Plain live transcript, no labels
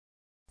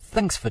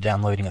Thanks for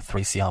downloading a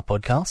 3CR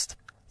podcast.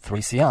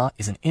 3CR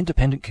is an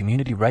independent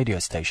community radio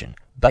station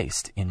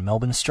based in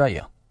Melbourne,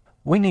 Australia.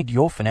 We need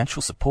your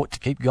financial support to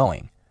keep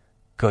going.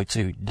 Go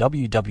to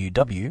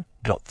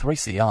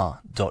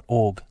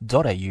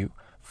www.3cr.org.au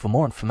for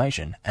more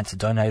information and to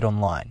donate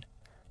online.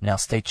 Now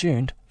stay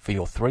tuned for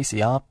your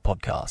 3CR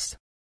podcast.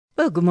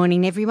 Well, good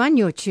morning, everyone.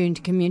 You're tuned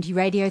to Community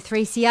Radio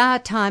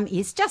 3CR. Time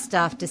is just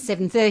after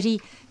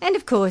 7:30, and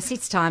of course,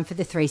 it's time for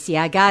the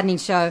 3CR Gardening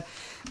Show.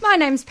 My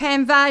name's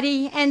Pam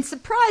Vardy, and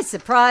surprise,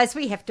 surprise,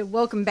 we have to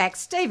welcome back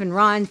Stephen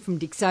Ryan from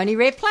Dicksoni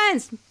Rare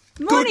Plants.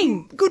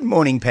 Morning. Good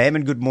morning, Pam,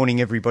 and good morning,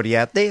 everybody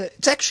out there.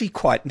 It's actually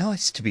quite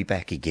nice to be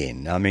back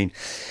again. I mean,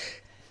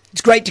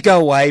 it's great to go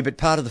away, but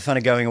part of the fun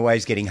of going away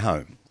is getting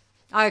home.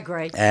 I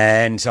agree.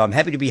 And so I'm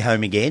happy to be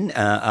home again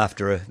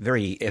after a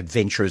very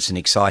adventurous and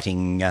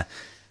exciting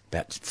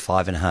about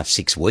 5.5,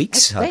 6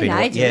 weeks. It's been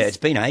ages. Yeah, it's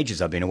been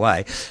ages I've been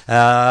away.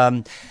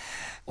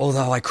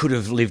 Although I could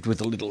have lived with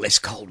a little less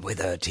cold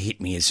weather to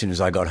hit me as soon as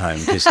I got home,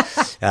 because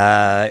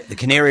the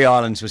Canary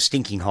Islands were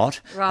stinking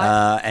hot,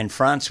 Right. and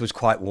France was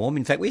quite warm.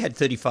 In fact, we had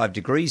 35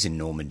 degrees in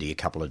Normandy a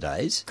couple of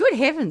days. Good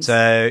heavens.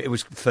 So it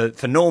was,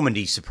 for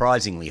Normandy,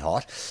 surprisingly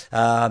hot.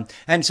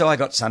 And so I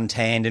got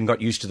suntanned and got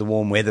used to the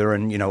warm weather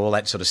and, you know, all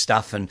that sort of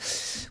stuff. And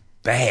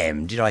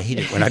bam, did I hit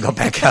it when I got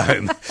back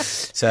home.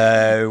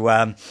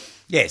 So...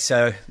 yeah,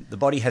 so the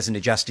body hasn't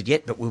adjusted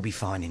yet, but we'll be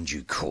fine in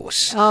due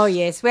course. Oh,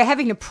 yes. We're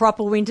having a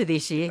proper winter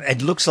this year.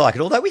 It looks like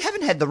it, although we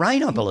haven't had the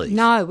rain, I believe.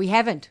 No, we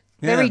haven't.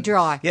 Very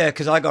dry. Yeah,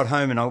 because I got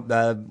home and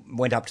I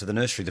went up to the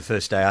nursery the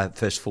first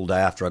full day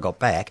after I got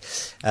back.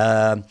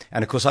 And,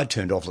 of course, I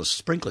turned off the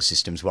sprinkler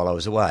systems while I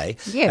was away.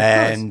 Yeah, of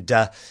and,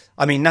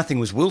 I mean, nothing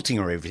was wilting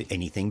or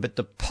anything, but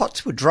the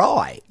pots were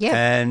dry. Yeah.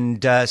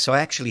 And so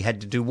I actually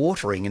had to do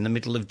watering in the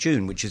middle of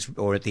June,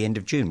 or at the end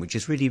of June, which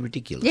is really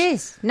ridiculous.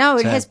 Yes. No,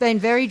 it has been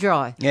very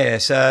dry. Yeah,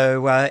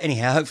 so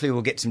anyhow, hopefully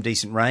we'll get some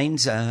decent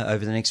rains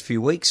over the next few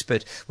weeks,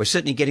 but we're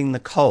certainly getting the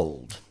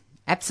cold.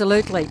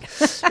 Absolutely.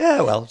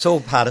 Yeah, well, it's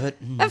all part of it.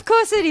 Of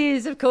course it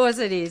is. Of course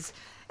it is.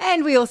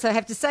 And we also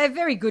have to say a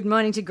very good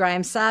morning to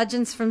Graham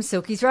Sargents from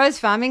Silky's Rose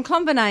Farm in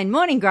Clonbinane.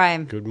 Morning,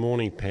 Graham. Good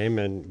morning, Pam,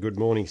 and good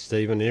morning,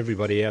 Stephen, and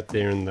everybody out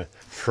there in the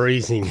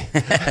freezing.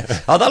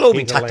 Oh, they'll all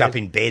be tucked up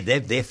in bed.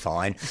 They're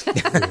fine.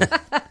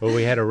 Well,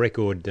 we had a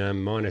record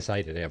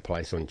 -8 at our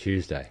place on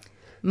Tuesday.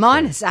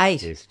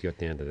 -8. Yes, got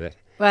down to that.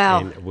 Wow.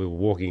 And we were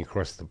walking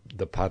across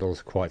the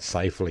puddles quite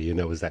safely, and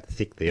it was that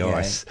thick, the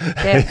ice.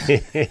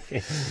 Yeah.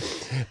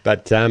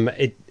 But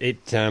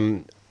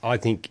I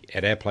think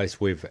at our place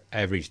we've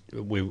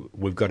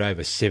got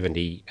over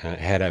 70,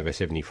 had over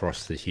 70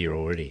 frosts this year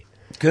already.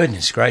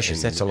 Goodness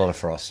gracious, that's a lot of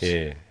frost.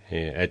 Yeah,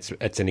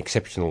 it's an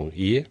exceptional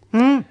year.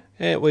 We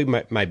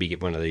maybe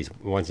get one of these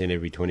once in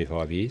every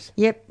 25 years.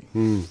 Yep.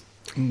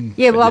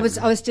 Yeah, well, I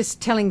was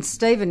just telling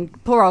Stephen,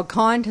 poor old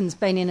Kyneton's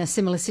been in a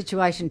similar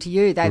situation to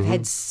you. They've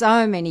had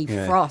so many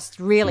frosts,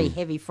 really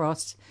heavy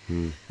frosts.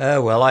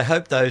 Oh, well, I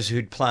hope those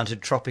who'd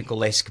planted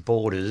tropical-esque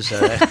borders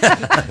are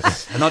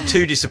not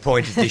too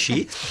disappointed this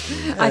year.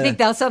 I think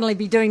they'll suddenly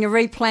be doing a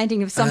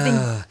replanting of something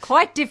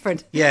quite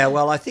different. Yeah,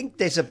 well, I think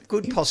there's a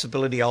good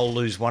possibility I'll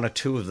lose one or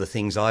two of the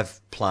things I've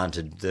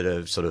planted that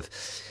are sort of...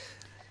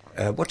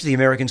 what do the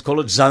Americans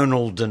call it?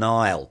 Zonal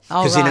denial.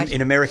 Because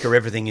in America,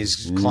 everything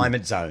is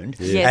climate zoned.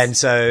 Yes. And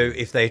so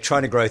if they're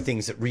trying to grow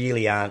things that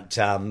really aren't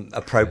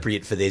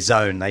appropriate for their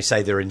zone, they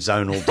say they're in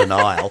zonal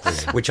denial,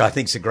 which I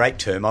think is a great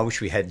term. I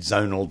wish we had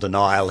zonal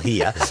denial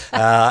here.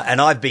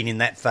 And I've been in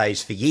that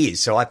phase for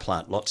years, so I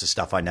plant lots of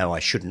stuff I know I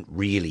shouldn't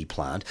really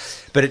plant.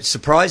 But it's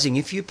surprising,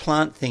 if you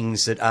plant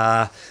things that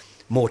are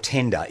more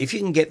tender, if you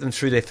can get them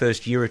through their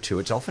first year or two,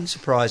 it's often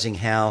surprising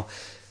how...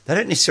 they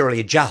don't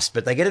necessarily adjust,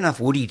 but they get enough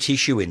woody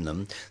tissue in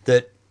them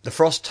that the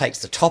frost takes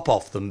the top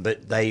off them,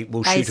 but they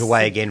will shoot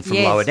away again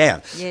from lower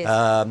down. Yes.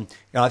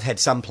 I've had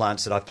some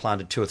plants that I've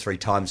planted 2 or 3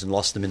 times and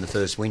lost them in the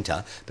first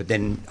winter, but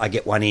then I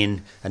get one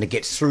in and it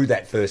gets through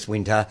that first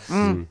winter,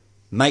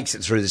 makes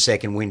it through the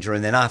second winter,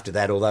 and then after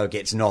that, although it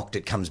gets knocked,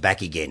 it comes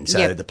back again.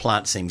 So the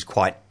plant seems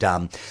quite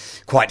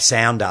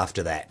sound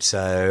after that.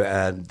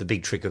 So the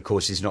big trick, of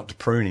course, is not to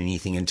prune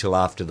anything until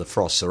after the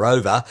frosts are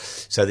over,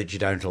 so that you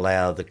don't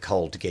allow the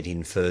cold to get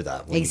in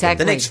further when you get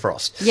the next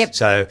frost. Yep.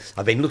 So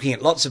I've been looking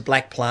at lots of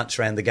black plants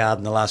around the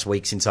garden the last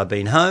week since I've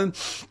been home,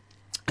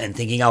 and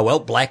thinking, oh, well,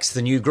 black's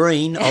the new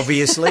green,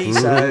 obviously,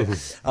 so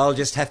I'll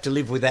just have to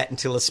live with that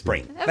until the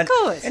spring. Of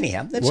course.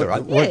 Anyhow, that's all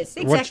right. Yes,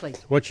 exactly.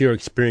 What's your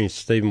experience,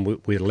 Stephen,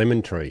 with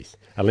lemon trees?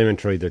 A lemon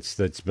tree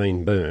that's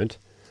been burnt.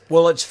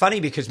 Well, it's funny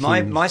because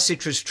my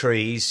citrus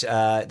trees,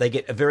 they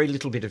get a very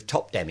little bit of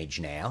top damage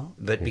now,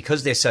 but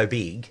because they're so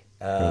big,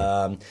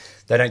 they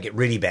don't get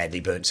really badly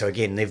burnt. So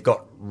again, they've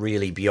got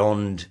really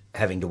beyond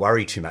having to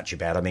worry too much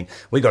about. I mean,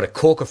 we got a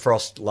corker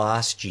frost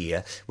last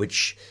year,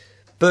 which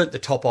burnt the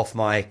top off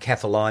my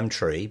kaffir lime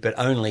tree, but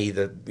only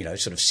the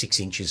sort of 6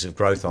 inches of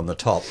growth on the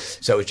top.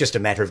 So it was just a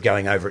matter of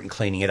going over it and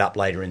cleaning it up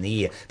later in the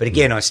year. But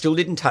again, I still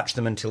didn't touch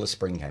them until the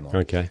spring came on.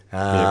 Okay.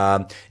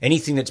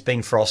 Anything that's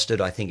been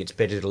frosted, I think it's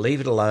better to leave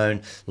it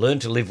alone, learn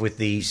to live with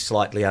the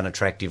slightly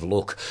unattractive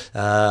look,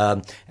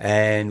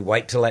 and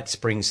wait till that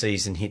spring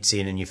season hits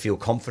in and you feel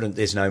confident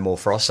there's no more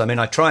frost. I mean,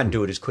 I try and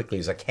do it as quickly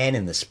as I can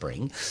in the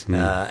spring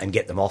and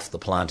get them off the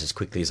plant as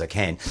quickly as I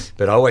can,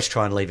 but I always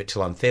try and leave it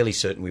till I'm fairly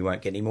certain we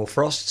won't get any more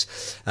frosts.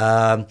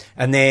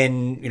 And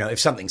then, if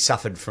something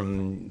suffered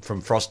from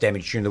frost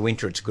damage during the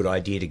winter, it's a good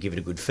idea to give it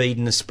a good feed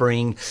in the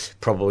spring,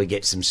 probably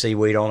get some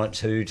seaweed on it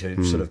too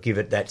to sort of give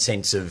it that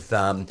sense of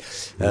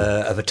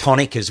a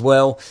tonic as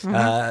well.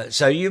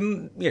 So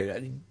you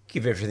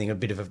give everything a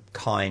bit of a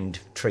kind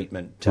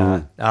treatment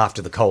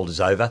after the cold is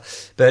over.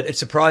 But it's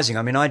surprising.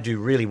 I mean, I do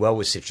really well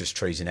with citrus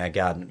trees in our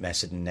garden at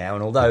Macedon now,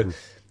 and although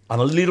I'm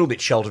a little bit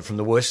sheltered from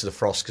the worst of the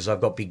frost because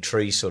I've got big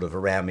trees sort of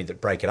around me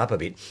that break it up a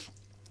bit,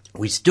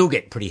 we still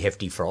get pretty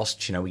hefty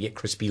frosts. We get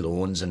crispy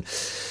lawns and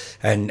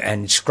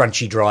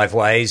scrunchy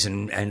driveways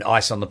and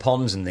ice on the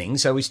ponds and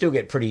things. So we still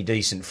get pretty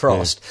decent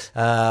frost.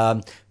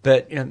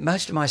 But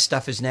most of my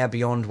stuff is now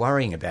beyond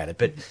worrying about it.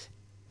 But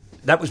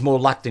that was more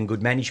luck than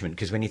good management,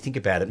 because when you think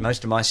about it,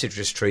 most of my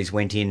citrus trees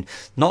went in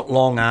not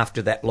long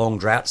after that long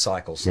drought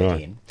cycle set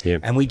in.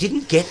 Yep. And we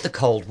didn't get the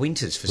cold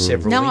winters for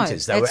several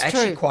winters. They were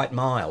actually quite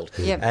mild.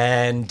 Yep.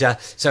 And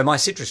so my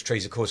citrus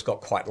trees, of course,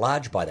 got quite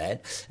large by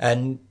that.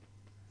 And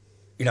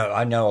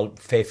I know a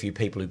fair few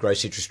people who grow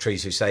citrus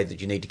trees who say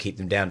that you need to keep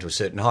them down to a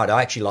certain height.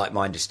 I actually like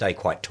mine to stay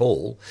quite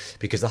tall,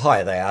 because the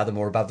higher they are, the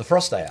more above the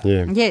frost they are.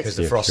 Yeah. Yes. Because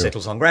the frost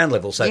settles on ground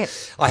level. So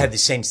I have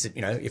this sense that,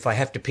 if I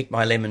have to pick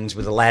my lemons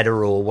with a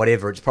ladder or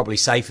whatever, it's probably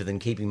safer than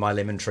keeping my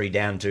lemon tree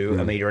down to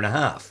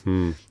 1.5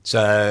 metres.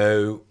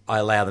 So I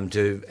allow them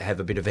to have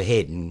a bit of a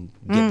head and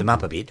get them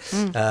up a bit.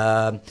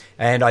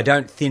 And I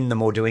don't thin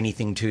them or do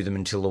anything to them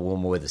until the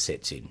warmer weather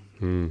sets in.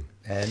 And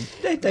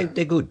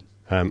they're good.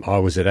 I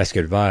was at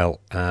Ascot Vale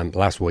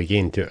last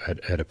weekend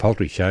at a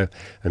poultry show,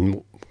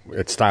 and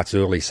it starts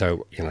early,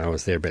 so I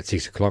was there about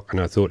 6 o'clock, and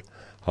I thought,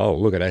 oh,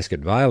 look at Ascot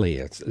Vale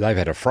here. They've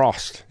had a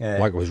frost.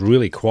 Like, it was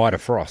really quite a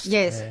frost.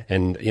 Yes.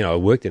 And, I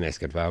worked in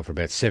Ascot Vale for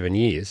about 7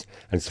 years,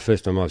 and it's the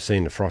first time I've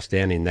seen the frost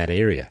down in that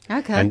area.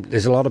 Okay. And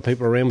there's a lot of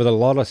people around with a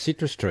lot of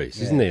citrus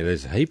trees, isn't there?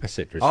 There's a heap of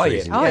citrus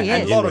trees. And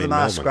a lot of them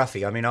are Melbourne.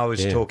 scruffy. I mean, I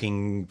was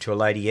talking to a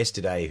lady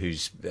yesterday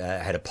who's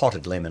had a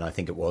potted lemon, I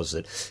think it was,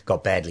 that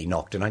got badly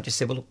knocked, and I just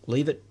said, well, look,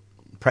 leave it.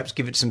 Perhaps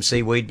give it some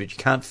seaweed, but you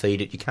can't feed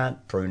it, you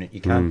can't prune it,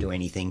 you can't do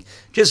anything.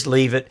 Just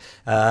leave it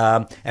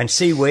and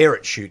see where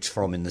it shoots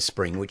from in the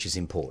spring, which is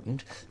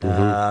important,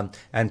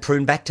 and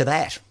prune back to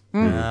that.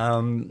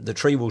 The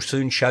tree will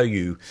soon show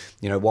you,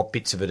 what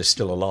bits of it are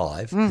still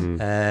alive.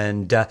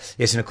 And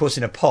yes, and of course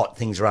in a pot,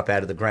 things are up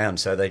out of the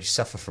ground, so they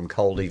suffer from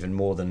cold even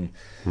more than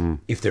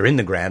if they're in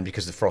the ground,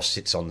 because the frost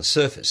sits on the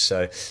surface.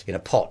 So in a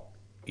pot,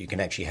 you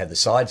can actually have the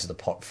sides of the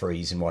pot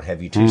freeze and what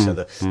have you too, so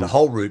the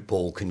whole root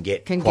ball can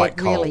get quite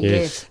cold. Really,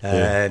 yes.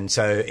 And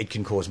so it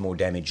can cause more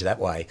damage that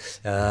way.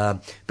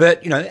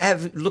 But,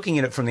 looking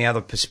at it from the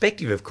other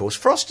perspective, of course,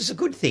 frost is a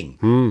good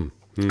thing.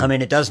 I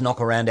mean, it does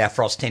knock around our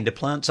frost tender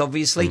plants,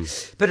 obviously,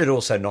 but it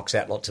also knocks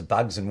out lots of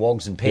bugs and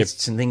wogs and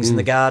pests and things in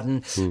the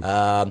garden.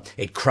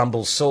 It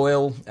crumbles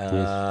soil,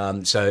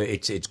 so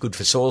it's good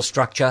for soil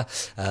structure.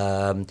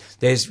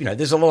 There's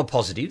a lot of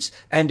positives,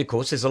 and of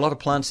course, there's a lot of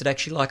plants that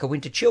actually like a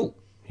winter chill.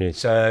 Yes.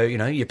 So,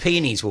 your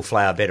peonies will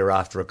flower better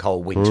after a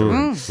cold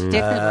winter.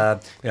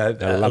 Definitely.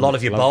 A lot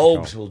of your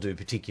bulbs will do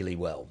particularly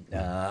well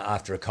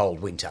after a cold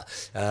winter.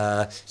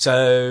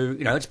 So,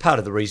 it's part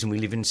of the reason we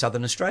live in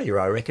southern Australia,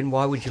 I reckon.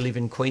 Why would you live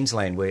in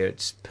Queensland, where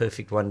it's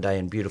perfect one day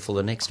and beautiful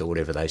the next, or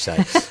whatever they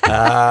say?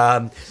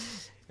 Having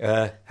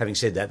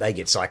said that, they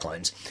get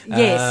cyclones.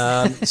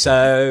 Yes.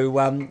 So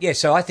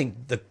I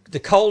think the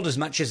cold, as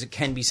much as it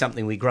can be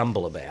something we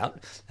grumble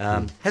about,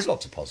 has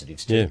lots of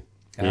positives too. Yeah.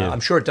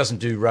 I'm sure it doesn't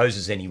do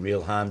roses any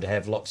real harm to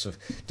have lots of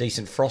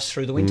decent frost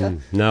through the winter.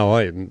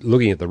 No,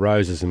 looking at the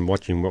roses and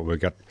watching what we've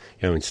got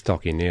in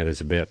stock in now,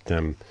 there's about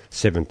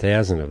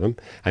 7,000 of them,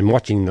 and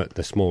watching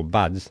the small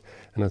buds,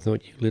 and I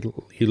thought,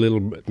 you little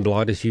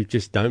blighters, you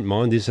just don't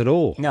mind this at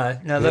all. No,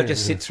 they'll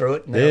just sit through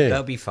it and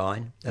they'll be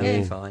fine.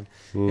 They'll be fine.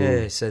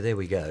 Yeah, so there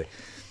we go.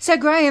 So,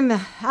 Graham,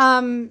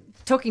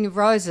 talking of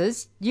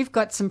roses, you've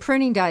got some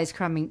pruning days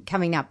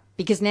coming up,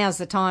 because now's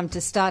the time to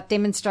start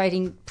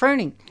demonstrating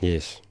pruning.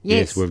 Yes.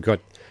 We've got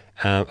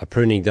a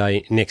pruning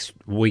day next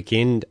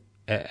weekend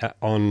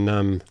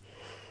on,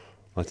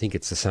 I think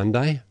it's a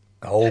Sunday.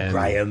 Oh,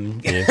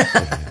 Graham. Yeah.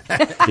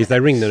 If they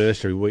ring the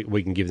nursery,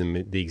 we can give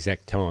them the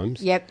exact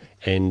times. Yep.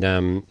 And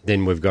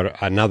then we've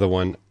got another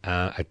one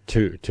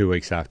two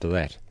weeks after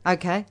that.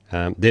 Okay.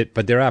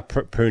 But there are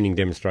pruning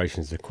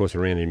demonstrations, of course,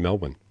 around in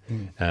Melbourne.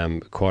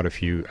 Quite a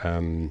few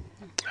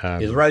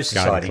The Rose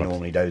Society clubs.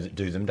 normally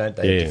do them, don't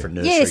they? Yeah. Different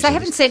nurseries. Yes, they and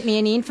haven't this. sent me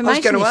any I information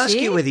was going to this ask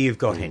year. you whether you've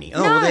got any.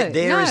 Oh, No, well,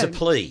 there is no. a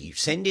plea.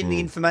 Send in the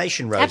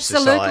information, Rose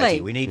Absolutely.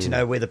 Society. We need to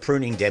know where the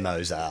pruning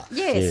demos are.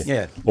 Yes.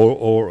 Yeah.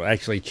 Or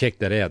actually check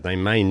that out. They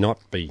may not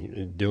be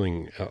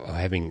doing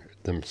having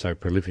them so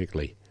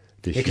prolifically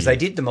this Yeah, because year. they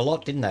did them a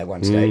lot, didn't they, at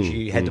one stage?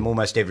 You had them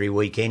almost every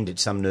weekend at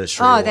some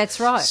nursery Oh, or that's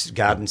right.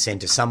 garden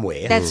centre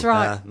somewhere. That's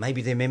right.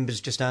 Maybe their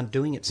members just aren't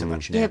doing it so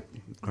much now. Yep.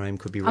 Graham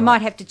could be right. I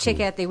might have to check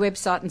out their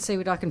website and see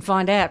what I can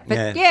find out.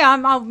 But Yeah.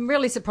 I'm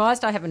really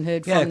surprised I haven't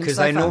heard from Yeah, them because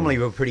so they far. normally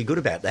were pretty good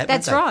about that,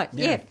 That's weren't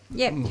they? right.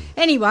 Yeah.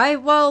 Anyway,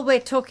 while we're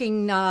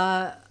talking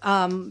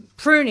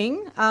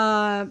pruning,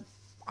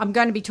 I'm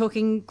going to be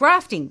talking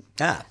grafting.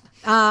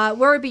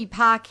 Werribee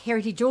Park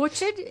Heritage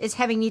Orchard is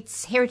having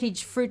its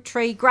Heritage Fruit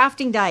Tree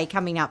Grafting Day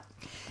coming up.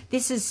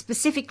 This is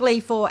specifically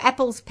for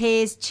apples,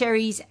 pears,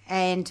 cherries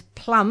and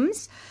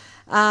plums.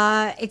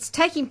 It's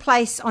taking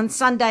place on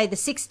Sunday the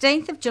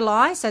 16th of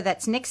July, so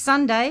that's next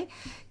Sunday,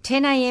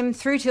 10 a.m.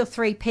 through till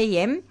 3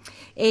 p.m.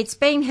 It's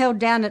being held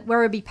down at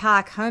Werribee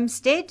Park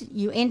Homestead.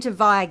 You enter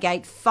via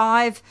Gate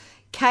 5,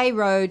 K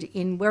Road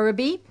in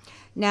Werribee.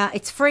 Now,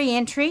 it's free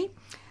entry.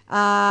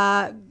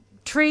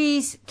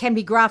 Trees can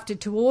be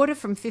grafted to order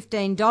from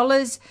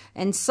 $15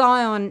 and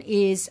scion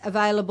is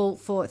available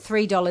for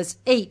 $3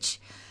 each.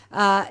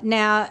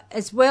 Now,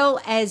 as well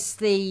as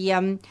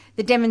the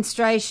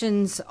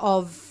demonstrations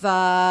of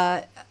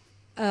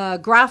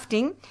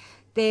grafting,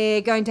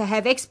 they're going to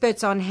have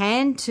experts on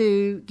hand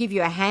to give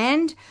you a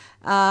hand,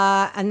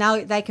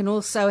 and they can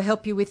also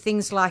help you with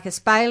things like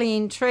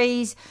espalier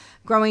trees,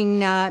 growing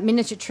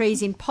miniature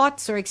trees in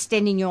pots, or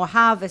extending your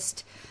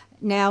harvest.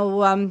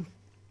 Now,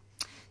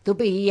 there'll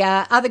be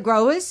other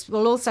growers.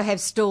 We'll also have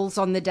stalls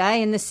on the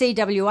day, and the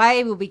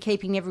CWA will be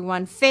keeping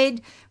everyone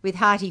fed with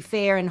hearty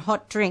fare and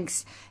hot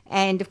drinks.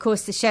 And, of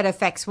course, the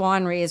Shadowfax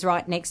Winery is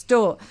right next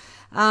door.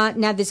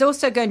 Now, there's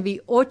also going to be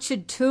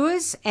orchard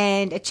tours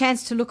and a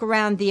chance to look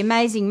around the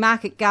amazing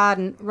market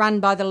garden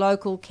run by the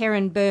local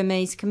Karen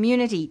Burmese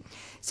community.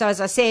 So, as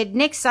I said,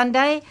 next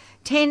Sunday,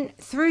 10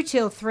 through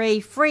till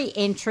 3, free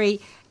entry,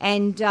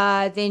 and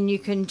then you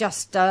can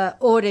just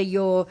order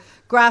your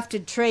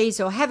grafted trees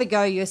or have a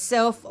go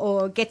yourself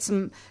or get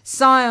some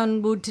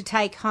scion wood to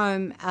take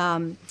home.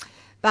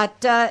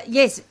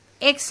 Yes,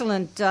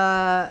 excellent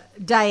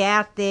day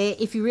out there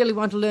if you really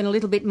want to learn a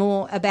little bit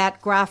more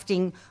about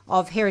grafting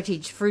of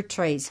heritage fruit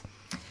trees.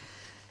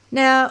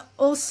 Now,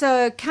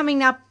 also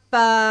coming up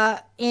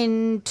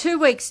in 2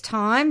 weeks'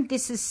 time,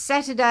 this is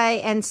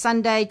Saturday and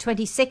Sunday,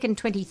 22nd,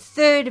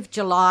 23rd of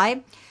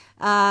July,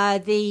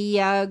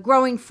 the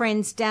Growing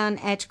Friends down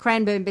at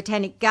Cranbourne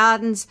Botanic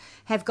Gardens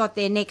have got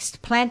their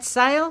next plant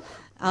sale.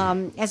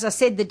 As I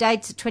said, the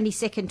dates are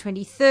 22nd,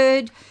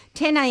 23rd,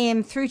 10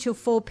 a.m. through till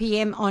 4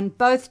 p.m. on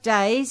both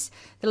days.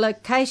 The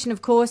location,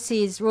 of course,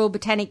 is Royal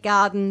Botanic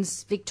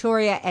Gardens,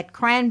 Victoria at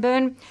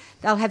Cranbourne.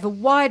 They'll have a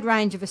wide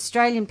range of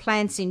Australian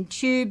plants in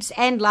tubes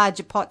and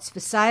larger pots for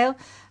sale.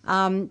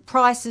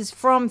 Prices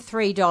from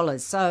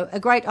 $3. So a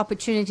great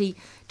opportunity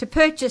to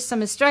purchase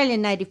some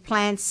Australian native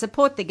plants,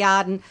 support the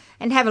garden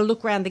and have a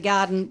look around the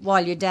garden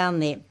while you're down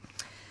there.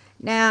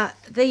 Now,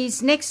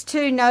 these next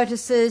two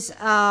notices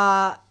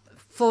are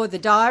for the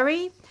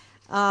diary.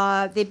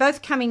 They're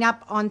both coming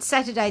up on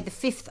Saturday the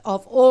 5th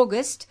of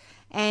August,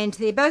 and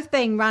they're both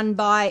being run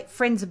by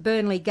Friends of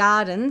Burnley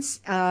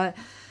Gardens.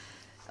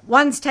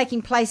 One's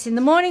taking place in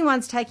the morning,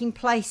 one's taking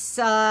place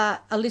a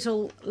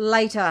little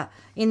later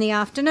in the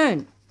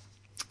afternoon.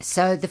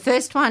 So the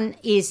first one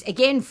is,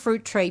 again,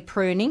 fruit tree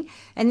pruning,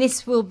 and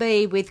this will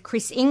be with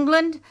Chris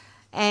England,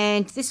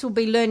 and this will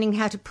be learning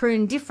how to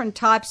prune different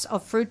types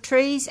of fruit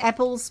trees: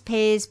 apples,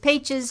 pears,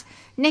 peaches,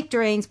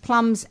 nectarines,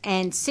 plums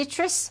and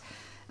citrus.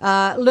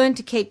 Learn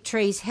to keep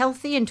trees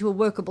healthy and to a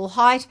workable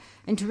height,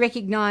 and to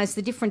recognise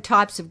the different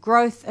types of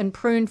growth and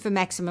prune for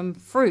maximum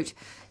fruit.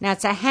 Now,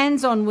 it's a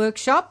hands-on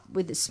workshop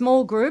with a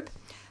small group.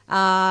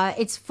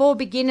 It's for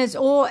beginners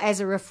or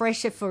as a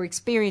refresher for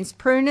experienced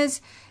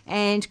pruners,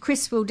 and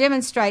Chris will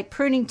demonstrate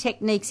pruning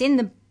techniques in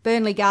the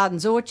Burnley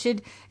Gardens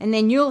orchard, and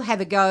then you'll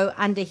have a go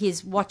under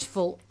his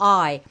watchful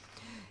eye.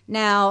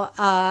 Now,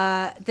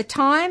 the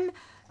time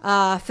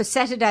for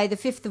Saturday the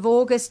 5th of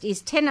August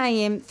is 10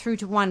 a.m. through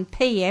to 1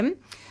 p.m.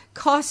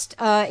 Cost,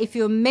 if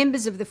you're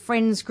members of the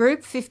Friends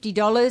group,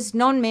 $50,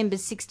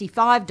 non-members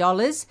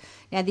 $65.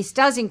 Now, this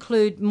does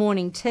include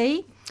morning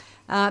tea.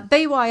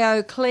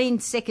 BYO clean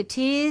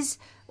secateurs,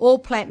 all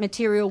plant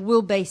material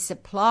will be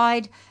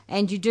supplied,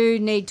 and you do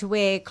need to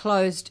wear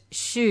closed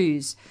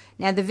shoes.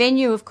 Now, the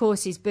venue, of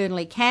course, is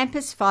Burnley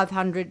Campus,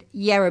 500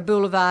 Yarra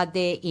Boulevard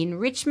there in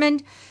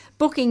Richmond.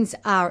 Bookings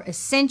are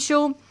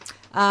essential.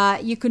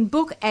 You can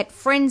book at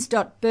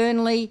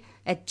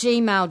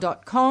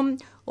friends.burnley@gmail.com,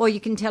 or you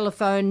can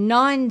telephone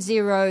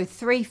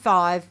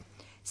 9035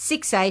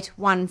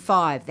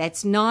 6815.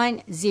 That's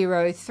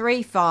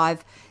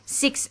 9035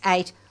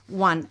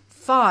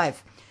 6815.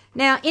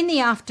 Now, in the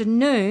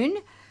afternoon,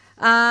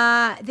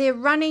 they're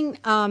running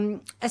a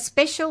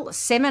special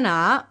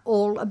seminar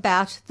all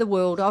about the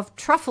world of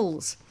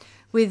truffles,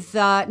 with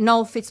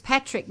Noel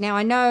Fitzpatrick. Now,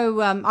 I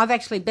know I've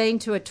actually been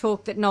to a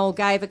talk that Noel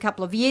gave a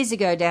couple of years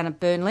ago down at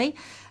Burnley.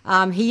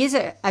 He is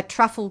a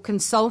truffle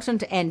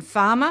consultant and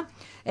farmer,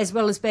 as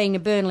well as being a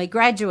Burnley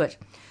graduate.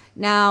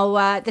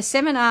 Now, the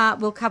seminar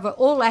will cover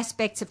all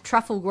aspects of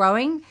truffle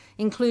growing,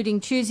 including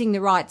choosing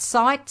the right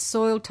site,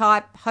 soil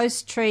type,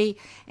 host tree,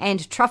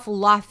 and truffle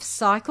life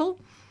cycle.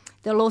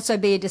 There'll also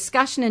be a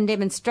discussion and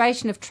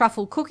demonstration of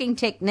truffle cooking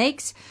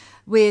techniques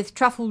with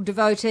truffle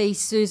devotee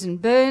Susan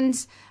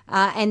Burns,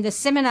 and the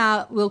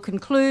seminar will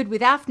conclude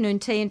with afternoon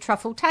tea and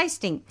truffle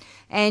tasting.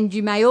 And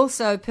you may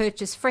also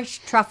purchase fresh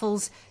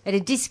truffles at a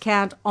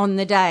discount on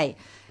the day.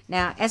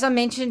 Now, as I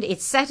mentioned,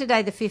 it's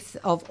Saturday the 5th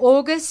of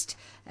August.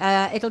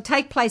 It'll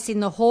take place in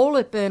the hall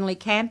at Burnley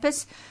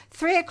campus,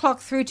 3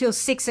 o'clock through till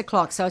 6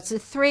 o'clock. So it's a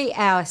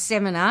 3-hour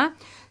seminar.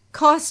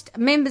 Cost,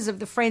 members of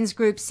the Friends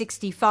Group,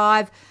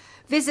 $65,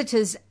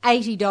 visitors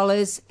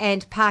 $80,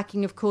 and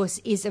parking, of course,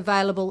 is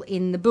available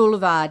in the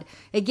Boulevard.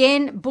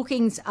 Again,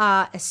 bookings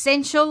are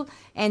essential,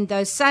 and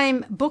those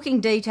same booking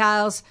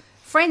details,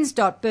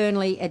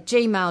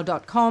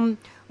 friends.burnley@gmail.com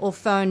or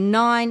phone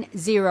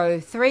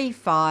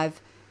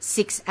 9035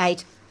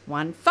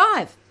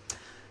 6815.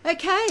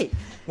 Okay.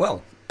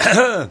 Well,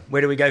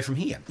 where do we go from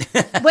here?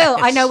 Well,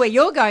 I know where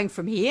you're going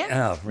from here.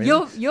 Oh,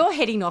 really? You're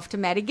heading off to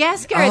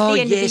Madagascar at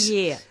the end of the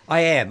year. I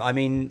am. I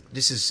mean,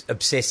 this is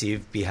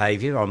obsessive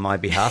behaviour on my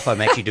behalf.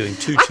 I'm actually doing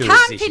 2 tours this year.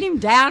 I can't pin him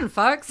down,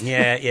 folks.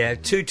 Yeah,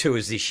 2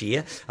 tours this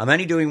year. I'm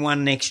only doing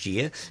 1 next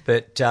year,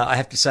 but I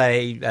have to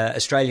say,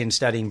 Australian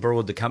Studying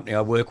Abroad, the company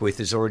I work with,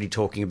 is already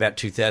talking about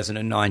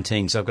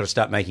 2019, so I've got to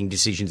start making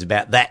decisions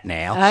about that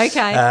now.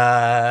 Okay.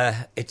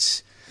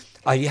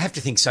 You have to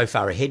think so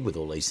far ahead with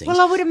all these things.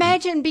 Well, I would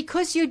imagine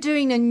because you're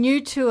doing a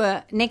new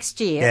tour next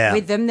year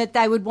with them, that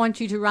they would want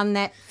you to run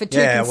that for 2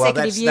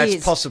 consecutive years.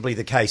 That's possibly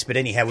the case. But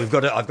anyhow, I've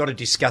got to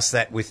discuss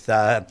that with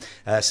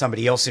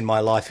somebody else in my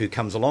life who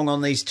comes along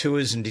on these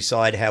tours and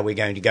decide how we're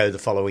going to go the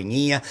following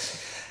year.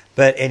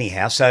 But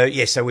anyhow, so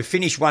we've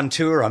finished 1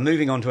 tour. I'm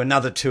moving on to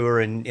another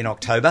tour in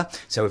October.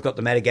 So we've got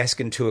the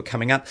Madagascar tour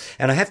coming up.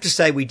 And I have to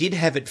say we did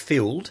have it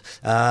filled,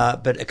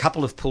 but a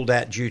couple have pulled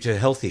out due to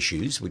health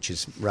issues, which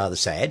is rather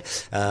sad.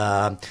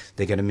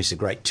 They're going to miss a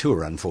great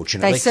tour,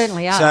 unfortunately. They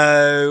certainly are.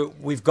 So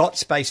we've got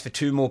space for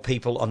 2 more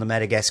people on the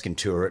Madagascar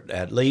tour.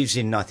 It leaves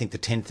in, I think, the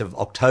 10th of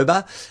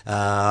October.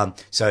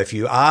 So if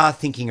you are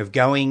thinking of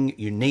going,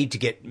 you need to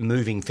get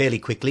moving fairly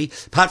quickly.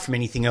 Apart from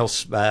anything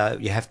else,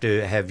 you have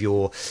to have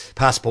your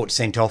passport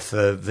sent off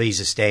for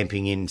visa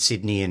stamping in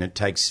Sydney, and it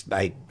takes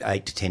 8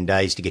 to 10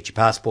 days to get your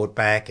passport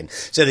back. And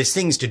so there's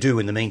things to do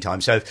in the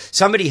meantime. So if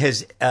somebody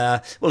has,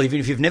 even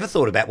if you've never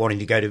thought about wanting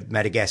to go to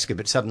Madagascar,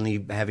 but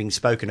suddenly having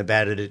spoken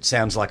about it, it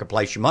sounds like a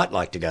place you might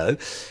like to go,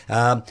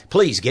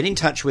 please get in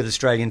touch with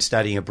Australian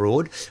Studying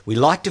Abroad. We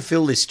like to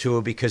fill this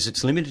tour because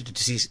it's limited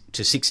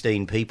to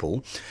 16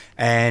 people,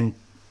 and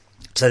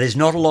so there's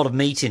not a lot of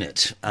meat in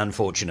it,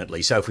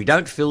 unfortunately. So if we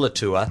don't fill the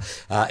tour,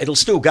 it'll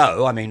still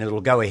go. I mean,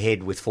 it'll go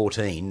ahead with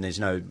 14. There's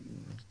no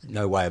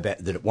way about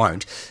that it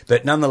won't.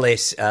 But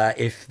nonetheless,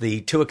 if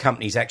the tour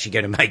company's actually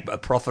going to make a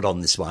profit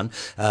on this one,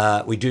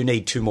 we do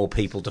need 2 more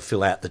people to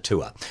fill out the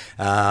tour.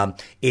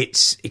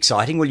 It's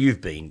exciting. Well,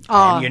 you've been.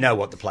 And you know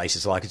what the place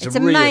is like. It's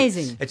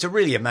amazing. It's a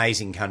really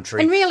amazing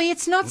country. And really,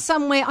 it's not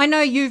somewhere, I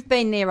know you've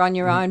been there on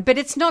your own, but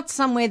it's not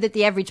somewhere that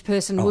the average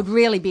person would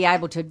really be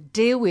able to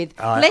deal with,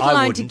 let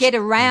alone to get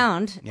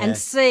around and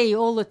see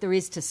all that there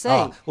is to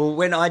see. Well,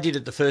 when I did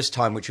it the first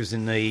time, which was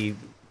in the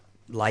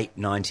late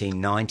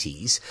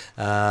 1990s,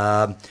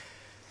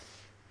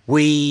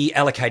 we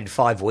allocated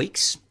 5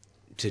 weeks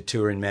to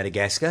tour in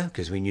Madagascar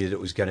because we knew that it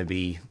was going to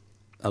be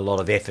a lot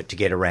of effort to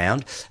get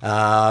around.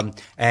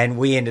 And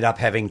we ended up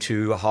having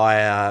to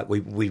hire,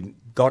 we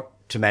got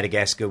to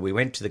Madagascar, we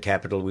went to the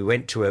capital,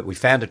 we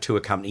found a tour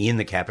company in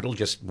the capital,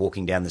 just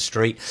walking down the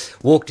street,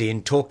 walked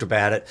in, talked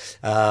about it,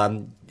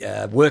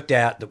 worked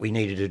out that we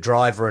needed a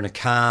driver and a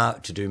car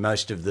to do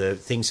most of the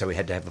things, so we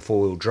had to have a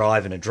 4-wheel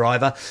drive and a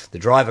driver. The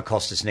driver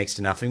cost us next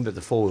to nothing, but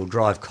the 4-wheel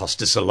drive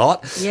cost us a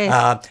lot.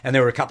 Yes. And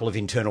there were a couple of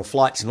internal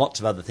flights and lots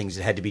of other things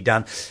that had to be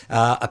done.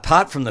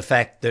 Apart from the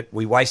fact that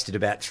we wasted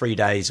about 3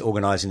 days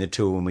organising the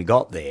tour when we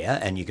got there,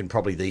 and you can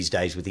probably these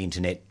days with the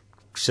internet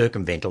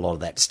circumvent a lot of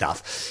that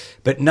stuff.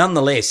 But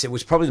nonetheless, it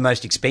was probably the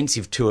most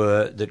expensive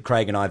tour that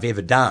Craig and I have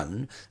ever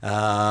done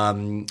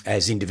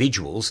as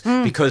individuals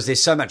because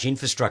there's so much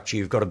infrastructure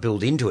you've got to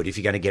build into it if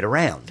you're going to get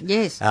around.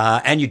 Yes.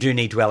 And you do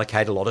need to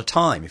allocate a lot of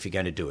time if you're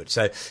going to do it.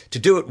 So to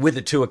do it with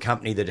a tour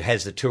company that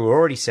has the tour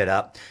already set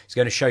up, it's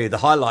going to show you the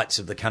highlights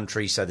of the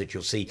country so that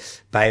you'll see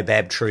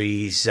baobab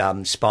trees,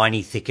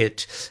 spiny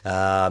thicket,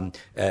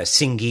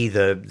 Singi,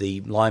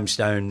 the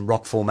limestone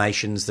rock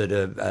formations that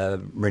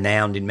are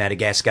renowned in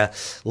Madagascar,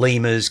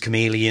 lemurs,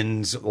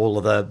 chameleons, all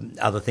of the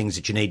other things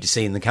that you need to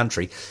see in the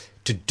country.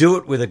 to do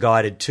it with a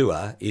guided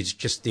tour is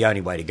just the only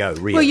way to go,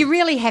 really. Well, you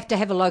really have to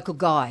have a local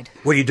guide.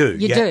 Well, you do.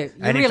 You do. You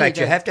and in really fact,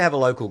 do. you have to have a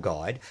local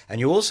guide, and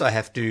you also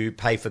have to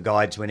pay for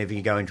guides whenever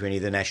you go into any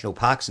of the national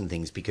parks and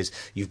things, because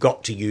you've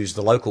got to use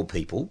the local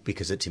people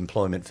because it's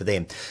employment for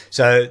them.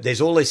 So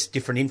there's all this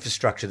different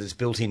infrastructure that's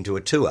built into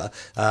a tour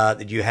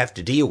that you have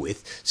to deal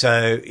with.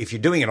 So if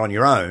you're doing it on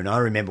your own, I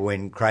remember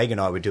when Craig and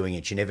I were doing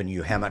it, you never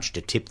knew how much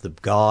to tip the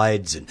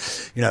guides, and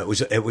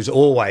it was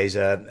always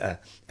a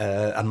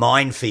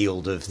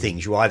minefield of things.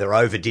 You either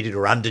overdid it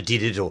or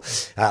underdid it, or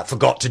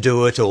forgot to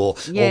do it, or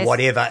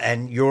whatever,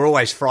 and you're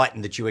always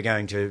frightened that you were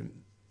going to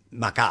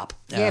muck up.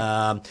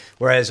 Yep.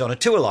 Whereas on a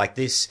tour like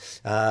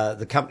this,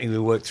 the company we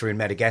work through in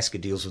Madagascar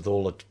deals with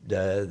all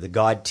the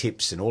guide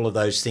tips and all of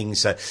those things,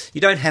 so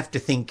you don't have to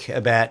think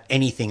about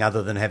anything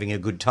other than having a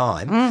good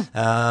time.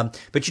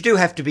 But you do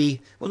have to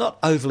be, well, not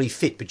overly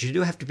fit, but you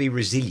do have to be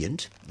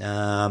resilient.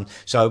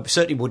 So I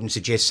certainly wouldn't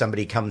suggest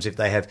somebody comes if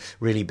they have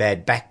really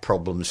bad back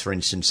problems, for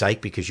instance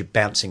sake, because you're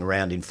bouncing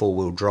around in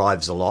four-wheel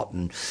drives a lot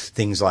and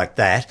things like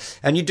that.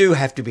 And you do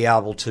have to be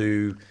able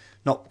to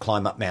not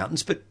climb up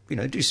mountains, but,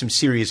 do some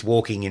serious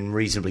walking in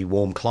reasonably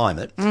warm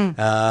climate.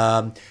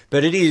 But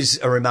it is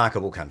a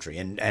remarkable country,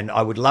 and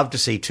I would love to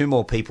see 2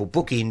 more people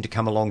book in to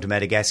come along to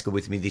Madagascar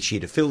with me this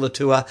year to fill the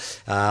tour.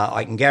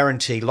 I can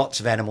guarantee lots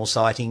of animal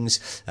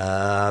sightings,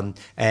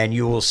 and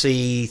you will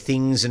see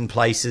things and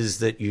places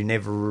that you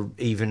never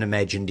even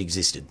imagined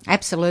existed.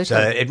 Absolutely. So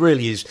it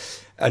really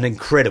is an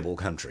incredible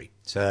country.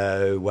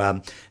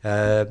 So,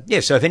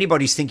 so if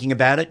anybody's thinking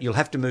about it, you'll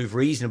have to move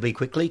reasonably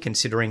quickly,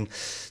 considering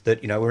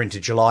that, we're into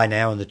July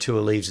now and the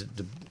tour leaves at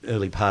the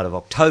early part of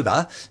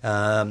October.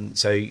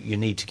 So you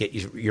need to get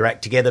your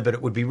act together, but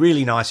it would be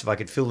really nice if I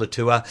could fill the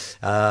tour.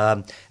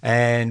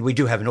 And we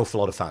do have an awful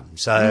lot of fun.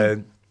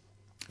 So...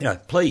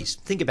 please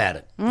think about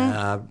it.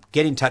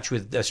 Get in touch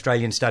with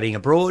Australians Studying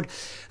Abroad.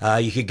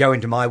 You could go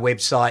into my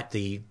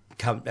website,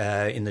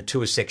 in the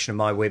tours section of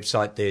my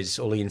website, there's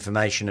all the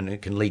information, and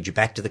it can lead you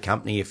back to the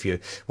company if you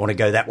want to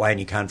go that way and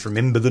you can't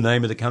remember the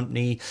name of the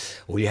company.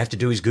 All you have to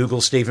do is Google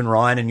Stephen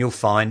Ryan and you'll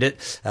find it.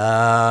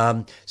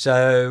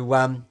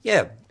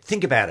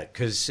 Think about it,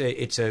 because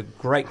it's a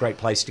great, great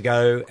place to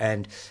go,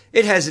 and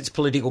it has its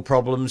political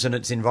problems and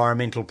its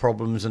environmental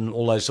problems and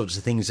all those sorts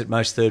of things that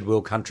most third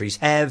world countries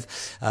have.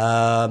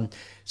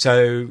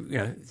 So,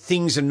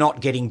 things are not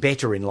getting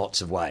better in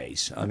lots of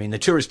ways. I mean, the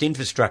tourist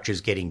infrastructure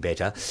is getting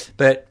better,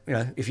 but,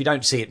 if you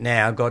don't see it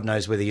now, God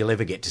knows whether you'll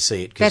ever get to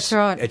see it. 'Cause that's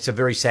right. It's a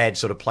very sad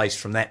sort of place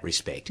from that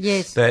respect.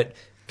 Yes. But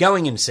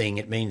going and seeing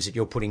it means that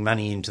you're putting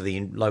money into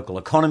the local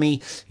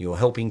economy, you're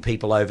helping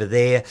people over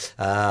there.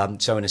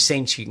 So in a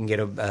sense, you can get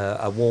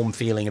a warm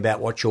feeling about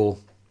what you're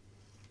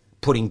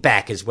putting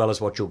back as well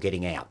as what you're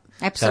getting out.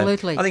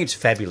 Absolutely. So I think it's a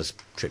fabulous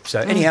trip. So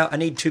anyhow, I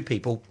need 2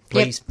 people,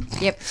 please.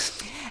 Yep.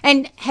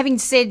 And having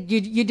said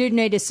you do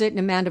need a certain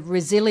amount of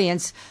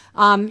resilience,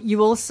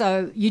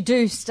 you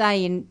do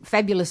stay in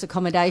fabulous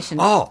accommodation.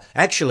 Oh,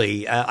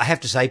 actually, I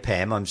have to say,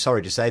 Pam, I'm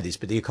sorry to say this,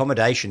 but the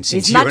accommodation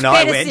since it's you and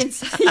I went...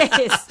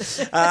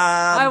 Yes.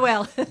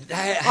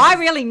 I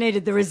really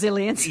needed the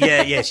resilience.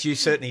 Yes, you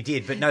certainly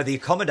did. But no, the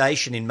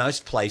accommodation in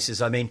most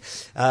places, I mean,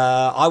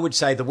 I would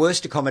say the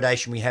worst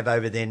accommodation we have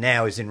over there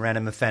now is in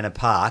Ranamafana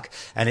Park,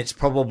 and it's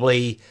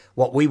probably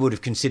what we would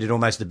have considered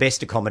almost the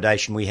best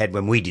accommodation we had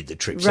when we did the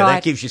trip. So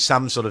that gives you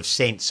some sort of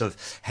sense of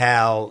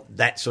how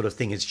that sort of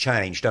thing has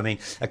changed. I mean,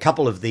 a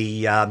couple of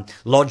the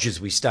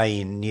lodges we stay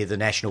in near the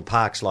national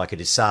parks, like at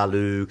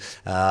Isalu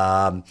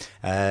and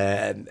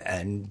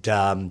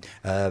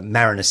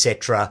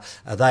Marinasetra,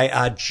 they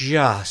are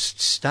just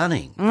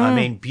stunning. I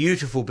mean,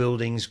 beautiful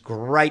buildings,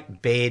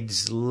 great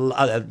beds,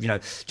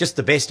 just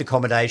the best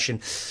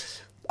accommodation.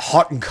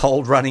 Hot and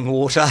cold running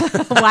water.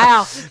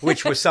 Wow.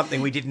 Which was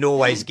something we didn't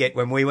always get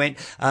when we went.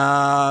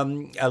 A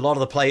lot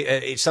of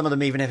the some of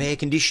them even have air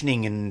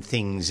conditioning and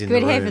things in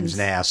the rooms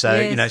now. So,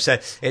 yes.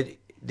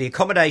 The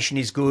accommodation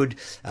is good.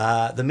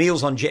 The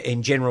meals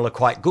in general are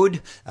quite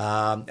good.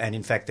 And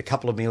in fact, the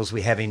couple of meals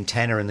we have in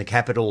Tanna in the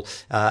capital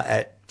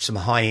at some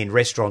high-end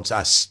restaurants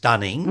are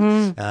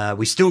stunning.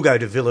 We still go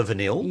to Villa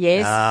Vanille.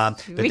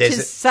 Yes, which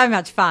is so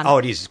much fun. Oh,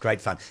 it is. It's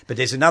great fun. But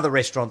there's another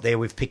restaurant there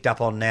we've picked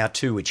up on now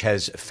too, which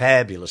has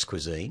fabulous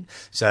cuisine.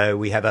 So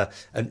we have a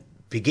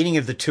beginning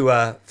of the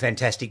tour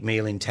fantastic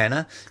meal in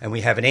Tanna, and we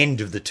have an end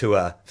of the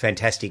tour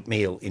fantastic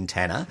meal in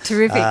Tanna.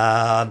 Terrific.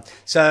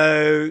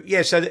 So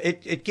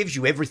it gives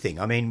you everything.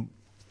 I mean,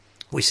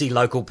 we see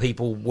local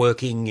people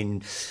working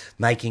in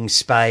making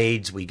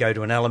spades. We go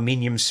to an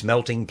aluminium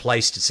smelting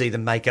place to see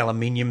them make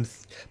aluminium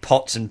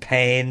pots and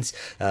pans.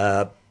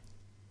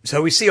 So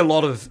we see a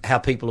lot of how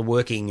people are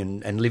working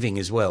and living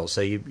as well.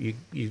 So you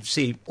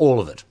see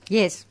all of it.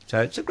 Yes.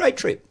 So it's a great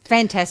trip.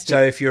 Fantastic.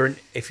 So if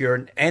you're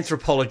an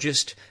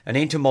anthropologist, an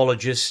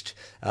entomologist,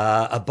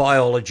 a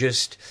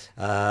biologist,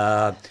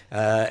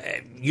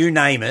 you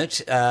name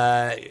it,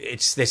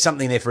 there's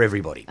something there for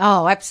everybody.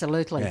 Oh,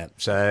 absolutely. Yeah.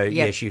 So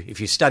yes, if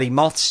you study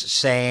moths,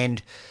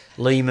 sand,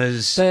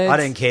 lemurs, birds. I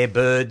don't care,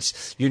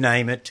 birds, you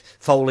name it,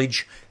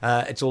 foliage,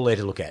 it's all there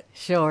to look at.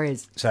 Sure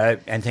is. So,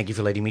 and thank you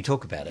for letting me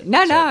talk about it.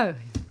 No.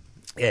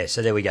 Yeah,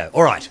 so there we go.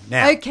 All right,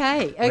 now,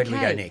 Okay. where do we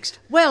go next?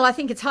 Well, I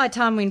think it's high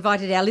time we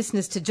invited our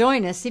listeners to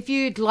join us. If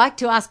you'd like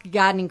to ask a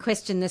gardening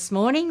question this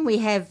morning, we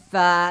have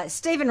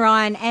Stephen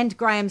Ryan and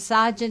Graham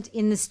Sargent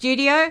in the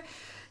studio.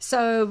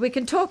 So we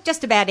can talk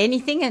just about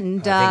anything,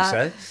 and I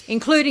think so.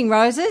 including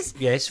roses.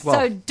 Yes, well,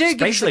 so do give us a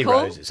especially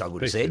call. roses, I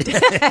would have said.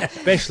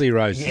 Especially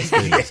roses. So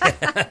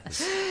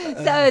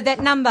that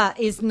number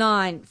is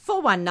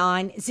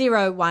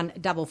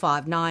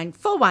 9419-0155,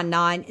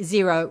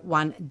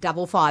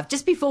 9419-0155.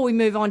 Just before we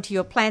move on to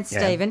your plants,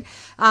 Stephen,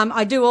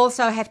 I do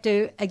also have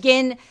to,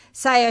 again,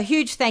 say a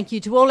huge thank you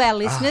to all our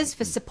listeners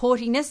for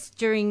supporting us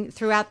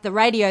throughout the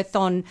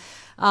Radiothon.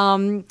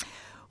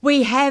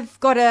 We have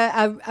got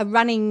a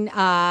running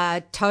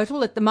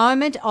total at the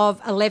moment of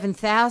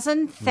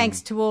 11,000,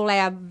 thanks to all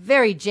our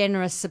very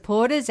generous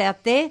supporters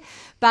out there.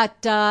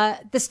 But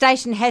the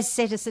station has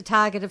set us a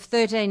target of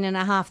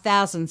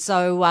 13,500.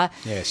 So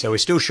So we're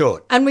still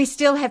short. and we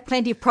still have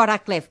plenty of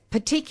product left,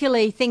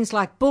 particularly things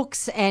like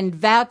books and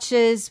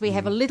vouchers. We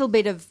have a little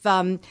bit of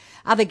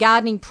other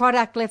gardening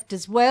product left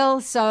as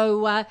well.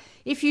 So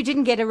if you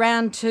didn't get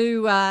around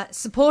to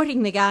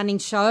supporting the gardening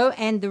show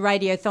and the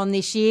Radiothon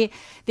this year,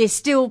 there's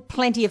still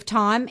plenty of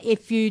time.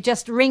 If you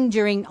just ring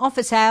during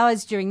office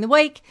hours during the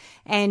week,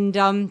 and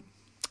the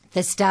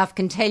staff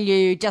can tell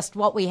you just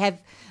what we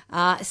have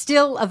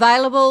still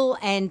available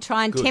and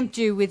try and tempt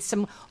you with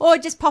some, or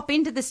just pop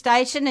into the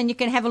station and you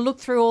can have a look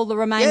through all the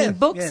remaining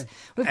books. Yeah.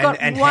 We've got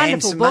and wonderful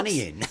hand some books.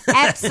 money in.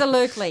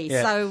 Absolutely.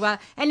 Yeah. So,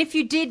 and if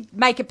you did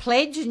make a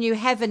pledge and you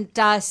haven't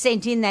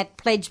sent in that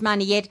pledge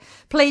money yet,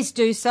 please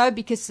do so,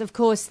 because of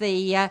course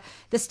the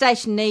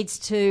station needs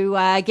to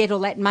get all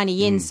that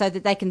money in so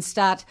that they can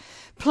start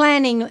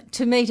planning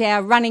to meet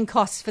our running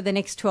costs for the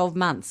next 12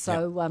 months.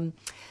 So,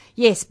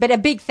 yes, but a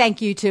big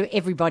thank you to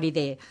everybody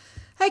there.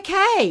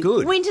 Okay,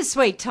 Good. Winter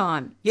Sweet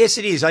time. Yes,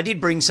 it is. I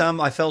did bring some.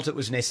 I felt it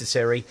was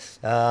necessary.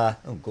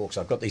 Gawks,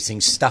 I've got these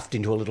things stuffed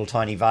into a little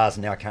tiny vase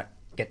and now I can't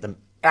get them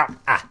out.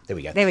 There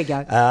we go. There we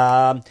go.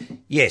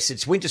 Yes,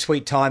 it's Winter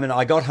Sweet time, and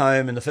I got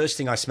home and the first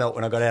thing I smelt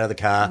when I got out of the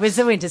car Was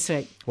the Winter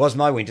Sweet. was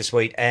my Winter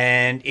Sweet,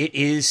 and it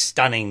is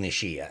stunning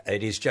this year.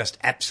 It is just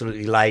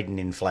absolutely laden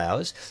in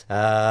flowers.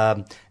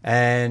 And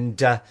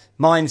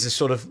mine's a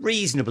sort of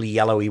reasonably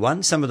yellowy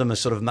one. Some of them are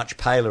sort of much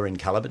paler in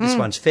colour, but this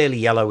one's fairly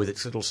yellow with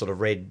its little sort of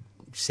red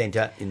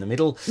centre in the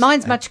middle.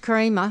 Mine's much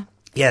creamer.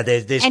 Yeah,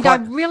 there's And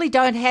quite... I really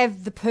don't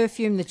have the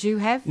perfume that you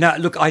have. No,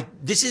 look,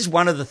 this is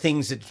one of the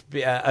things that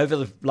over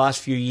the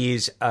last few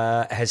years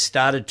has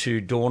started to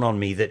dawn on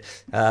me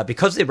that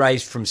because they're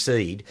raised from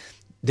seed,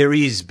 there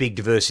is big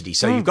diversity.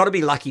 So you've got to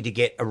be lucky to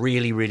get a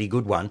really, really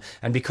good one.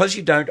 And because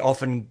you don't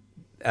often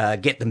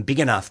get them big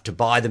enough to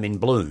buy them in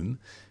bloom,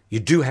 you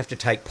do have to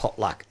take pot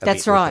luck.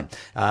 That's right.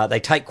 They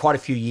take quite a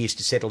few years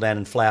to settle down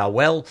and flower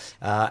well,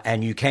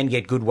 and you can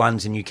get good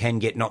ones and you can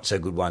get not so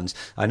good ones.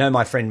 I know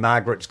my friend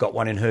Margaret's got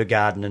one in her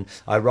garden, and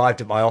I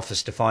arrived at my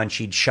office to find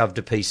she'd shoved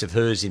a piece of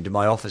hers into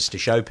my office to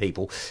show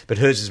people, but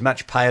hers is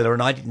much paler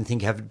and I didn't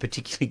think had a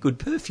particularly good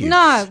perfume. No,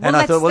 well, and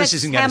I thought, well, that's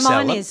this isn't going to how sell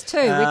mine them. is too,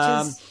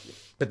 which is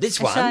But this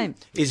a one shame.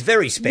 is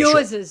very special.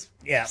 Yours is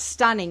Yeah.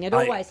 stunning. It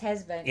always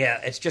has been. Yeah,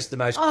 it's just the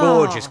most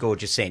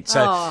gorgeous scent.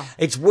 So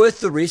it's worth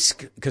the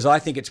risk because I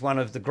think it's one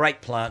of the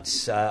great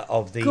plants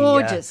of the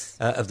Gorgeous.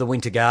 of the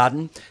winter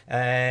garden,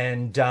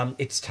 and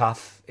it's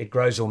tough. It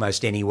grows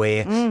almost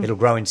anywhere. It'll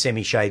grow in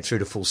semi-shade through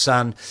to full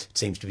sun. It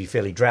seems to be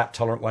fairly drought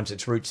tolerant once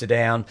its roots are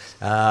down.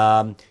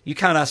 You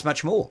can't ask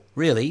much more,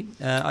 really.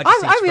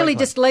 I really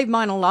just leave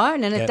mine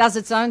alone and it does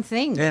its own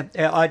thing. Yeah,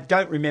 I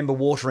don't remember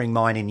watering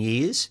mine in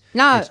years.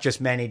 No. It's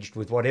just managed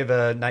with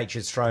whatever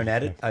nature's thrown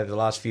at it over the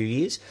last few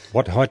years.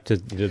 What height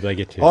did they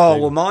get to? Oh,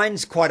 well,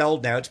 mine's quite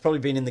old now. It's probably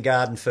been in the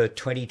garden for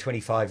 20,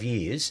 25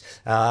 years.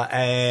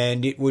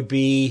 And it would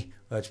be...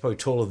 Well, it's probably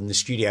taller than the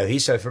studio here,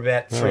 so for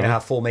about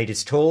 3.5, 4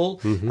 metres tall.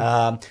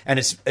 And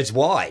it's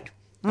wide.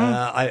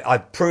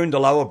 I pruned the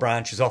lower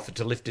branches off it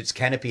to lift its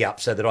canopy up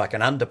so that I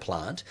can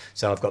underplant.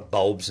 So I've got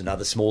bulbs and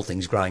other small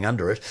things growing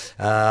under it.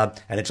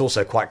 And it's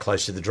also quite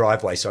close to the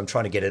driveway, so I'm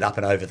trying to get it up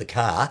and over the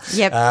car.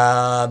 Yep.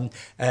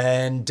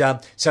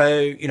 So,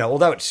 you know,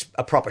 although it's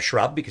a proper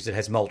shrub because it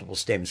has multiple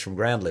stems from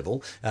ground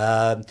level,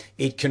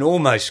 it can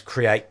almost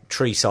create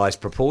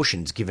tree-sized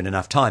proportions given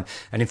enough time.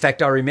 And in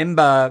fact, I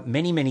remember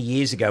many, many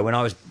years ago when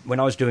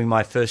I was doing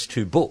my first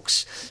 2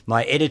 books,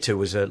 my editor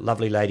was a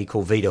lovely lady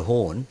called Vida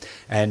Horn,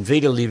 and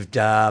Vida lived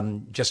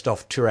just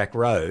off Toorak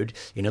Road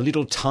in a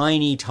little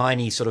tiny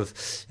sort of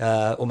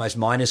almost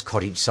miner's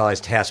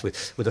cottage-sized house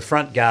with a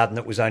front garden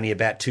that was only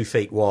about 2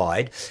 feet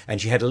wide, and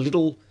she had a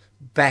little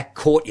back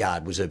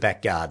courtyard was her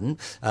back garden,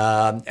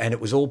 and it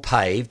was all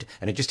paved,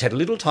 and it just had a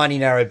little tiny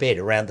narrow bed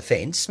around the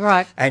fence.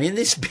 Right. And in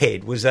this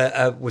bed was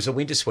a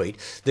winter sweet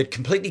that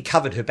completely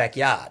covered her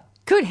backyard.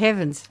 Good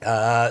heavens.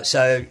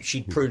 So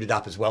she pruned it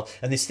up as well.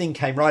 And this thing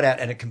came right out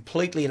and it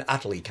completely and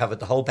utterly covered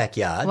the whole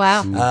backyard.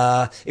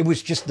 Wow. It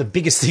was just the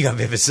biggest thing I've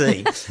ever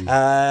seen.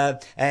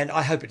 And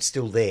I hope it's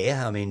still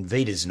there. I mean,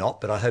 Vita's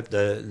not, but I hope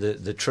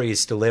the tree is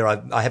still there.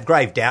 I have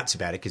grave doubts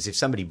about it because if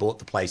somebody bought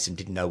the place and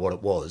didn't know what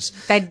it was,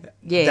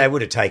 they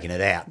would have taken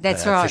it out.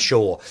 That's right. For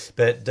sure.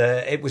 But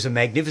it was a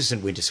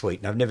magnificent winter sweet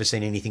and I've never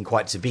seen anything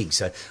quite so big.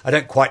 So I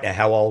don't quite know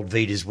how old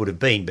Vita's would have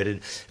been, but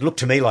it looked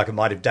to me like it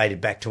might have dated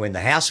back to when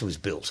the house was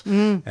built.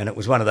 And it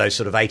was one of those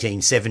sort of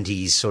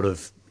 1870s sort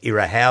of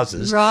era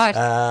houses.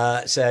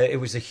 Right. So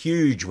it was a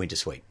huge winter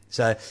sweet.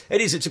 So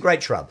it's a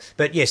great shrub.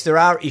 But yes, there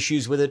are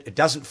issues with it. It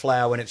doesn't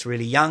flower when it's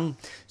really young,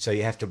 so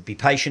you have to be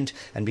patient.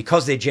 And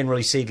because they're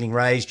generally seedling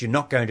raised, you're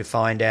not going to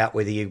find out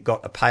whether you've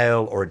got a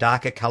pale or a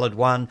darker coloured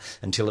one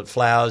until it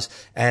flowers.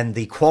 And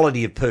the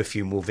quality of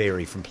perfume will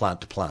vary from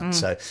plant to plant.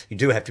 So you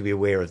do have to be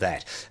aware of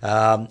that.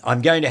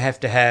 I'm going to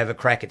have a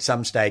crack at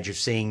some stage of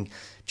seeing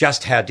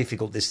just how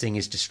difficult this thing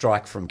is to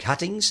strike from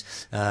cuttings,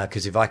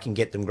 because if I can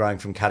get them growing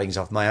from cuttings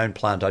off my own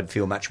plant, I'd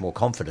feel much more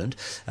confident.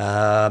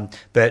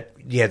 But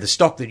yeah, the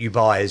stock that you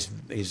buy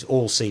is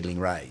all seedling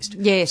raised.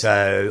 Yes.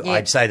 So Yep.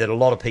 I'd say that a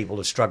lot of people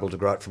have struggled to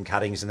grow it from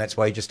cuttings, and that's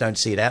why you just don't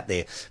see it out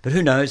there. But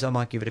who knows? I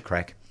might give it a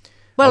crack.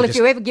 Well, if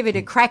you ever give it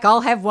a crack, I'll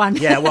have one.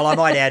 Yeah, well, I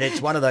might add,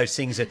 it's one of those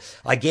things that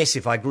I guess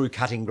if I grew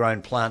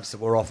cutting-grown plants that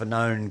were of a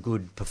known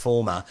good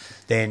performer,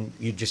 then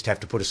you'd just have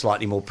to put a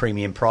slightly more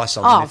premium price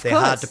on them if they're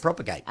hard to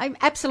propagate.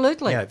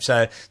 Absolutely. Yeah,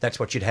 so that's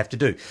what you'd have to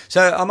do.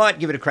 So I might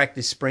give it a crack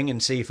this spring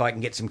and see if I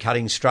can get some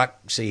cuttings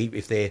struck, see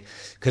if they're...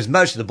 Because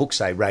most of the books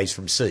say raise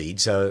from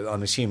seed, so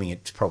I'm assuming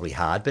it's probably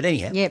hard. But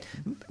anyhow, Yep.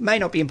 may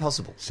not be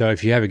impossible. So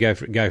if you have a go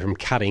from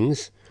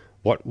cuttings,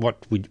 what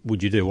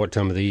would you do? What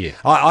time of the year?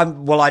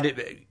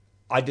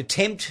 I'd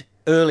attempt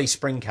early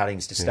spring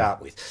cuttings to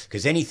start with,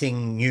 because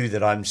anything new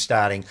that I'm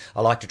starting, I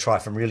like to try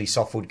from really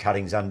softwood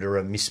cuttings under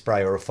a mist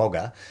spray or a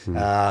fogger,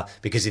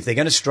 because if they're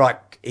going to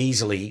strike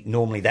easily,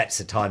 normally that's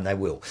the time they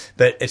will.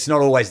 But it's not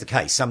always the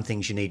case. Some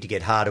things you need to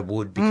get harder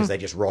wood because they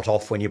just rot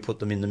off when you put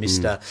them in the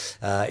mister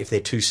if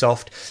they're too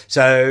soft.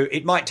 So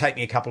it might take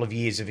me a couple of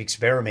years of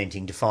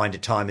experimenting to find a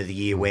time of the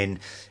year when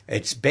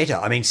it's better.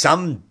 I mean,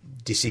 some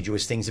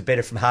deciduous things are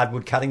better from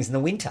hardwood cuttings in the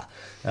winter.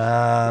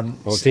 Well,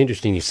 it's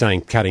interesting you're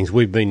saying cuttings.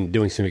 We've been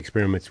doing some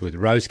experiments with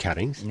rose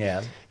cuttings,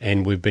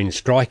 and we've been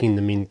striking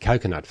them in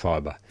coconut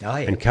fibre. Oh,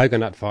 yeah. And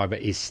coconut fibre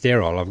is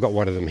sterile. I've got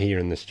one of them here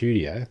in the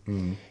studio,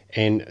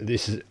 and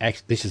this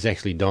is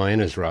actually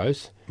Diana's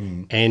rose,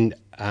 and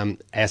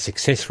our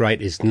success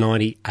rate is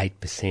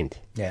 98%.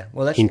 Yeah,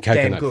 well, that's in damn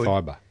coconut good.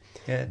 fibre.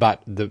 Yeah.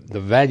 But the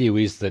value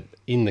is that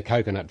in the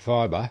coconut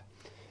fibre,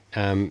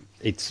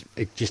 it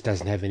just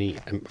doesn't have any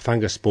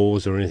fungus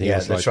spores or anything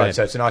else like that. Yeah, that's right.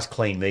 So it's a nice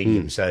clean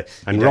medium. So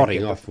and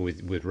rotting off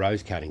with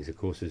rose cuttings, of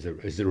course, is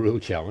a real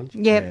challenge.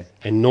 Yep. Yeah.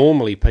 And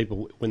normally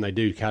people, when they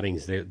do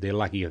cuttings, they're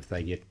lucky if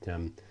they get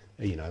 1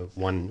 or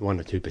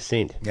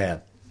 2%.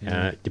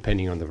 Yeah.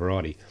 Depending on the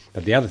variety.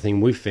 But the other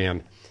thing we've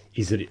found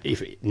is that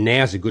if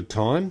now's a good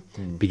time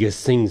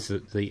because things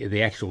that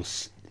the actual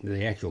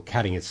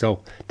cutting itself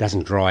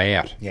doesn't dry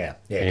out. Yeah,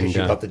 because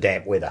you've got the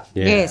damp weather.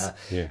 Yeah.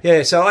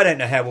 Yes. So I don't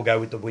know how we'll go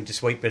with the winter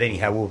sweet, but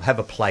anyhow, we'll have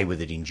a play with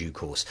it in due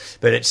course.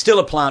 But it's still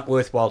a plant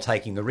worthwhile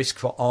taking the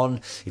risk on.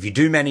 If you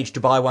do manage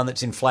to buy one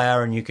that's in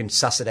flower and you can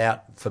suss it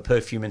out for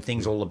perfume and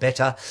things, all the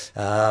better.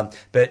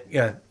 But,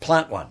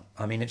 plant one.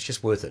 I mean, it's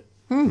just worth it.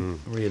 It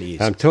really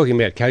is. Talking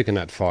about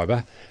coconut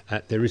fibre,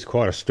 there is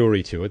quite a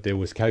story to it. There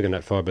was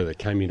coconut fibre that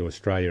came into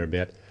Australia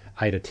about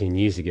 8 or 10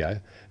 years ago,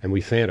 and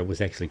we found it was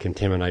actually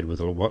contaminated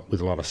with a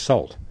lot of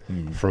salt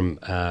from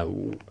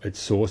its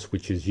source,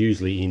 which is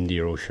usually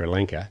India or Sri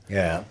Lanka.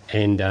 Yeah.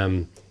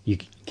 And you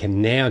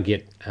can now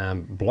get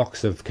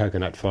blocks of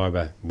coconut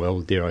fibre,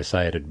 well, dare I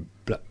say it, at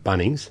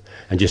Bunnings,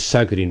 and just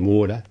soak it in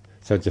water.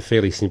 So it's a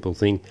fairly simple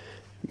thing,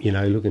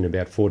 looking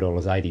about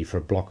 $4.80 for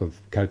a block of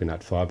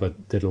coconut fibre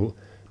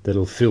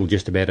that'll fill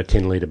just about a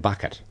 10-litre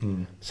bucket.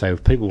 So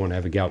if people want to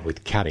have a go at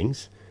with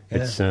cuttings,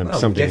 it's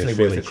something that's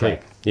fairly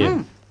cheap.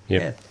 Yeah.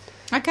 Yeah.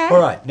 Okay. All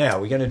right, now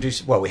we're going to do...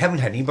 Well, we haven't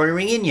had anybody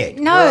ring in yet.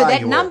 No, Where are that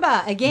you all?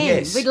 number, again,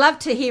 Yes. we'd love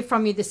to hear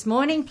from you this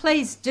morning.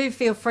 Please do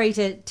feel free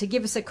to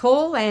give us a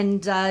call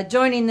and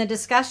join in the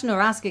discussion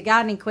or ask a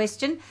gardening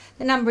question.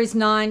 The number is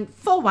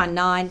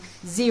 9419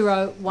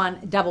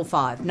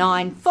 0155.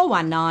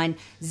 9419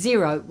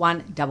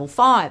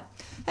 0155.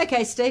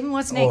 Okay, Stephen,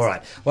 what's next? All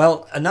right.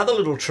 Well, another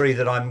little tree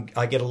that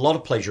I get a lot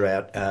of pleasure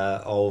out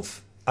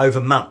of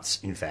over months,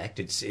 in fact.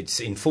 It's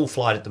in full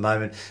flight at the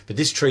moment, but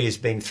this tree has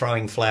been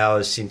throwing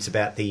flowers since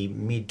about the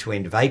mid to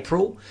end of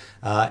April.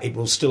 It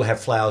will still have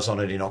flowers on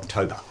it in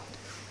October.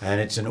 And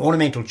it's an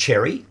ornamental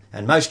cherry.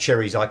 And most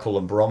cherries, I call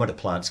them barometer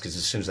plants because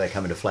as soon as they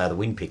come into flower, the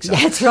wind picks up.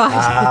 That's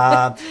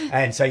right.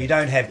 And so you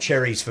don't have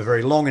cherries for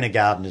very long in a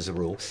garden as a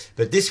rule.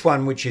 But this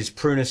one, which is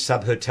Prunus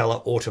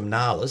subhirtella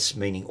autumnalis,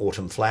 meaning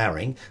autumn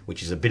flowering,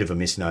 which is a bit of a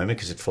misnomer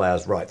because it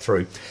flowers right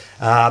through,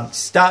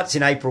 starts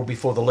in April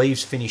before the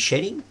leaves finish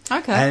shedding.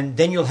 Okay. And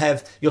then you'll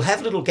have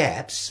little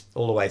gaps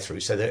all the way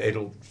through, so that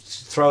it'll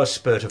throw a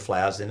spurt of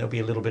flowers, then there'll be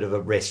a little bit of a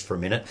rest for a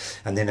minute,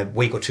 and then a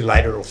week or two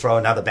later it'll throw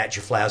another batch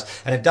of flowers,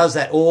 and it does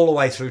that all the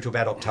way through to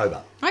about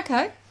October.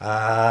 Okay.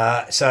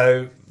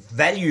 So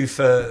value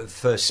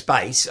for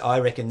space, I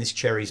reckon this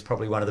cherry is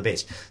probably one of the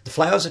best. The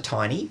flowers are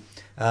tiny.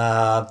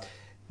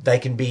 They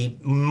can be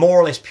more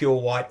or less pure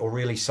white or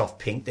really soft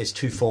pink. There's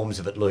two forms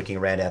of it lurking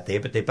around out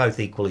there, but they're both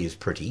equally as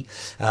pretty.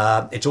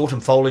 Its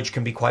autumn foliage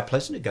can be quite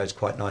pleasant. It goes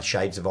quite nice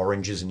shades of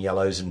oranges and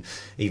yellows and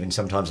even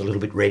sometimes a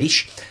little bit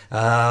reddish.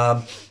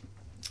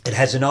 It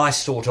has a nice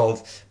sort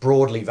of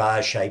broadly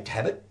vase-shaped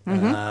habit,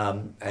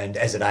 and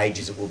as it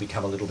ages, it will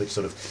become a little bit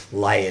sort of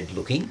layered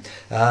looking.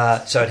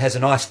 So it has a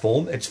nice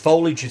form. Its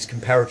foliage is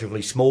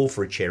comparatively small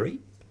for a cherry,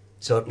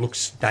 so it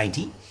looks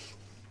dainty.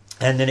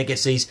 And then it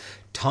gets these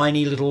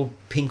tiny little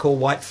pink or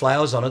white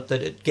flowers on it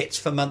that it gets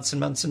for months and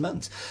months and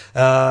months.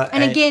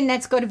 And again,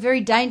 that's got a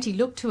very dainty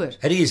look to it.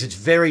 It is. It's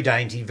very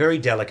dainty, very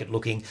delicate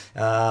looking,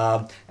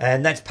 and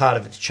that's part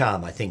of its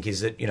charm, I think,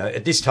 is that, you know,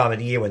 at this time of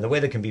the year when the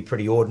weather can be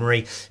pretty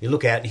ordinary, you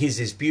look out and here's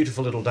this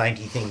beautiful little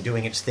dainty thing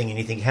doing its thing, and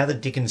you think, how the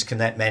dickens can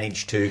that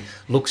manage to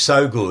look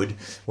so good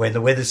when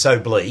the weather's so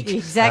bleak?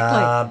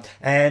 Exactly.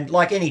 And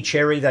like any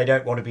cherry, they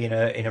don't want to be in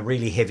a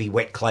really heavy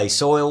wet clay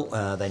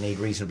soil. They need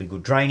reasonably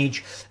good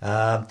drainage,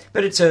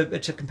 but it's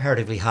a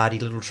comparatively hardy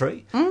little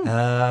tree.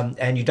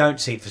 And you don't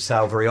see it for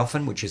sale very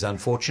often, which is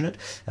unfortunate.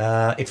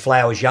 It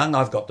flowers young.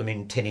 I've got them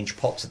in 10-inch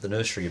pots at the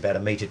nursery, about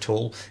 1 metre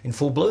tall, in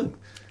full bloom.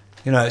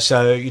 You know,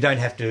 so you don't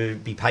have to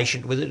be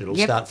patient with it. It'll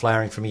start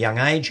flowering from a young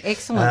age.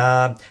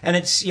 Excellent. And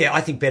it's,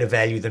 I think better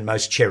value than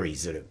most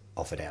cherries that are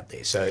offered out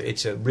there. So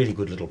it's a really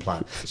good little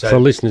plant. So for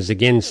listeners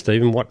again,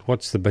 Stephen,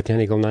 what's the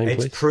botanical name,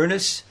 please? It's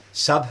Prunus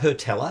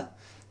subhirtella.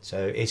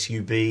 So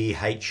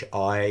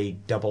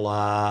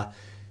SUBHIRRTELA,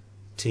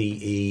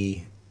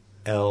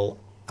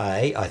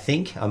 I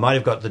think. I might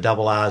have got the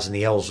double R's and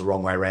the L's the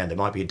wrong way around. There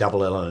might be a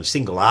double L and a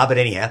single R, but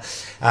anyhow,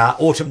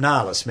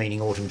 autumnalis,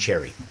 meaning autumn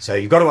cherry. So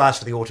you've got to ask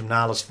for the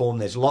autumnalis form.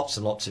 There's lots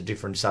and lots of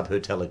different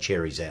subhirtella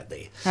cherries out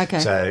there. Okay.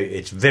 So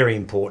it's very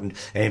important.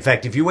 And in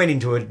fact, if you went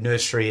into a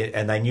nursery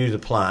and they knew the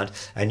plant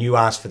and you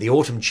asked for the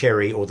autumn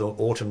cherry or the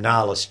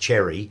autumnalis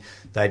cherry,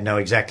 they'd know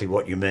exactly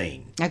what you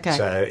mean. Okay.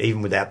 So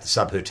even without the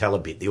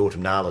subhirtella bit, the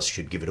autumnalis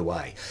should give it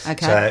away.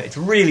 Okay. So it's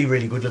a really,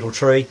 really good little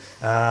tree.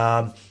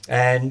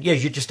 And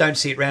you just don't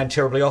see it around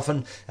terribly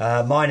often.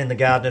 Mine in the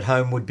garden at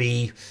home would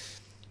be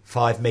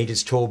 5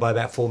 metres tall by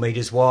about 4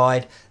 metres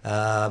wide.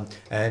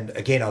 And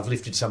again, I've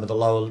lifted some of the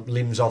lower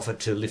limbs off it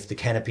to lift the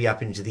canopy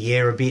up into the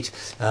air a bit.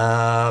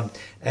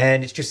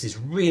 And it's just this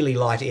really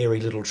light,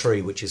 airy little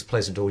tree, which is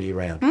pleasant all year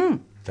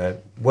round.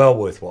 So well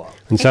worthwhile.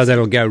 And so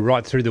that'll go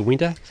right through the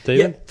winter,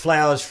 Stephen? Yep,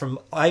 flowers from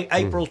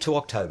April to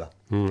October.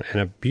 And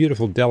a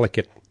beautiful,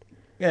 delicate...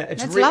 Yeah,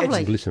 it's That's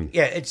lovely. Blossom.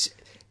 Yeah, it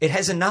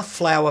has enough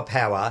flower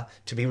power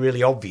to be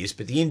really obvious,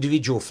 but the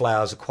individual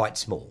flowers are quite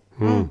small.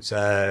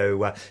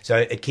 So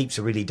it keeps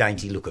a really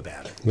dainty look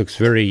about it. Looks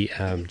very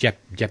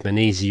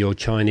Japanesey or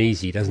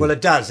Chinesey, doesn't it? Well, it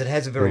does. It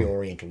has a very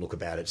oriental look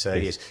about it. So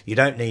yes, you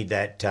don't need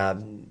that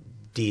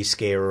deer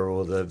scarer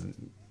or the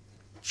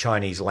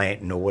Chinese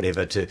lantern or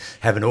whatever to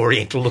have an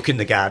oriental look in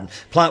the garden.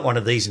 Plant one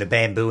of these in a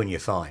bamboo and you're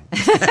fine.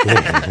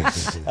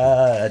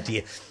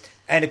 Dear.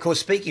 And of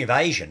course, speaking of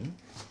Asian,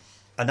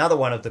 another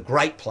one of the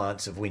great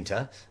plants of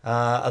winter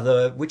are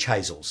the witch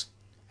hazels,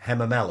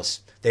 Hamamelis.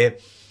 They're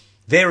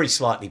very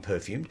slightly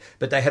perfumed,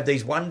 but they have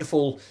these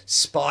wonderful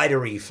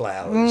spidery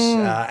flowers.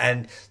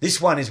 And this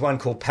one is one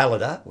called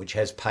Pallida, which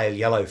has pale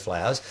yellow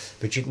flowers,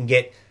 but you can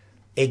get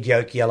egg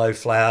yolk yellow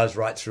flowers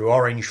right through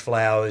orange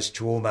flowers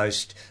to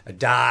almost a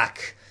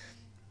dark,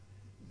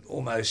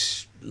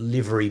 almost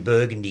livery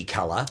burgundy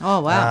colour.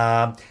 Oh,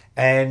 wow.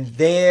 And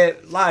they're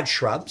large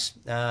shrubs.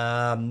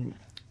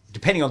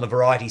 Depending on the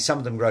variety, some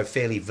of them grow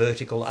fairly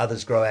vertical,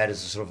 others grow out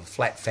as a sort of a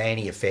flat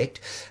fanny effect.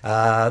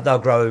 They'll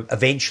grow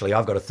eventually.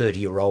 I've got a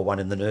 30-year-old one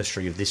in the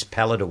nursery of this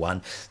Pallida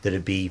one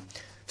that'd be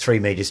 3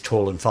 metres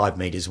tall and 5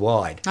 metres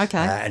wide. Okay.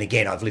 And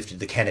again, I've lifted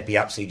the canopy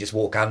up so you just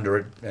walk under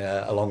it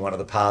along one of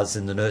the paths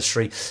in the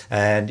nursery,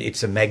 and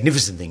it's a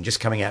magnificent thing,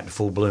 just coming out in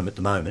full bloom at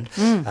the moment.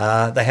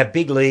 They have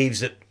big leaves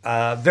that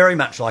are very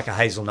much like a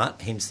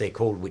hazelnut, hence they're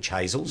called witch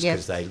hazels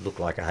because they look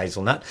like a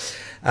hazelnut.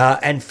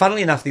 And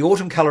funnily enough, the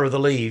autumn colour of the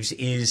leaves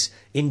is,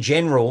 in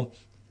general,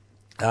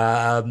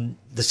 the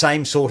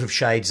same sort of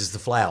shades as the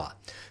flower.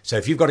 So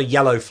if you've got a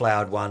yellow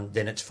flowered one,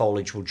 then its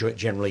foliage will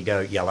generally go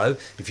yellow.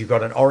 If you've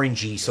got an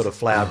orangey sort of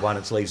flowered one,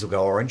 its leaves will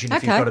go orange. And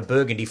if you've got a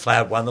burgundy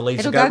flowered one, the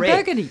leaves will go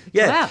red. Burgundy.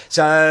 Yeah. Wow.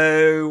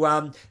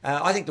 So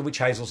I think the witch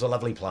hazels are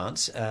lovely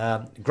plants.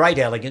 Great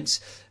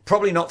elegance.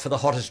 Probably not for the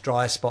hottest,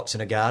 driest spots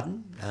in a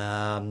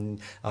garden.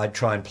 I'd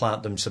try and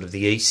plant them sort of the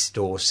east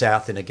or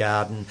south in a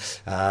garden.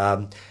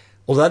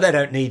 although they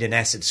don't need an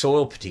acid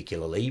soil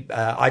particularly,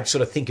 I'd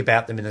sort of think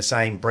about them in the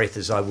same breath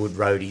as I would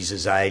rhodies,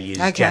 azaleas,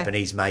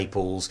 Japanese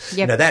maples,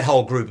 that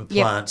whole group of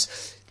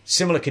plants.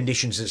 Similar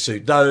conditions that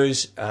suit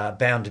those are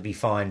bound to be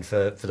fine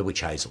for the witch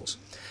hazels.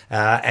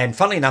 And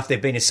funnily enough,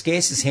 they've been as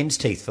scarce as hen's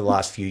teeth for the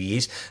last few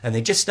years, and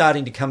they're just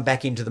starting to come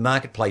back into the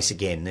marketplace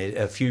again.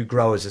 A few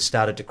growers have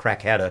started to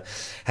crack how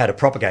to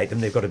propagate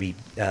them. They've got to be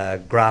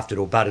grafted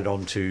or budded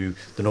onto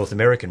the North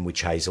American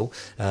witch hazel,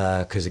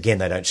 because again,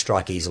 they don't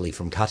strike easily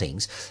from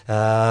cuttings.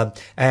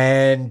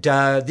 And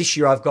this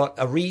year I've got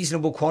a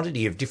reasonable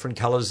quantity of different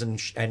colours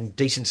and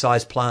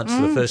decent-sized plants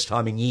for the first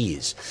time in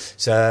years.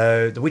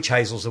 So the witch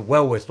hazels are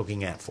well worth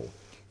looking out for.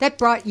 That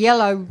bright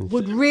yellow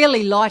would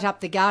really light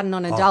up the garden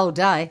on a dull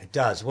day. It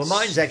does. Well,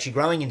 mine's actually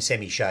growing in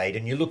semi-shade,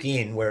 and you look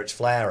in where it's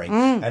flowering,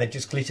 and it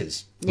just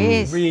glitters.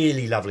 Yes.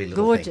 Really lovely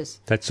little Gorgeous.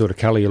 thing. That sort of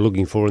colour you're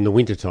looking for in the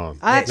wintertime.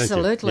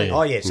 Absolutely. Yeah.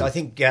 Oh, yes. I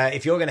think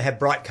if you're going to have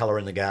bright colour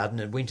in the garden,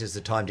 and winter's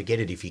the time to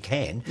get it if you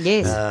can.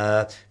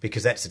 Yes.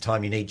 Because that's the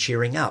time you need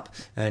cheering up.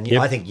 And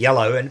I think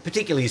yellow, and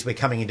particularly as we're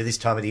coming into this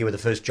time of the year where the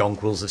first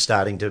jonquils are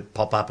starting to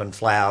pop up and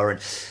flower, and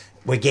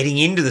we're getting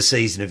into the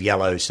season of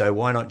yellow, so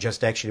why not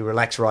just actually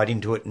relax right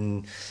into it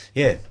and,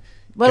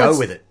 go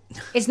with it.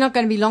 It's not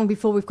going to be long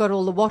before we've got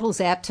all the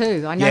wattles out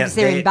too. I notice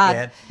they're in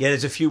bud. Yeah,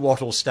 there's a few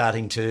wattles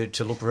starting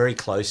to look very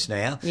close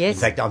now. Yes.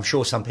 In fact, I'm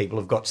sure some people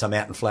have got some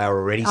out in flower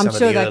already. I'm some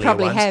sure of the they earlier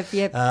probably ones. have,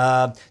 yep.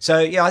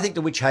 I think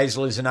the witch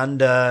hazel is an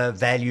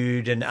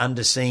undervalued and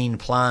underseen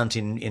plant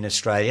in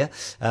Australia.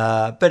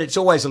 But it's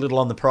always a little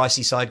on the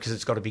pricey side because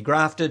it's got to be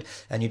grafted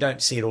and you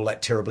don't see it all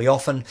that terribly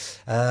often.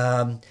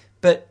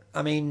 But,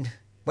 I mean,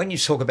 when you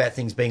talk about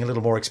things being a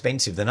little more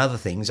expensive than other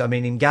things, I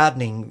mean, in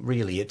gardening,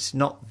 really, it's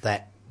not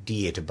that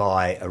dear to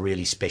buy a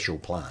really special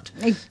plant.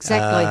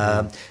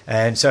 Exactly.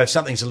 And so if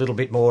something's a little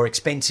bit more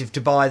expensive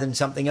to buy than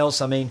something else,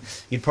 I mean,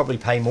 you'd probably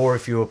pay more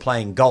if you were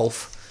playing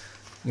golf.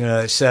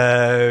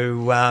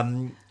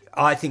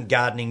 I think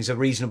gardening's a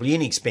reasonably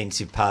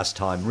inexpensive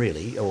pastime,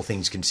 really, all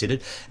things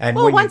considered. And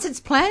once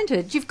it's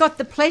planted, you've got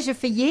the pleasure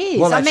for years.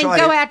 Well, I mean, right.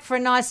 Go out for a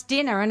nice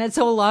dinner and it's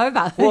all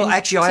over. Well,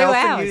 actually, I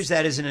often hours. use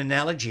that as an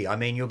analogy. I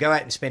mean, you'll go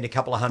out and spend a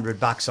couple of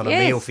 $100 on a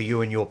Yes. meal for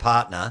you and your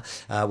partner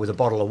with a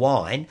bottle of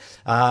wine,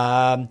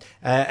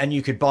 and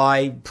you could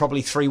buy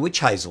probably 3 witch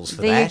hazels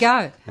for that. There you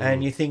go.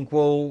 And you think,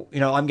 well,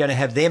 I'm going to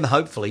have them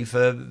hopefully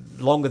for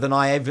longer than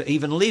I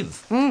even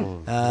live.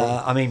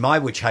 I mean, my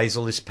witch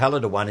hazel, this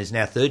Pallida one, is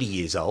now 30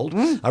 years old.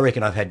 I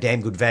reckon I've had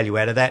damn good value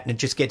out of that, and it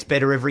just gets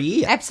better every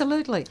year.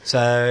 Absolutely.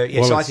 So,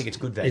 so I think it's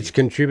good value. It's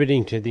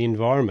contributing to the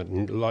environment,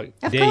 and like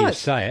Of dare you course.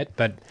 say it,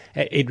 but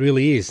it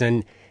really is.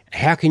 And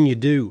how can you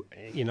do?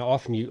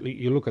 Often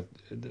you look at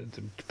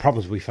the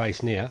problems we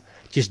face now.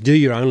 Just do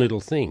your own little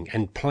thing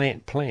and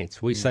plant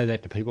plants. We say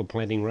that to people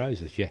planting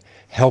roses. You're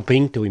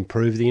helping to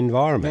improve the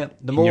environment.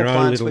 The in more your own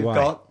plants little we've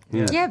way. got.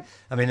 Yeah.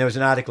 I mean, there was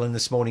an article in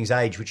this morning's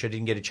Age, which I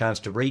didn't get a chance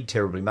to read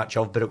terribly much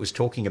of, but it was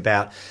talking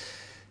about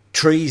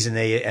trees and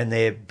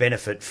their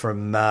benefit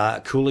from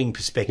cooling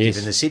perspective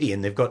in the city,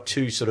 and they've got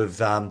 2 sort of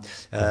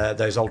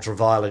those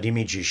ultraviolet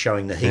images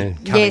showing the heat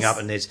coming Yes. up,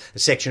 and there's a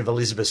section of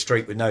Elizabeth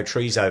Street with no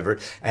trees over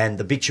it, and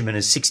the bitumen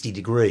is 60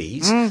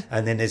 degrees,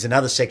 and then there's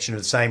another section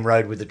of the same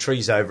road with the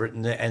trees over it,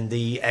 and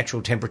the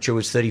actual temperature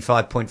was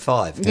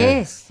 35.5.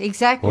 Yes,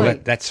 exactly. Well,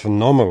 that's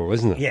phenomenal,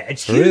 isn't it? Yeah,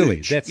 it's really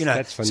huge.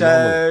 that's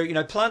phenomenal.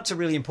 So plants are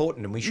really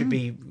important, and we should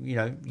be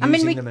using I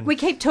mean, them. And we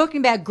keep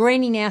talking about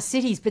greening our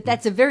cities, but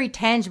that's a very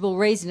tangible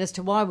reason as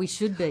to why we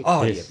should be.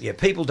 Oh, Yes. yeah.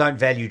 People don't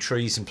value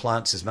trees and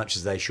plants as much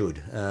as they should.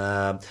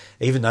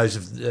 Even those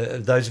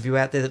of you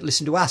out there that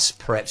listen to us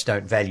perhaps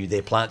don't value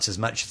their plants as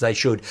much as they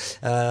should.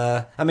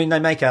 I mean, they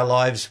make our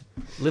lives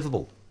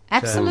livable.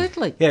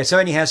 Absolutely. So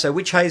anyhow,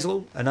 witch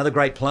hazel, another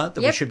great plant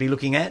that we should be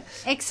looking at.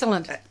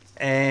 Excellent.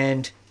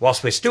 And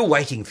whilst we're still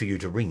waiting for you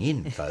to ring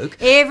in, folk.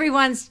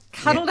 Everyone's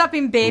cuddled up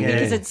in bed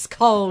because it's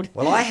cold.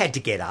 Well, I had to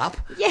get up.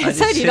 Yeah,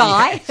 so did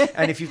I.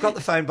 And if you've got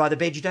the phone by the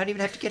bed, you don't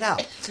even have to get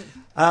up.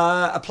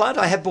 A plant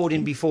I have bought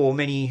in before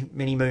many,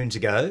 many moons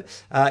ago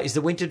is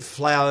the wintered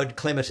flowered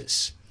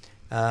clematis,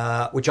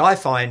 which I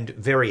find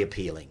very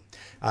appealing.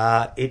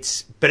 But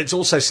it's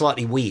also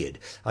slightly weird.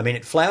 I mean,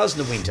 it flowers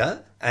in the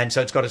winter, and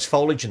so it's got its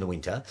foliage in the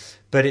winter,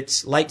 but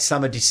it's late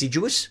summer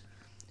deciduous.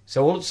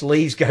 So all its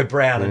leaves go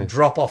brown and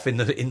drop off in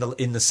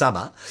the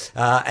summer,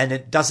 and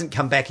it doesn't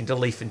come back into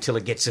leaf until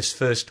it gets its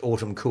first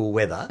autumn cool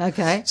weather.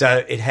 Okay.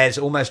 So it has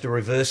almost a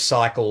reverse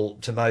cycle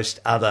to most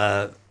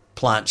other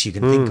plants you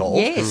can think of.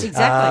 Yes,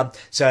 exactly.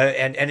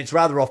 And it's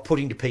rather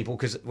off-putting to people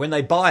because when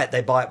they buy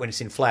it when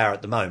it's in flower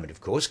at the moment, of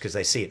course, because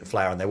they see it in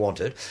flower and they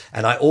want it.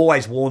 And I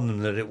always warn them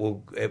that it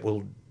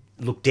will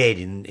look dead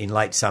in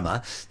late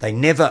summer. They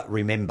never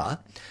remember.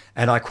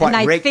 And I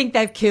think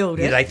they've killed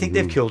it. Yeah, they think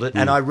they've killed it.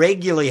 And I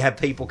regularly have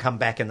people come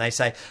back and they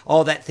say,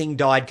 "Oh, that thing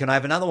died. Can I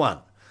have another one?"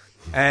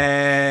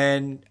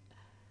 And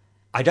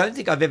I don't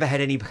think I've ever had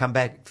any come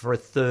back for a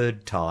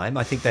third time.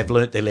 I think they've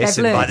learnt their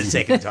lesson by the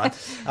second time.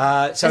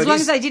 So as long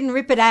as they didn't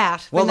rip it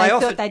out when they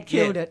thought they'd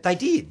killed it. They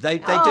did. They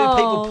do.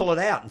 People pull it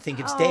out and think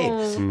it's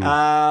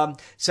dead.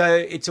 So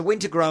it's a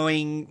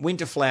winter-growing,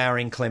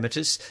 winter-flowering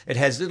clematis. It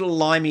has little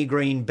limey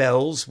green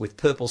bells with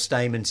purple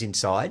stamens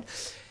inside.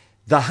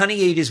 The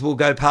honey-eaters will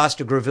go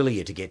past a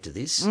grevillea to get to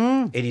this.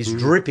 It is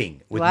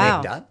dripping with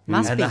nectar,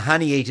 and the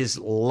honey-eaters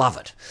love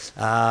it.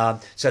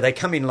 So they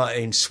come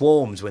in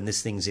swarms when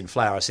this thing's in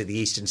flower. I see the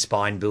eastern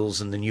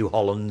spinebills and the New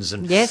Hollands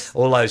and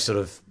all those sort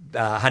of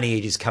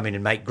honey-eaters come in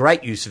and make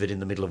great use of it in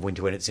the middle of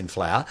winter when it's in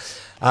flower.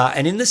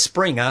 And in the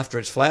spring, after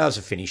its flowers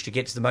are finished, it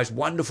gets the most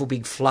wonderful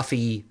big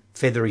fluffy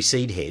feathery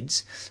seed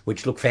heads,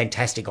 which look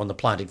fantastic on the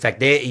plant. In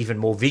fact, they're even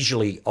more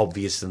visually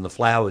obvious than the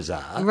flowers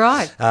are.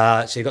 Right.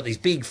 So you've got these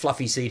big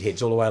fluffy seed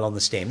heads all the way along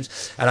the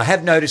stems. And I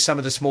have noticed some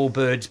of the small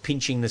birds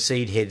pinching the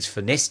seed heads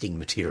for nesting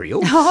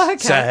material. Oh, okay.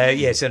 So,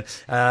 yes,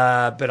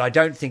 but I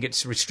don't think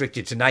it's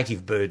restricted to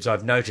native birds.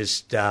 I've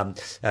noticed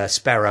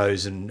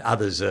sparrows and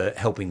others are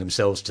helping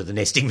themselves to the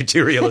nesting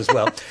material as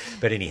well.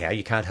 But anyhow,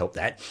 you can't help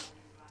that.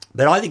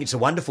 But I think it's a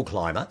wonderful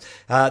climber.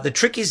 The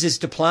trick is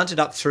to plant it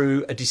up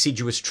through a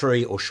deciduous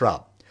tree or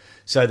shrub,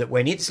 so that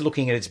when it's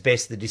looking at its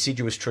best, the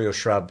deciduous tree or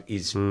shrub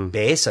is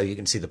bare, so you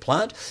can see the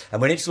plant. And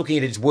when it's looking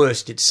at its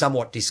worst, it's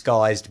somewhat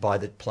disguised by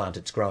the plant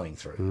it's growing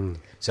through.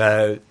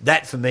 So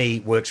that, for me,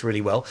 works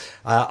really well.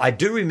 I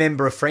do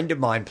remember a friend of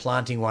mine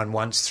planting one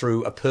once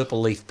through a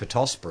purple leaf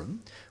pittosporum,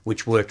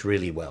 which worked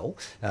really well.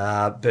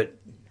 But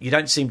you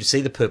don't seem to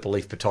see the purple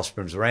leaf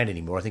pittosporums around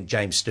anymore. I think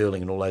James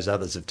Sterling and all those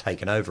others have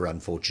taken over,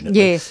 unfortunately.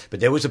 Yes. But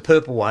there was a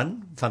purple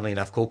one, funnily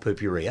enough, called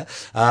Purpurea,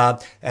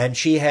 and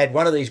she had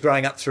one of these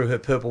growing up through her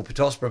purple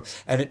pittosporum,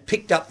 and it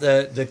picked up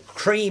the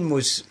cream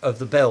of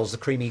the bells, the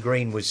creamy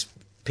green was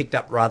picked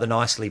up rather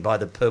nicely by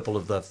the purple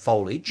of the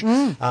foliage,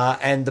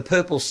 and the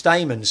purple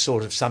stamens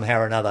sort of somehow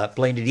or another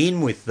blended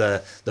in with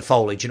the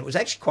foliage, and it was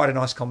actually quite a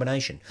nice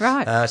combination.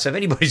 Right. So if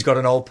anybody's got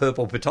an old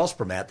purple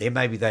pittosporum out there,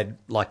 maybe they'd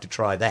like to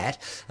try that.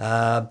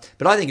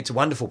 But I think it's a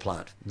wonderful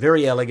plant,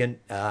 very elegant,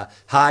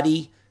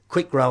 hardy,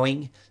 quick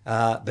growing,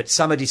 but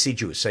some are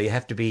deciduous, so you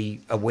have to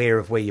be aware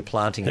of where you're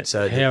planting it.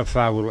 So how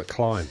far will it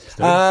climb?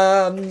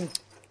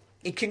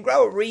 It can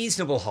grow a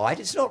reasonable height.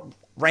 It's not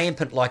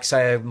rampant like,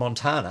 say, a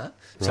Montana,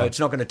 so it's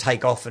not going to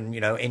take off and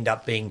end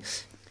up being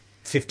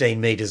 15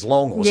 metres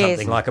long or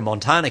something like a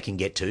Montana can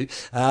get to.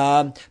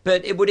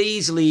 But it would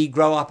easily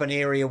grow up an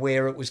area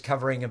where it was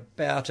covering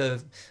about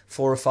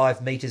 4 or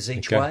 5 metres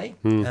each way.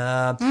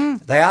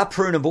 They are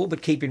prunable,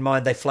 but keep in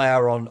mind they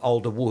flower on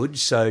older wood,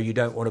 so you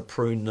don't want to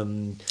prune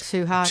them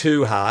too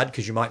hard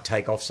because you might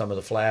take off some of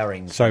the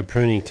flowering. So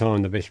pruning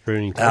time, the best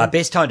pruning time?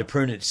 Best time to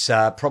prune it's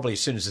probably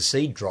as soon as the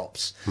seed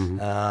drops.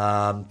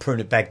 Prune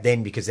it back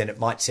then, because then it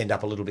might send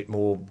up a little bit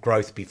more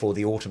growth before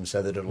the autumn,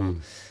 so that it'll...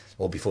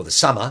 or before the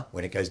summer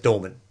when it goes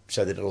dormant,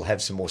 so that it'll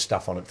have some more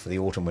stuff on it for the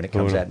autumn when it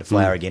comes out into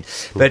flower again.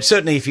 But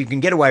certainly if you can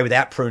get away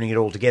without pruning it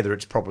altogether,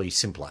 it's probably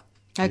simpler.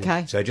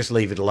 Okay. So just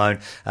leave it alone.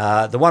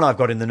 The one I've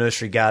got in the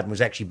nursery garden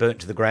was actually burnt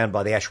to the ground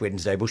by the Ash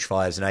Wednesday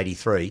bushfires in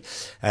 1983,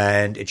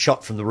 and it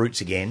shot from the roots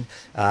again,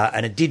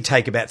 and it did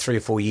take about 3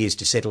 or 4 years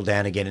to settle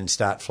down again and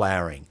start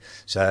flowering.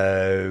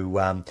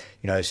 So,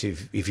 so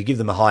if you give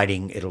them a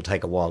hiding, it'll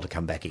take a while to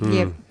come back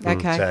again. Yep,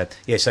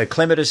 okay. So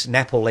Clematis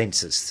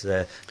napolensis,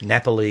 the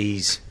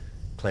Napolese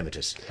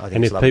clematis. I think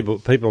and it's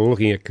if people are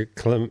looking at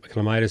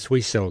clematis, we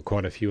sell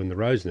quite a few in the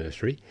Rose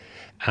Nursery,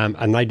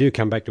 and they do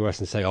come back to us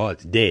and say, "Oh,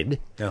 it's dead."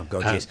 Oh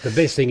God, yes. The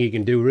best thing you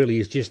can do really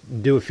is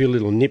just do a few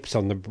little nips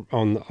on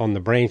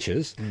the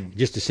branches,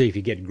 just to see if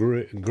you get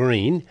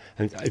green.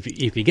 And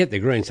if you get the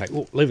green, say,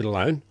 "Oh, leave it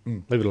alone.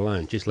 Leave it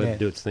alone. Just let it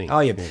do its thing." Oh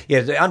yeah.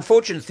 The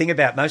unfortunate thing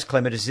about most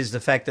clematis is the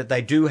fact that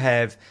they do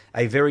have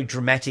a very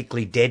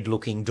dramatically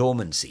dead-looking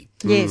dormancy.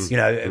 Yes.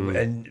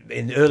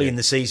 And early in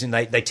the season,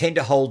 they tend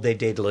to hold their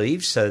dead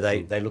leaves, so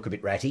they look a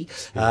bit ratty,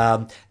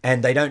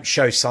 and they don't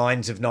show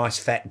signs of nice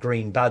fat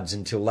green buds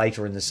until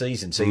later in the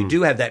season. So you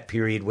do have that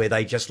period where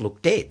they just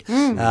look dead.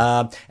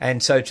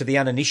 And so to the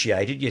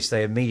uninitiated, yes,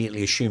 they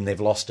immediately assume they've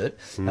lost it,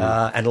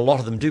 and a lot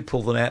of them do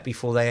pull them out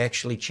before they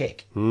actually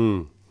check.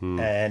 And,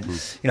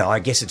 I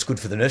guess it's good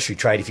for the nursery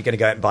trade if you're going to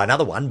go out and buy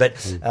another one, but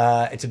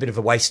it's a bit of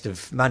a waste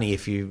of money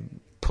if you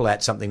pull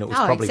out something that was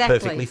probably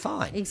perfectly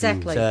fine.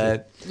 Exactly.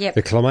 So,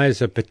 The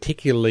clematis are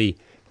particularly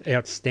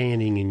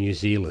outstanding in New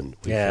Zealand.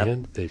 They're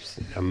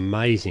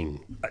amazing.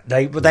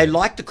 They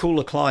like the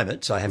cooler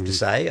climates, I have to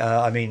say.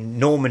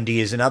 Normandy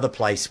is another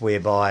place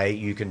whereby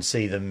you can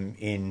see them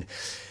in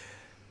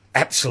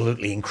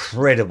absolutely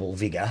incredible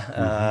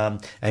vigour,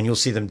 and you'll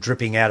see them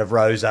dripping out of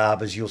rose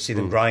arbours. You'll see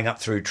them growing up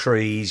through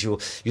trees. You'll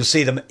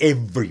see them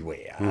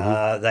everywhere.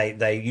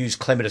 They use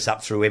clematis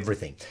up through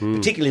everything,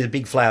 particularly the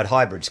big flowered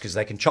hybrids, because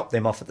they can chop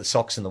them off at the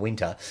socks in the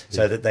winter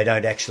so that they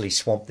don't actually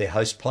swamp their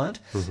host plant.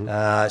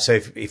 So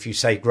if you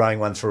say growing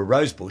one through a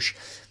rose bush,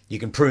 you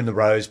can prune the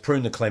rose,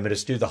 prune the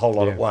clematis, do the whole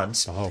lot at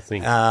once. The whole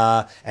thing.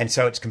 And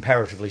so it's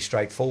comparatively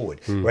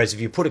straightforward. Whereas if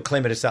you put a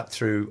clematis up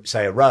through,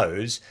 say, a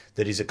rose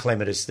that is a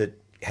clematis that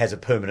has a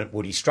permanent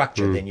woody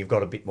structure, then you've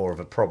got a bit more of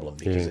a problem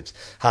because it's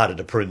harder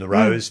to prune the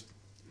rows,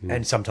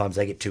 and sometimes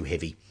they get too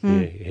heavy.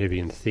 Yeah, heavy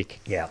and thick.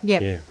 Yeah.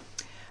 Yep. Yeah.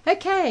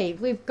 Okay,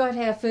 we've got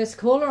our first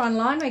caller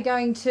online. We're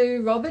going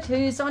to Robert,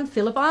 who's on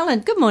Phillip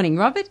Island. Good morning,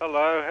 Robert.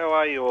 Hello, how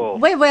are you all?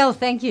 We're well,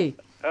 thank you.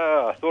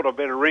 I thought I'd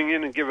better ring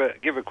in and give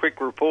a quick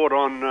report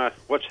on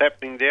what's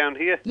happening down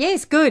here.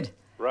 Yes, good.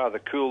 Rather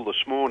cool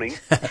this morning.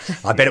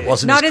 I bet it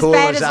wasn't Not as cool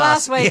bad as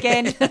us. last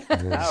weekend.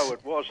 No,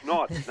 it was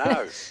not.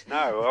 No.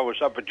 I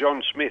was up at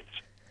John Smith's,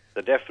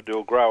 the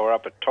daffodil grower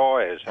up at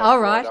Tyres. All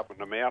right. Up in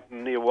the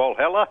mountain near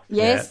Walhalla.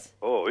 Yes,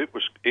 Oh, it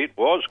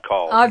was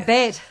cold. I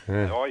bet.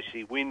 The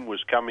icy wind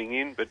was coming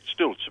in, but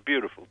still, it's a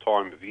beautiful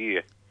time of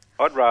year.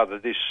 I'd rather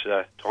this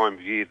time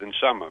of year than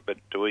summer, but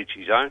to each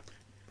his own.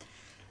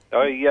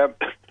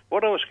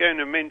 What I was going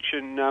to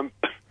mention,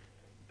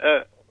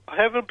 I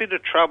have a bit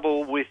of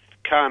trouble with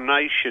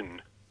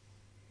carnation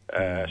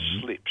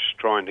slips,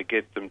 trying to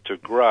get them to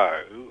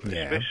grow,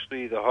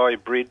 especially the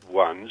hybrid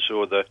ones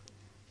or the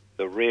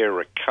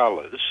rarer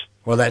colours.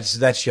 Well,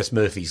 that's just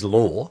Murphy's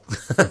Law.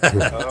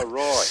 Oh,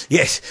 right.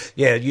 Yes,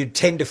 yeah, you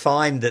tend to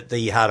find that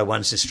the harder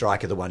ones to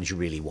strike are the ones you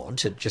really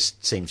want. It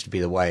just seems to be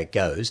the way it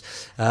goes.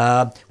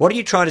 What are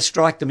you trying to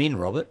strike them in,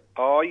 Robert?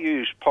 I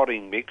use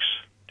potting mix,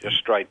 just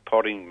straight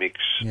potting mix.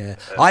 Yeah,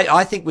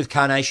 I think with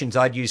carnations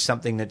I'd use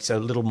something that's a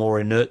little more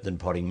inert than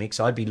potting mix.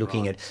 I'd be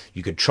looking at,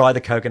 you could try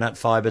the coconut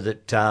fibre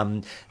that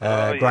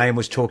Graham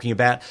was talking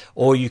about,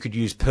 or you could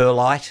use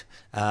perlite,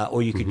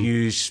 or you could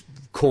use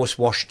coarse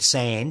washed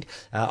sand.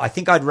 I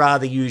think I'd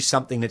rather use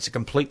something that's a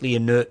completely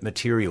inert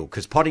material,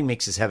 because potting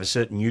mixes have a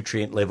certain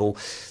nutrient level.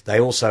 They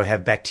also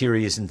have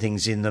bacteria and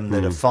things in them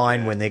that are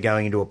fine when they're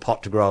going into a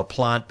pot to grow a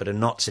plant, but are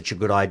not such a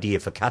good idea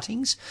for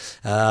cuttings.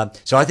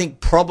 So I think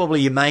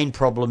probably your main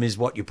problem is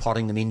what you're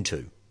potting them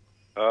into.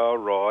 Oh,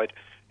 right.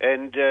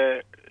 And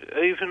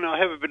even I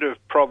have a bit of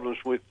problems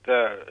with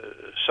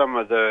some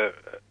of the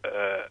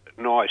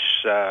nice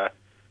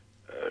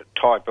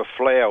type of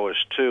flowers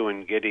too,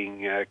 and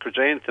getting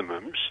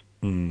chrysanthemums.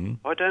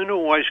 I don't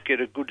always get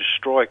a good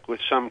strike with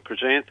some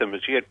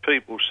chrysanthemums, yet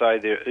people say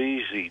they're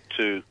easy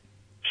to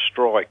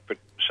strike, but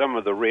some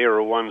of the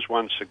rarer ones,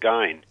 once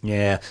again.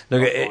 Yeah.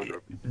 Look,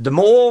 the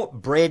more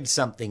bred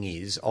something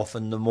is,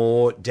 often the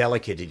more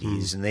delicate it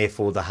is, and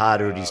therefore the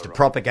harder it is to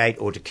propagate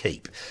or to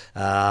keep.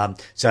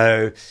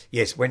 So,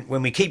 yes,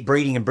 when we keep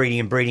breeding and breeding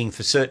and breeding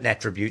for certain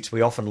attributes,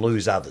 we often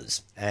lose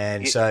others.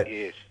 And so,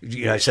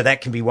 you know, so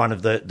that can be one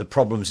of the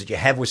problems that you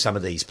have with some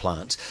of these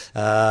plants.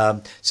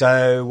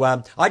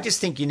 So I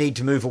just think you need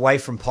to move away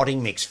from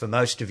potting mix for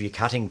most of your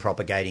cutting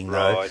propagating,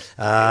 though. Right.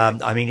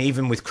 I mean,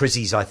 even with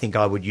Chrissies, I think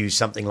I would use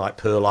something like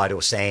perlite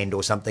or sand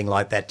or something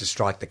like that to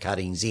strike the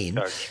cuttings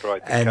in.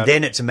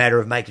 Then it's a matter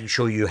of making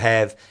sure you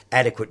have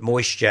adequate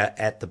moisture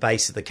at the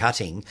base of the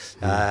cutting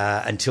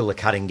until the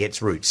cutting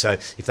gets roots. So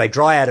if they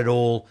dry out at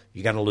all,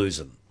 you're going to lose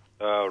them.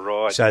 Oh,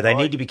 right. So they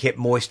need to be kept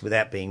moist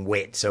without being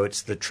wet. So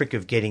it's the trick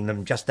of getting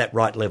them just that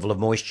right level of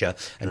moisture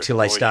until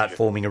they start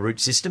forming a root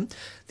system.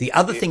 The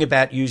other thing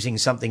about using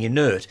something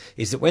inert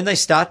is that when they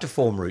start to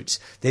form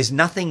roots, there's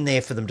nothing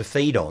there for them to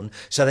feed on.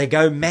 So they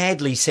go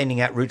madly sending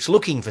out roots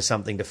looking for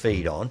something to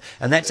feed on.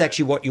 And that's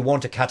actually what you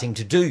want a cutting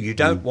to do. You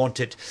don't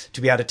want it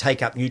to be able to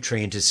take up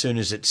nutrient as soon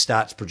as it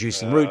starts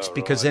producing roots,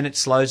 because then it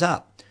slows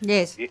up.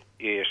 Yes.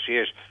 Yes.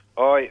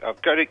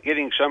 I've got it.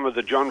 Getting some of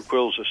the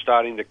jonquils are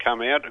starting to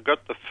come out. I've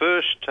got the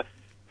first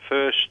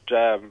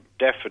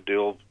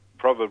daffodil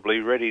probably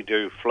ready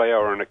to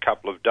flower in a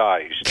couple of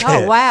days.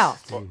 Oh, wow.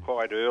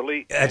 Quite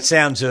early. It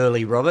sounds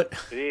early, Robert.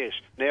 Yes.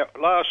 Now,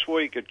 last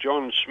week at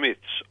John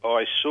Smith's,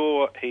 I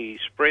saw he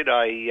spread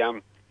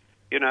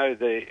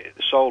the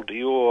Sol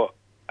d'Or.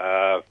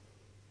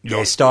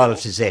 Style of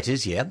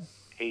Tazettas, yeah.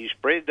 He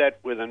spread that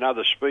with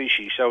another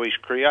species, so he's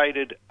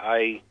created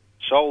a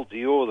Sol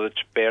d'Or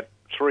that's about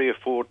 3 or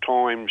 4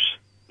 times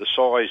the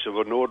size of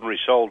an ordinary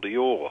Sol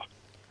d'Or.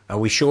 Are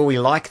we sure we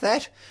like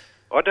that?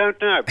 I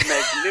don't know.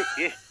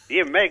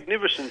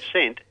 Magnificent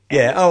scent.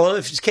 Yeah, well,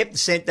 if it's kept the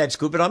scent, that's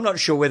good, but I'm not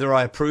sure whether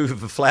I approve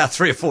of a flower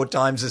 3 or 4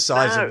 times the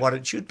size of what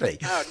it should be.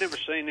 No, I've never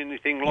seen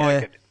anything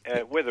like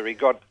it. Whether he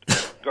got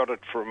it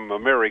from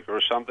America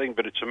or something,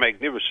 but it's a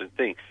magnificent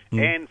thing.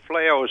 And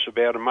flowers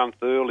about a month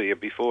earlier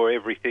before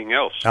everything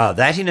else. Oh,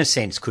 that in a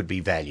sense could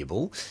be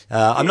valuable.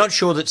 I'm not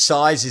sure that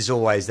size is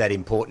always that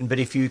important, but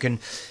if you can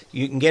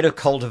get a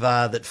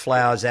cultivar that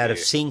flowers out of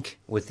sync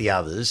with the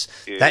others,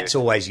 that's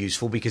always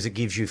useful because it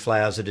gives you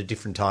flowers at a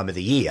different time of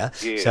the year.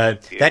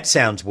 That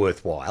sounds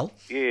worthwhile.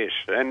 Yes,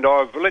 and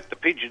I've let the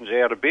pigeons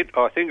out a bit.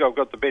 I think I've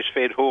got the best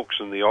fed hawks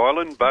in the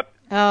island, but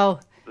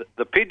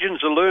the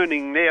pigeons are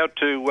learning now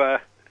to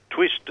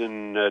twist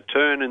and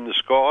turn in the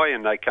sky,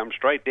 and they come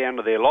straight down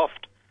to their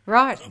loft.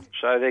 Right.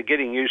 So they're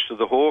getting used to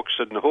the hawks,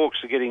 and the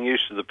hawks are getting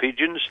used to the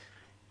pigeons.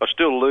 I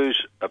still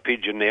lose a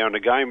pigeon now and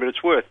again, but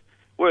it's worth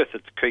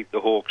it to keep the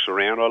hawks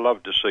around. I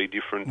love to see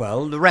different...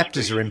 Well, the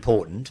raptors are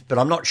important, but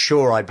I'm not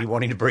sure I'd be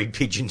wanting to breed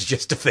pigeons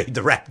just to feed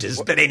the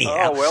raptors, but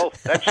anyhow. Oh, well,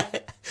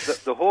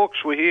 the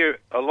hawks were here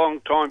a long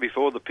time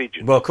before the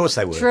pigeons. Well, of course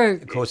they were. True.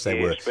 Of course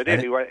they were. But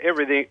anyway,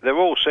 everything, they've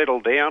all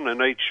settled down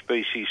and each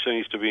species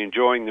seems to be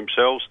enjoying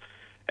themselves.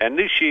 And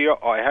this year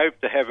I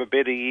hope to have a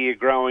better year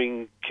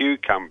growing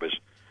cucumbers.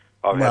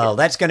 Well,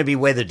 that's going to be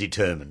weather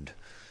determined.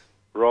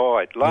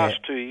 Right. Last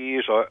 2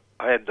 years I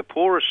had the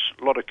poorest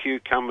lot of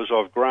cucumbers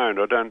I've grown.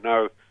 I don't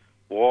know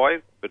why,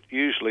 but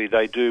usually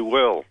they do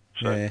well.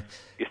 So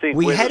you think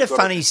we had a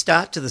funny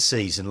start to the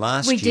season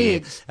last year. We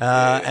did.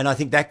 And I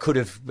think that could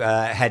have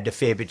had a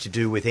fair bit to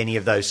do with any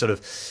of those sort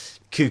of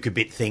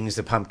cucurbit things,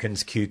 the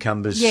pumpkins,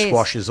 cucumbers,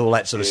 squashes, all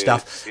that sort of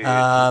stuff.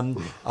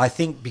 I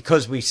think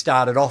because we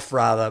started off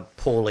rather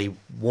poorly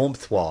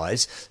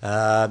warmth-wise,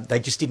 they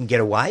just didn't get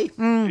away.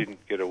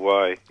 Didn't get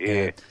away,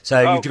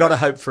 So you've got to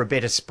hope for a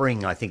better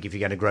spring, I think, if you're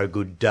going to grow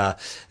good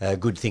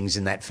things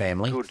in that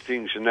family. Good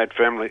things in that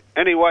family.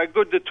 Anyway,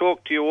 good to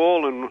talk to you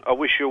all, and I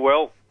wish you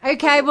well.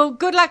 Okay, well,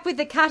 good luck with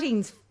the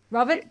cuttings,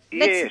 Robert.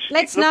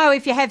 Let's know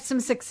if you have some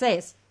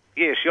success.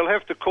 Yes, you'll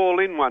have to call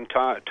in one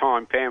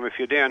time, Pam, if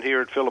you're down here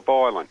at Phillip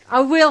Island.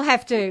 I will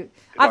have to.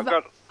 I've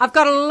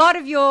got a lot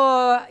of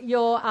your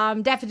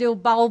daffodil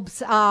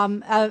bulbs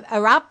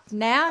are up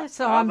now,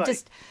 so I'm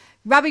just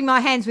rubbing my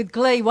hands with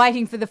glee,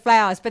 waiting for the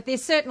flowers. But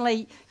there's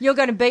certainly, you're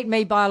going to beat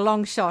me by a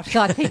long shot,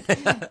 I think.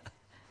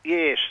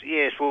 Yes,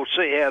 we'll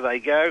see how they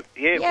go.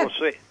 We'll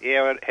see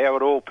how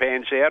it all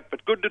pans out.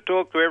 But good to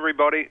talk to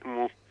everybody, and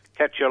we'll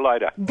catch you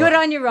later. Good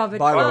on you, Robert.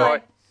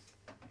 Bye.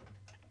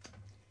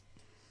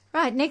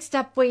 Right, next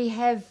up we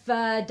have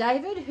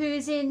David,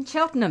 who's in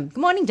Cheltenham.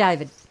 Good morning,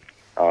 David.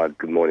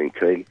 Good morning,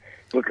 team.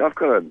 Look,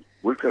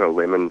 we've got a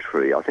lemon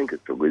tree. I think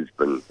it's a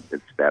Lisbon.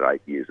 It's about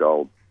 8 years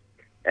old.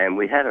 And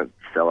we had a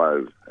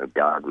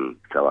garden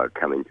fellow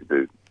come in to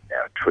do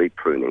our tree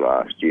pruning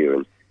last year,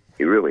 and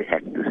he really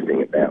hacked this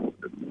thing about.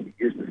 He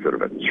used a sort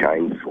of a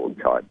chainsaw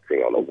type thing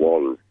on a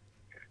wand,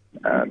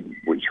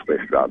 which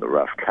left rather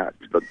rough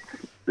cuts. But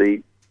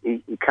he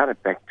cut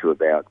it back to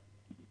about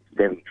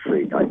 7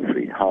 feet, 8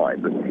 feet high,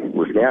 but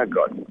we've now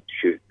got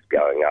shoots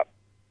going up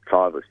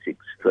 5 or 6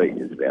 feet.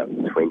 There's about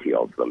 20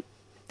 of them.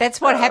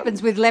 That's what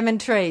happens with lemon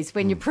trees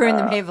when you prune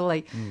them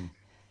heavily.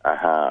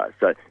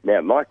 So now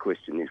my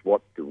question is,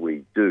 what do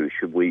we do?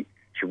 Should we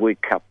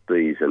cut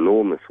these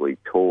enormously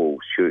tall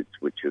shoots,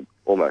 which are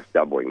almost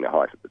doubling the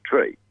height of the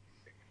tree,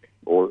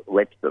 or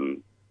let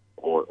them,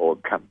 or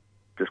cut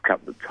the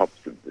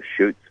tops of the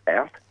shoots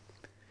out?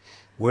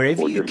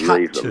 Wherever you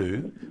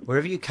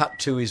cut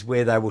to is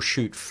where they will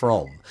shoot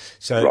from.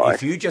 So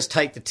if you just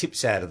take the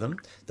tips out of them,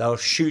 they'll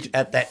shoot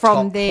at that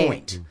top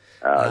point.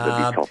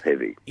 They'll be top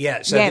heavy.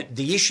 Yeah, so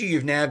the issue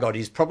you've now got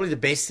is probably the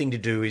best thing to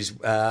do is,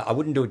 I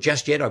wouldn't do it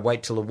just yet, I'd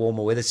wait till the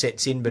warmer weather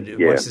sets in, but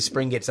once the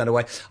spring gets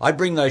underway, I'd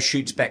bring those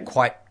shoots back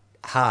quite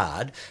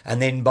hard,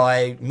 and then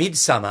by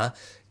midsummer,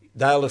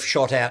 they'll have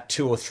shot out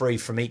 2 or 3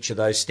 from each of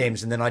those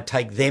stems, and then I'd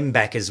take them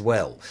back as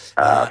well.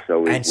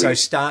 So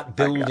start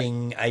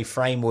building a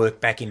framework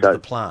back into the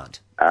plant.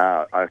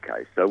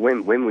 Okay. So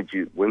when would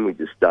you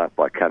start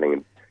by cutting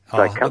them?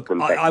 So cut them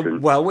back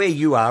well, where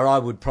you are, I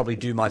would probably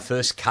do my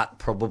first cut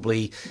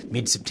probably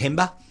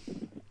mid-September,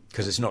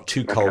 because it's not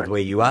too cold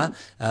where you are.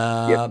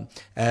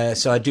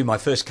 So I do my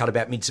first cut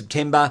about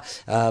mid-September.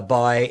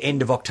 By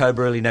end of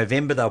October, early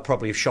November, they'll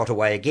probably have shot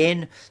away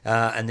again.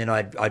 And then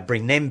I'd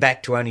bring them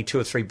back to only 2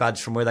 or 3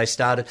 buds from where they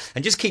started.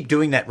 And just keep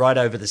doing that right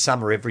over the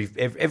summer.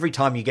 Every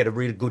time you get a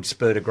really good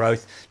spurt of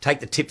growth,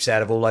 take the tips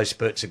out of all those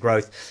spurts of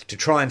growth to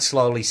try and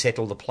slowly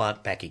settle the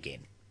plant back again.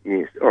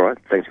 Yes. All right.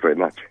 Thanks very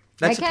much.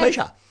 That's a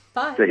pleasure.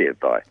 Bye. See you.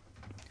 Bye.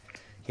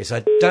 Yes,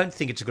 I don't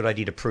think it's a good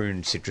idea to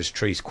prune citrus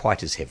trees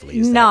quite as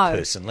heavily as that,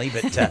 personally,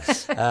 but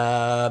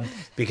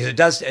because it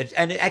does,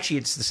 and actually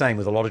it's the same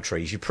with a lot of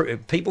trees.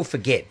 People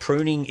forget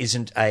pruning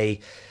isn't a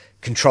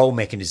control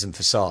mechanism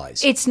for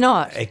size. It's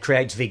not. It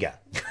creates vigour.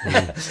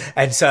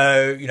 And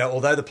so,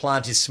 although the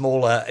plant is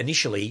smaller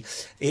initially,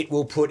 it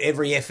will put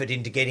every effort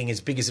into getting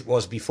as big as it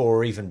was before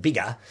or even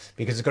bigger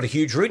because it's got a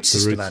huge root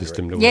system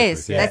under it.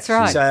 Yes, that's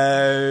right.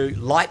 So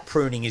light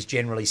pruning is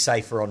generally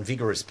safer on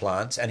vigorous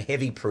plants and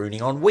heavy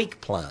pruning on weak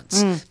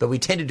plants. But we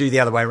tend to do the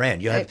other way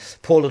around. You have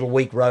poor little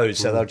weak rows,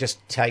 so they'll just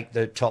take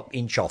the top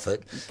inch off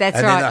it. That's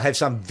and right. then they'll have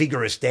some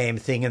vigorous damn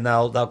thing and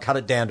they'll cut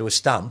it down to a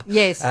stump.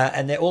 Yes.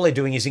 And all they're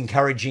doing is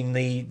encouraging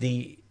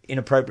the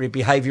inappropriate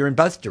behaviour in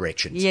both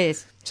directions.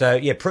 Yes. So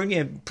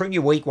prune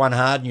your weak one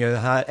hard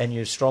and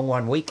your strong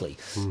one weakly,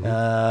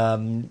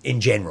 in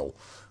general,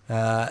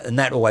 and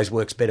that always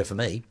works better for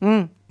me.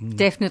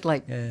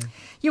 Definitely. Yeah.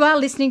 You are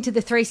listening to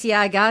the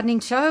 3CR Gardening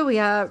Show. We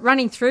are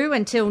running through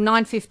until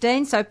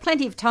 9:15, so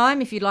plenty of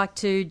time if you'd like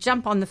to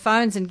jump on the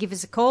phones and give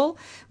us a call.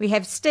 We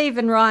have Steve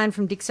and Ryan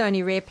from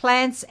Dicksonia Rare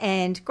Plants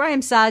and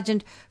Graham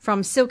Sargent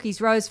from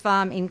Silky's Rose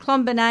Farm in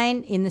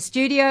Clonbinane in the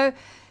studio.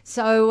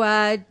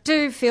 So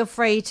do feel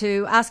free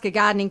to ask a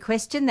gardening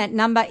question. That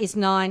number is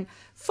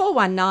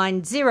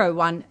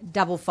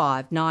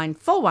 94190155,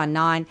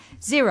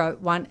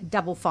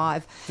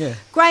 94190155. Yeah.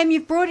 Graham,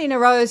 you've brought in a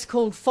rose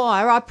called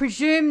Fire. I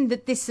presume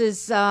that this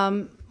is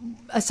a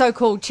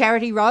so-called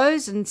charity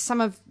rose, and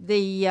some of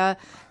the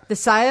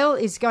sale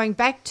is going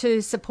back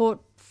to support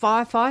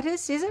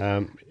firefighters, is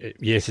it?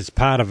 Yes, it's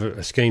part of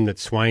a scheme that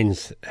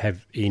Swains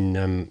have in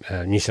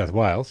New South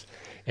Wales,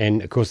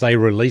 and of course they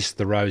released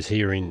the rose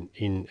here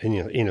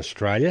in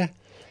Australia,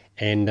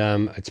 and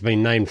it's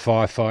been named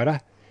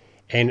Firefighter,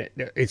 and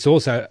it's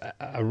also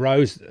a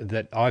rose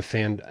that I've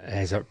found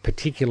has a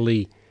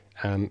particularly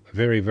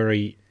very,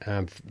 very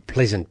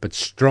pleasant but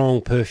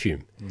strong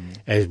perfume,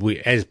 as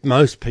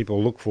most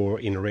people look for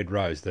in a red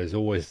rose. There's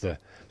always the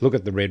look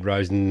at the red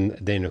rose, and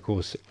then of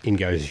course in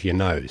goes your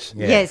nose.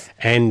 Yeah. Yes.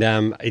 And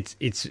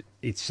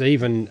it's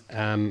even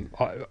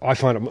I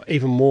find it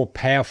even more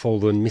powerful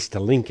than Mr.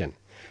 Lincoln,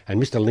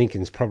 and Mr.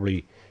 Lincoln's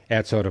probably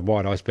outside of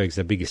White Iceberg's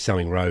the biggest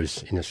selling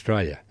rose in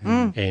Australia,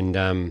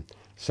 and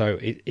so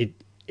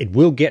it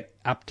will get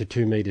up to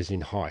 2 metres in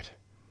height,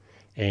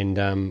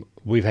 and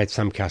we've had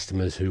some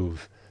customers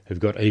who've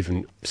got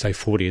even, say,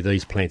 40 of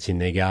these plants in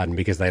their garden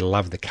because they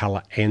love the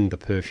colour and the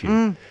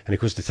perfume. And, of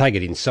course, to take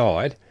it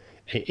inside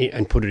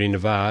and put it in a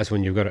vase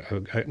when you've got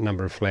a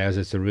number of flowers,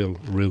 it's a real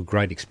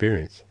great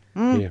experience.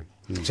 Yeah.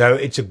 So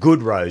it's a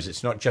good rose.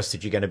 It's not just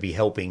that you're going to be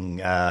helping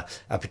a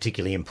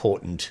particularly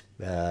important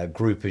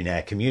group in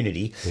our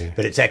community,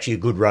 but it's actually a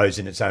good rose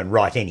in its own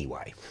right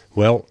anyway.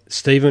 Well,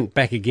 Stephen,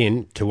 back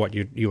again to what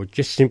you're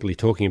just simply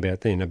talking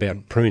about then,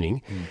 about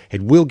pruning.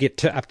 It will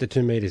get up to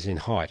 2 metres in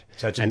height.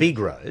 So it's a big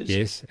rose.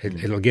 Yes,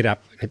 it'll get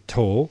up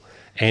tall,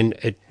 and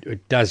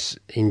it does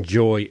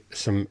enjoy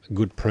some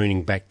good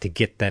pruning back to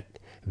get that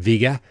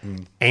vigour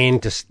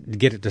and to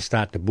get it to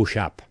start to bush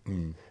up.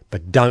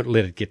 But don't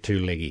let it get too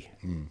leggy.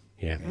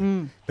 Yeah.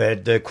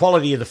 But the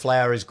quality of the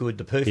flower is good.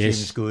 The perfume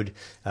is good.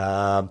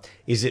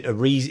 Is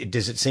it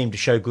does it seem to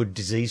show good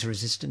disease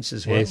resistance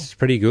as well? Yes, it's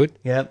pretty good.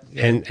 Yeah.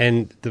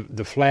 And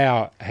the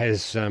flower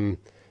has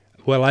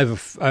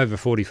over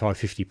 45,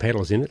 50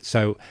 petals in it.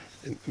 So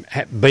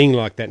being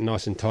like that,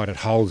 nice and tight, it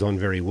holds on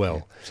very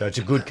well. So it's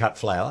a good cut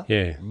flower.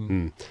 Yeah.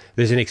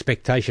 There's an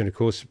expectation, of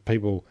course,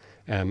 people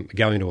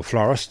go into a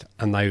florist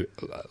and they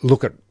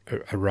look at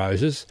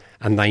roses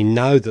and they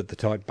know that the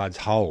tight buds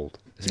hold.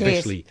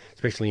 Especially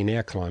in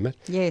our climate.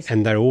 Yes.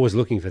 And they're always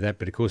looking for that,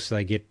 but of course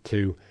they get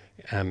to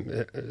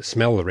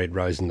smell the red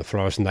rose in the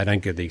florist and they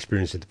don't get the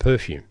experience of the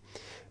perfume.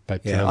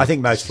 But I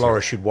think most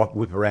florists should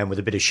whip around with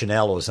a bit of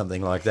Chanel or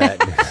something like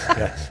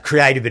that.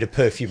 Create a bit of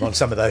perfume on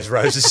some of those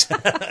roses.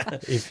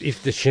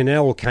 If the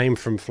Chanel came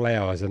from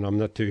flowers, and I'm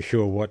not too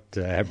sure what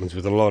happens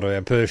with a lot of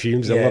our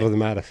perfumes, a lot of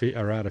them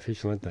are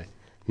artificial, aren't they?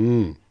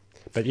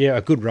 But yeah,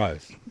 a good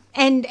rose.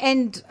 And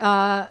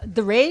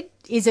the red,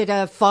 is it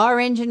a fire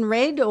engine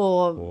red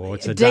or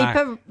it's a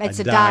deeper? It's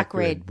a dark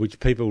red, which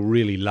people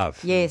really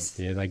love. Yes,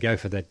 yeah, they go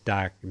for that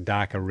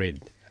darker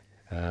red.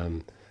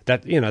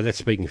 That's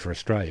speaking for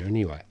Australia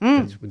anyway.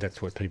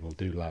 That's what people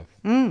do love.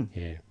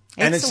 Yeah.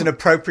 And it's an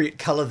appropriate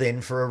colour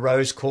then for a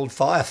rose called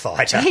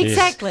Firefighter.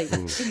 Exactly.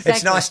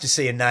 It's nice to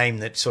see a name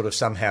that sort of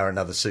somehow or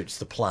another suits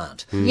the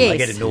plant. Yes. I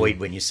get annoyed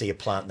when you see a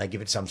plant and they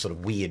give it some sort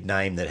of weird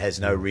name that has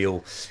no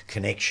real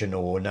connection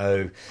or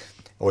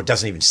it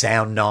doesn't even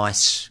sound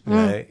nice. You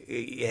know,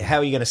 how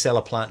are you going to sell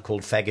a plant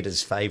called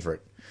Faggoter's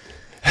Favourite?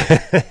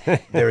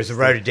 There is a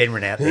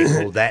rhododendron out there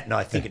called that, and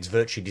I think it's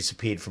virtually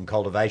disappeared from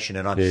cultivation.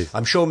 And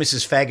I'm sure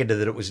Mrs. Faggoter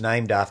that it was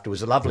named after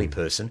was a lovely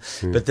person,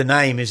 but the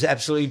name is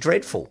absolutely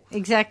dreadful.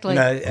 Exactly.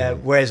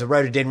 Whereas a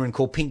rhododendron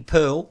called Pink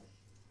Pearl,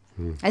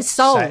 it's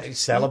sold.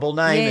 Sellable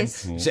name.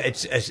 Yes. And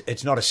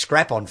it's not a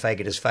scrap on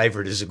Faggoter's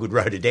Favourite as a good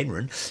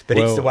rhododendron, but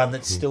it's the one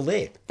that's still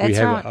there. That's we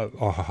have right.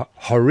 a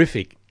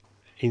horrific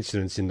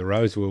incidents in the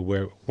rose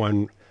where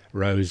one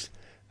rose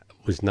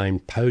was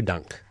named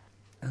Podunk.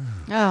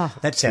 Oh,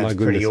 That sounds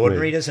pretty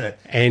ordinary, doesn't it?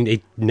 And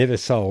it never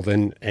sold.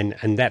 And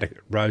that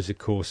rose, of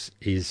course,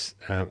 is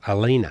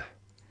Alena,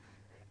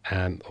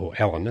 or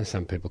Eleanor.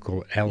 Some people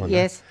call it Eleanor.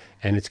 Yes.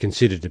 And it's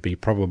considered to be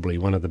probably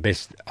one of the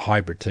best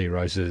hybrid tea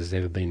roses that's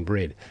ever been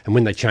bred. And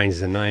when they changed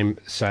the name,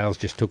 sales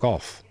just took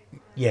off.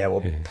 Yeah,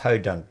 well,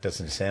 Podunk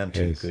doesn't sound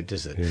too good,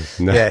 does it? Yes.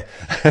 No.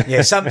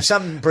 Yeah.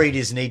 Some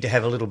breeders need to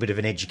have a little bit of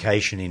an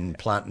education in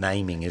plant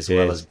naming as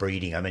well as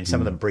breeding. I mean, some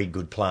of them breed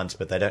good plants,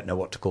 but they don't know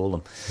what to call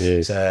them.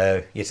 Yes.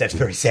 So, yes, that's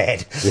very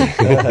sad.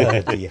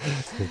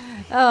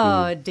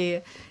 Oh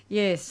dear.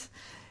 Yes.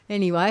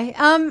 Anyway,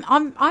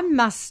 I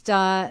must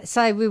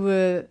say we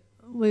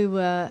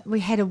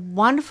had a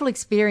wonderful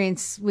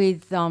experience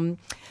with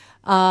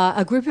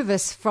a group of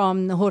us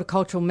from the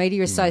Horticultural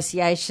Media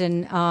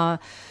Association.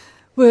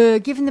 Were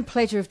given the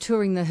pleasure of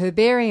touring the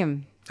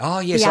herbarium. Oh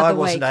yes, I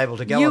wasn't able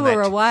to go. You on that.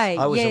 were away.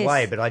 I was yes.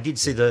 away, but I did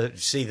see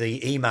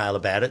the email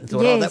about it and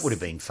thought, that would have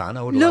been fun.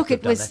 I would have Look,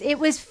 liked to have done that. it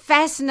was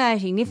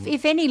fascinating.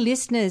 If any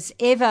listeners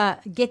ever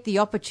get the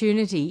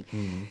opportunity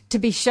to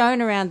be shown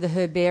around the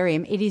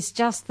herbarium, it is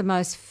just the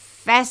most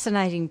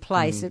fascinating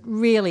place. It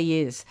really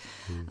is.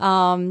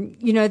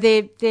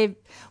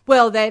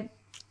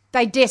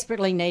 They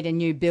desperately need a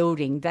new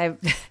building.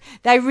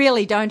 They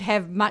really don't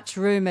have much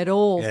room at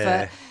all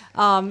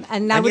And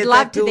they and would yet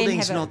love that to then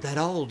building's have not that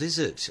old, is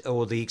it?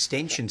 Or the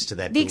extensions to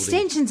that The building?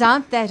 extensions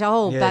aren't that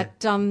old, Yeah.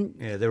 but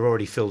Yeah, they've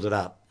already filled it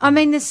up. I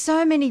mean, there's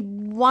so many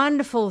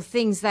wonderful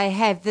things they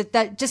have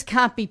that just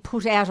can't be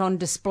put out on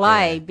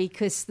display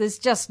because there's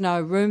just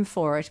no room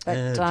for it.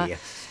 But Dear.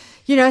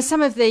 you know,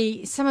 some of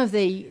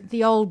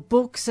the old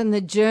books and the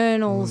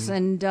journals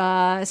and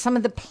some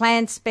of the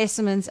plant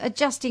specimens are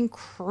just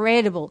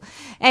incredible.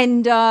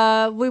 And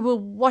we were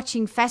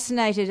watching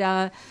fascinated.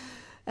 A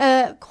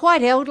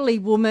quite elderly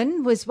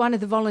woman was one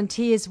of the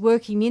volunteers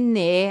working in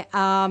there,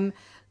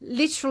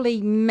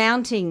 literally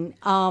mounting,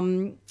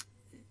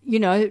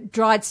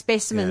 dried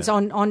specimens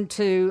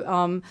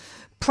onto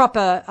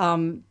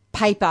proper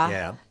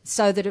paper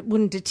so that it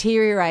wouldn't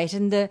deteriorate.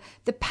 And the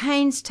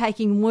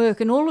painstaking work,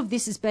 and all of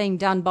this is being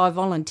done by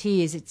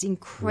volunteers. It's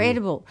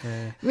incredible,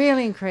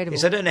 really incredible.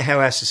 Yes, I don't know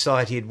how our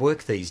society would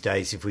work these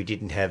days if we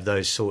didn't have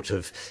those sort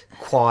of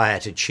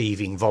quiet,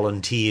 achieving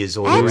volunteers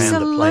all around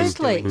the place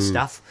doing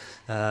stuff.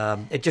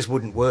 It just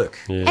wouldn't work.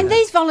 Yeah. And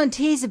these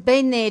volunteers have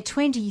been there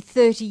 20,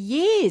 30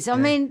 years. I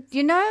mean,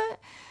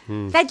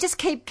 they just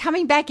keep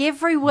coming back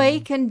every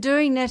week and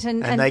doing it.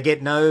 And they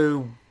get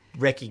no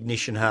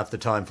recognition half the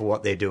time for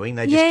what they're doing.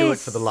 They just do it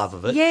for the love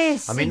of it.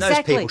 Yes, I mean,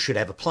 exactly. those people should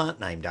have a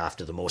plant named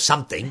after them or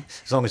something,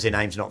 as long as their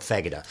name's not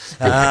Faggoter.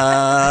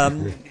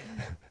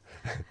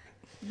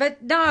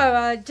 But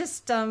no,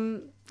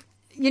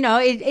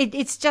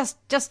 it's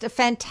just a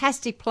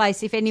fantastic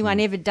place if anyone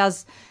ever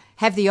does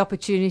have the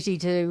opportunity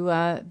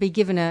to be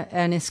given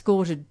an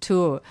escorted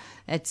tour.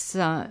 It's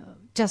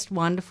just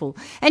wonderful.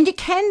 And you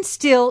can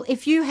still,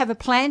 if you have a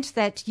plant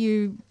that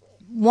you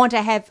want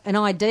to have an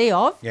idea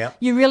of,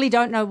 you really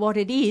don't know what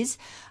it is,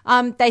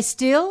 they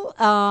still,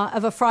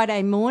 of a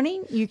Friday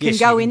morning, you can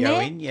go in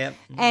there.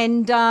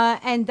 And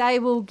they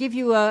will give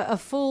you a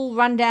full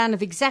rundown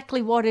of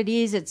exactly what it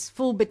is, its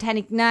full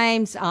botanic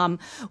names,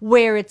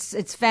 where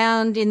it's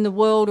found in the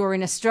world or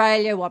in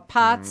Australia, what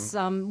parts,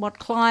 what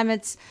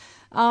climates.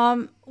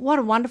 What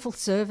a wonderful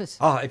service.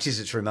 Oh, it is.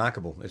 It's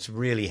remarkable. It's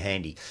really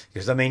handy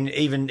because, I mean,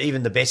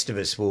 even the best of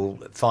us will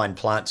find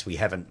plants we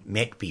haven't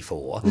met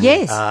before.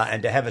 Yes.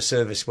 And to have a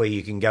service where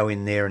you can go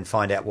in there and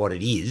find out what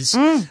it is.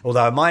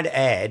 Although I might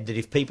add that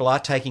if people are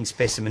taking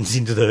specimens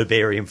into the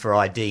herbarium for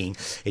IDing,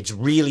 it's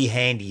really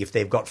handy if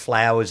they've got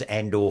flowers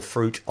and or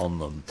fruit on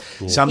them.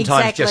 Yeah.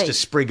 Sometimes just a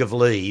sprig of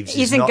leaves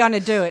isn't going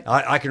to do it.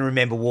 I can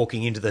remember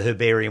walking into the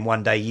herbarium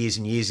one day years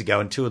and years ago,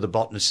 and two of the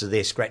botanists are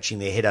there scratching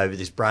their head over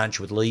this branch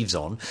with leaves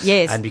on.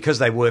 Yes. And because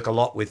they work a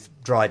lot with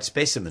dried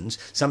specimens,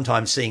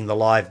 sometimes seeing the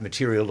live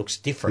material looks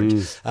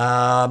different.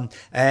 I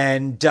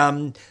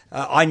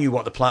knew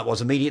what the plant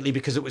was immediately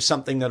because it was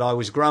something that I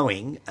was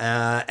growing,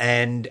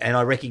 and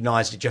I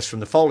recognised it just from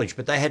the foliage.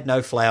 But they had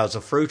no flowers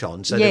or fruit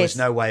on, so there was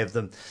no way of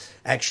them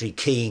actually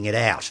keying it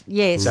out.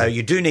 Yes. So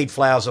you do need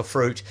flowers or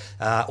fruit,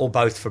 or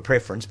both for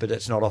preference, but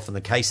it's not often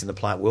the case in the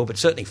plant world, but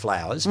certainly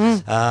flowers,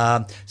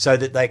 so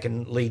that they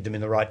can lead them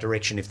in the right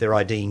direction if they're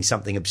IDing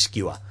something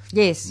obscure.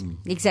 Yes,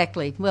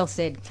 exactly. Well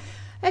said.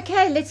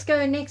 Okay, let's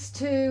go next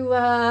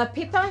to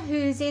Pippa,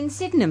 who's in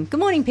Sydenham. Good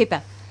morning,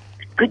 Pippa.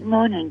 Good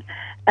morning.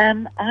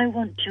 I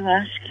want to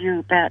ask you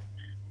about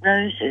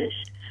roses.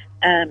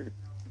 And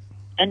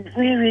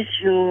where is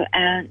your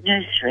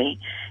nursery?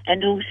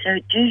 And also,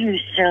 do you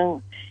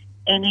sell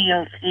any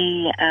of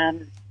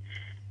the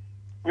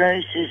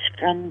roses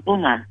from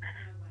Bulla?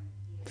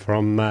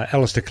 From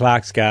Alistair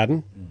Clark's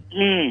garden?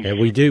 Yes. Yeah,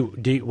 we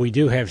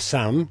do have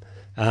some,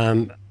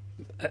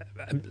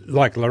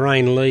 like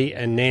Lorraine Lee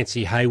and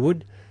Nancy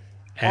Haywood.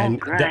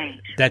 And great.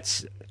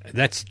 That's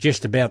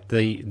just about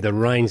the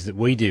range that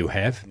we do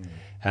have.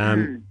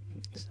 And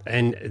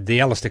the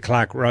Alistair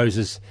Clark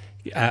roses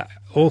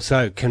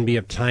also can be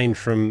obtained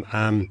from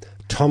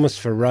Thomas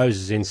for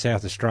Roses in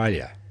South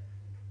Australia.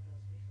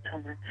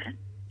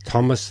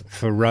 Thomas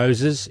for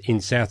Roses in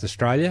South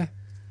Australia.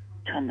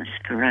 Thomas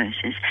for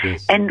Roses.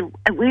 Yes. And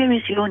where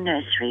is your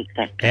nursery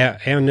exactly?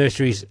 Our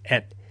nursery's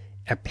at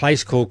a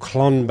place called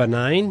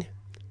Clonbinane.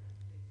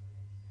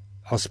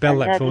 I'll spell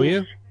that for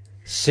you.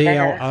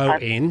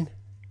 CLONBINANE.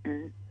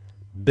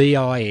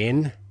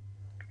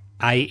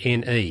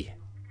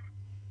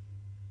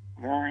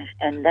 Right,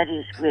 and that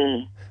is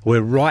where?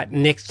 We're right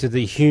next to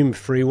the Hume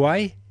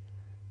Freeway,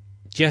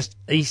 just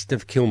east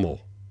of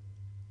Kilmore.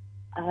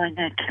 Oh, I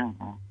know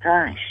Kilmore.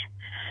 Right.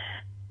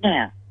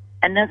 Now,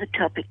 another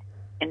topic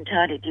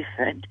entirely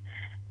different.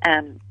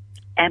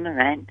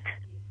 Amaranth,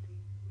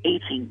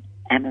 eating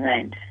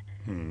amaranth.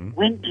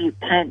 When do you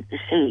plant the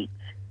seeds?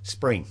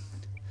 Spring.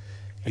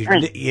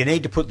 You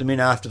need to put them in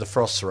after the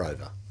frosts are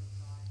over.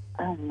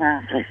 Oh,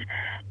 marvellous.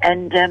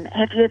 And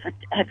have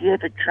you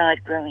ever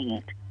tried growing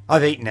it?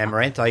 I've eaten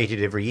amaranth. I eat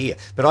it every year.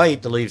 But I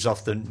eat the leaves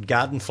off the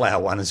garden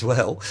flower one as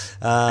well.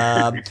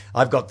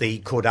 I've got the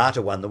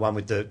cordata one, the one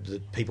with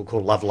the people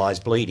call love lies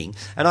bleeding,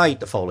 and I eat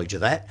the foliage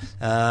of that.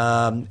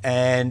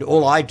 And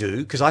all I do,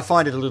 because I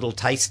find it a little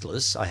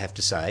tasteless, I have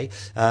to say,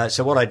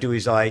 so what I do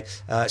is I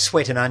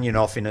sweat an onion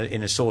off in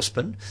a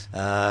saucepan,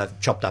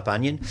 chopped up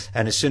onion,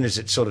 and as soon as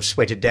it's sort of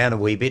sweated down a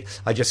wee bit,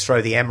 I just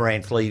throw the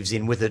amaranth leaves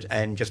in with it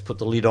and just put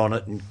the lid on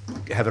it and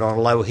have it on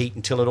a low heat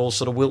until it all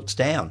sort of wilts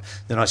down.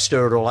 Then I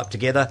stir it all up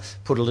together,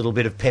 put a little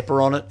bit of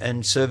pepper on it,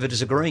 and serve it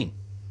as a green.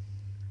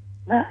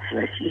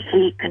 Marvellous. You see,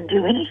 you can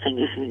do anything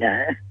if you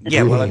know.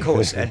 Yeah, well, of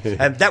course.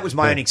 And that was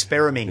my own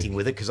experimenting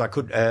with it, because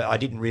I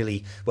didn't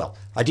really,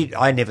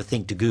 I never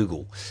think to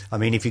Google. I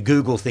mean, if you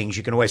Google things,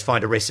 you can always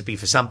find a recipe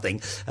for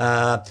something.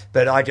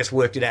 But I just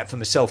worked it out for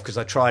myself, because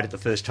I tried it the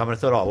first time and I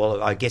thought, oh,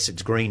 well, I guess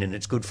it's green and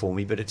it's good for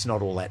me, but it's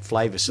not all that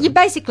flavoursome. You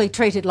basically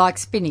treat it like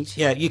spinach.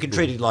 Yeah, you can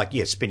treat it like,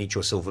 spinach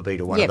or silver beet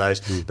or one of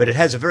those. But it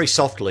has a very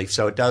soft leaf,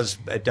 so it does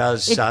wilt down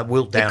very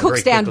quickly. It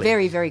cooks down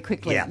very, very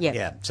quickly.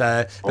 Yeah.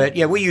 So, but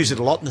yeah, we use it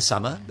a lot in the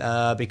summer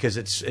because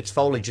its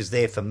foliage is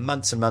there for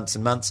months and months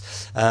and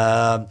months,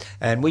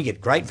 and we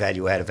get great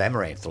value out of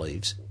amaranth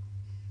leaves.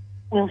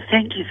 Well,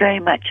 thank you very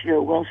much for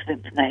your wealth of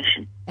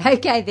information.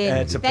 Okay, then.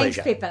 It's a Thanks,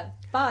 pleasure. Pippa.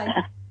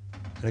 Bye.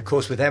 And of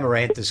course, with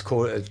Amaranthus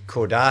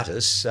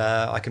caudatus,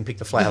 I can pick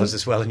the flowers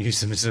as well and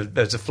use them as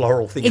a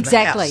floral thing in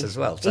the house as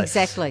well. So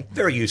Exactly.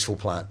 Very useful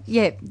plant.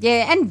 Yeah,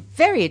 and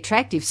very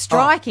attractive,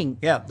 striking. Oh,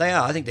 yeah, they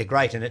are. I think they're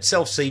great, and it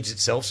self-seeds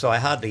itself, so I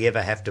hardly ever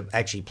have to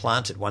actually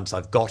plant it once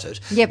I've got it.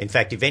 Yep. In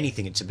fact, if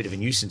anything, it's a bit of a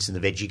nuisance in the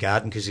veggie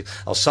garden, because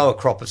I'll sow a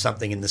crop of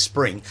something in the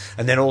spring,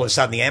 and then all of a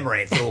sudden the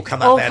amaranth will all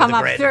come up out of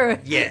the ground. Through.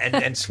 Yeah,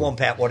 and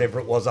swamp out whatever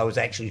it was I was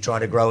actually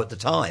trying to grow at the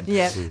time.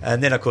 Yeah.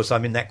 And then, of course,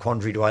 I'm in that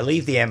quandary. Do I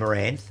leave the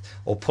amaranth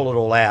or pull it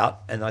all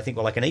out? And I think,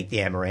 well, I can eat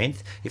the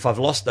amaranth. If I've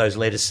lost those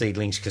lettuce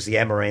seedlings because the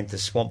amaranth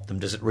has swamped them,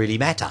 does it really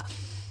matter?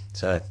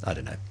 So, I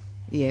don't know.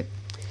 Yeah.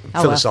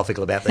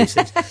 Philosophical about these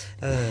things.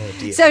 Oh,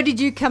 dear. So did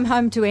you come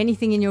home to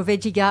anything in your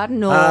veggie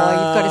garden, or you've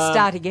got to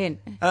start again?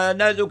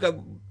 No, look,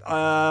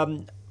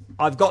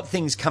 I've got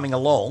things coming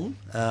along.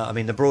 I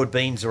mean, the broad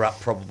beans are up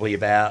probably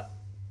about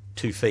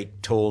 2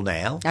 feet tall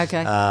now.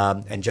 Okay.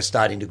 And just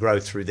starting to grow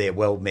through their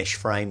well-mesh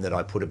frame that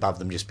I put above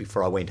them just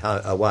before I went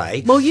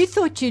away. Well, you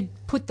thought you'd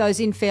put those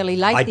in fairly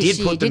late I this year,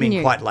 did put them in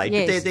you? quite late,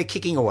 Yes. but they're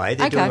kicking away.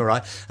 They're Okay. doing all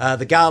right.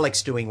 The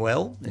garlic's doing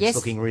well. It's Yes.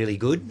 looking really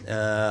good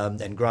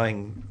and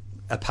growing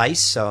apace,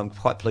 so I'm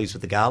quite pleased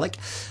with the garlic.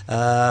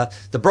 The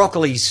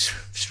broccoli's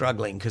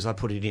struggling because I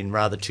put it in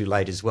rather too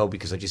late as well,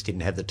 because I just didn't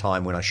have the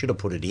time when I should have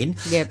put it in.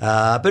 Yep.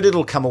 But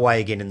it'll come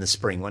away again in the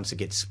spring. Once it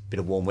gets a bit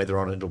of warm weather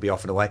on it, it'll be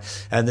off and away.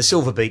 And the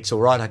silver beet's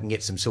all right. I can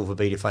get some silver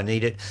beet if I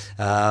need it.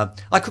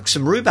 I cooked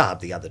some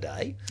rhubarb the other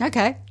day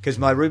Okay. because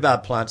my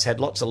rhubarb plants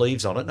had lots of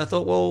leaves on it, and I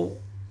thought, well,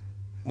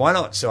 why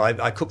not? So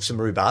I cooked some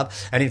rhubarb,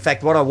 and in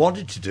fact what I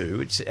wanted to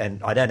do,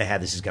 and I don't know how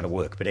this is going to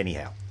work, but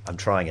anyhow, I'm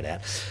trying it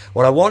out.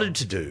 What I wanted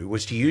to do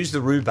was to use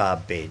the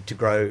rhubarb bed to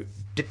grow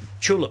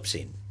tulips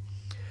in.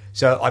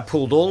 So I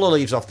pulled all the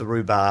leaves off the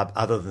rhubarb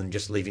other than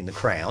just leaving the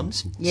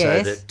crowns,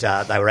 Yes. so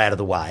that they were out of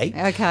the way.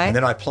 Okay. And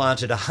then I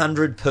planted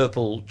 100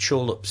 purple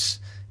tulips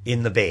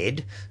in the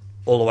bed,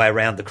 all the way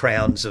around the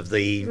crowns of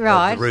the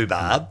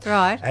rhubarb.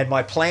 Right. And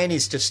my plan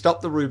is to stop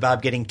the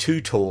rhubarb getting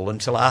too tall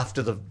until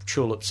after the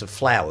tulips have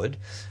flowered,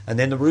 and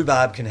then the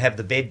rhubarb can have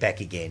the bed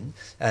back again,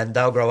 and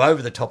they'll grow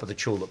over the top of the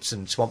tulips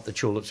and swamp the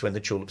tulips when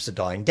the tulips are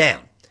dying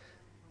down.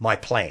 My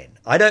plan.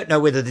 I don't know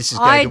whether this is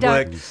going to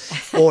work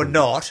or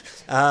not,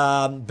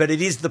 but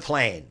it is the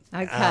plan.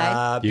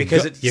 Okay.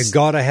 Because you've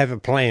got to have a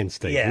plan,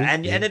 Steve. Yeah,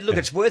 and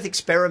it's worth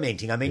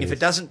experimenting. I mean, if it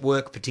doesn't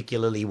work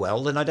particularly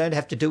well, then I don't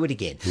have to do it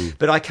again.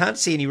 But I can't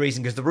see any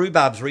reason, because the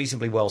rhubarb's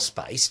reasonably well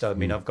spaced. I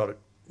mean, I've got it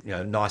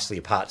nicely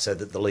apart so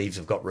that the leaves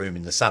have got room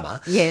in the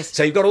summer. Yes.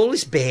 So you've got all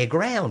this bare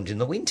ground in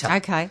the winter.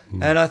 Okay.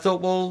 And I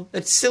thought, well,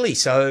 it's silly.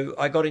 So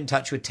I got in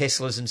touch with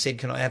Tesla's and said,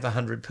 can I have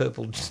 100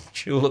 purple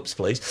tulips,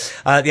 please?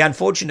 The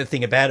unfortunate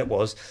thing about it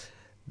was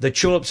the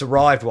tulips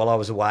arrived while I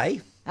was away.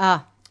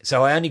 Ah,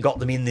 So I only got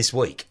them in this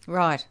week.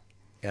 right.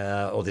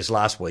 Or this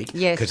last week,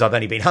 Yes. because I've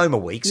only been home a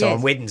week. So Yes.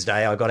 on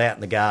Wednesday, I got out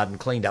in the garden,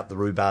 cleaned up the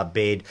rhubarb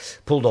bed,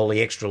 pulled all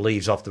the extra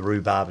leaves off the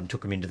rhubarb and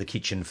took them into the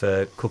kitchen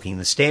for cooking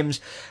the stems,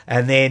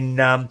 and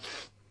then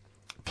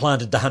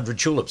planted the 100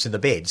 tulips in the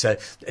bed. So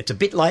it's a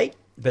bit late,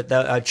 but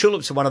the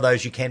tulips are one of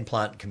those you can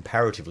plant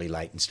comparatively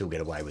late and still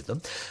get away with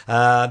them.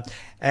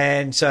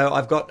 And so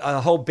I've got a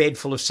whole bed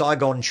full of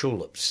Saigon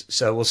tulips.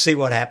 So we'll see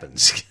what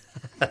happens.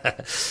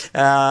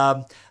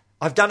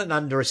 I've done it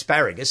under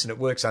asparagus, and it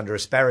works under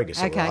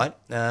asparagus, Okay. all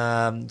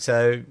right.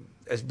 So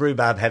as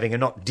rhubarb having a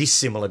not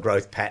dissimilar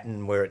growth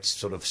pattern where it's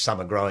sort of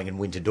summer growing and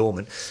winter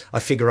dormant,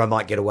 I figure I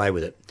might get away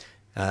with it.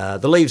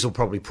 The leaves will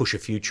probably push a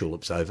few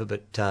tulips over,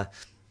 but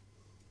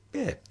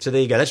Yeah, so there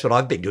you go. That's what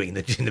I've been doing in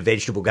the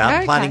vegetable garden,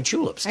 Okay. planting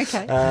tulips.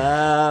 Okay.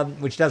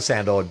 Which does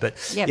sound odd, but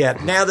Yep. yeah,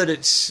 now that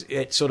it's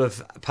sort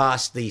of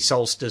past the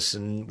solstice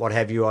and what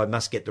have you, I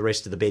must get the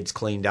rest of the beds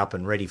cleaned up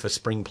and ready for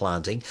spring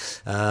planting.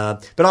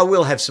 But I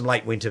will have some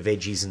late winter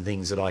veggies and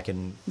things that I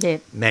can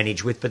Yep.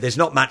 manage with, but there's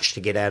not much to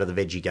get out of the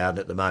veggie garden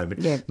at the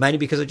moment, Yep. mainly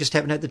because I just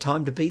haven't had the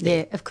time to be there.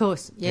 Yeah, of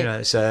course. Yeah. You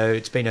know, so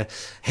it's been a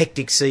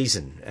hectic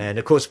season. And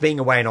of course, being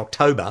away in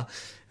October,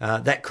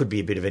 that could be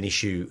a bit of an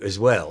issue as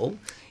well.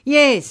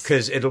 Yes.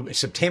 Because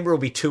September will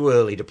be too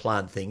early to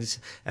plant things,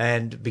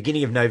 and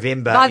beginning of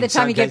November. By the in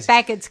time some you get cases,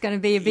 back, it's going to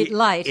be a bit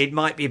late. It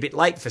might be a bit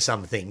late for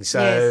some things.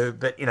 So, Yes.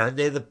 but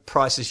they're the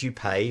prices you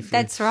pay. If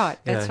That's right,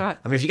 you that's right.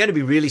 I mean, if you're going to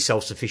be really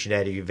self-sufficient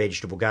out of your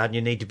vegetable garden,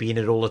 you need to be in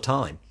it all the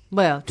time.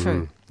 Well,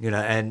 true.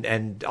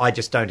 And I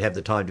just don't have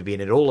the time to be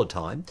in it all the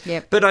time.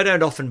 Yep. But I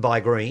don't often buy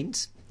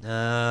greens.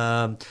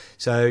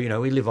 So,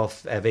 we live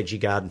off our veggie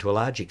garden to a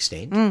large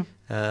extent.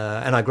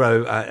 And I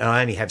grow, and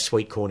I only have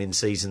sweet corn in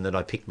season that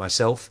I pick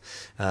myself,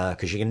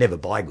 because you can never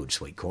buy good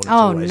sweet corn. It's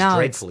always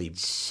dreadfully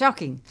it's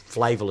shocking.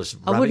 flavourless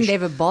rubbish. I wouldn't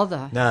ever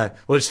bother. No.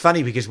 Well, it's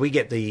funny because we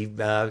get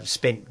the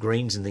spent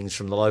greens and things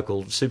from the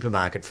local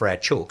supermarket for our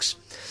chooks.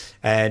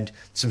 And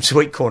some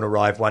sweet corn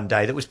arrived one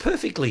day that was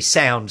perfectly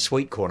sound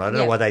sweet corn. I don't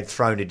know why they'd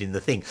thrown it in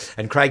the thing.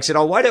 And Craig said,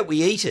 why don't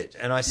we eat it?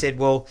 And I said,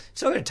 well,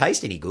 it's not going to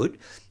taste any good.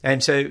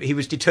 And so he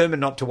was determined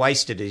not to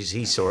waste it as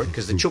he saw it,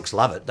 because the chooks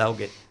love it. They'll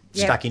get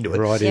stuck into it.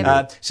 Right into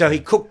it. So he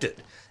cooked it.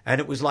 And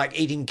it was like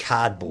eating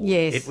cardboard.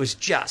 Yes. It was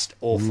just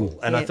awful.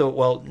 And I thought,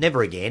 well,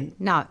 never again.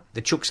 No.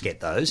 The chooks get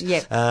those.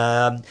 Yep.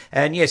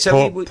 And yeah,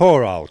 so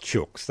Poor old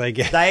chooks.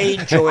 They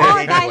enjoy Oh,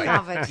 it they anyway.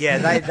 love it. Yeah,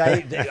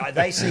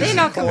 they see They're some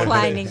not corn.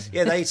 complaining.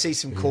 Yeah, they see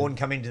some corn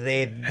come into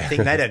their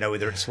thing. They don't know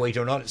whether it's sweet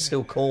or not. It's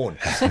still corn.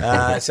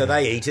 So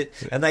they eat it,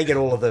 and they get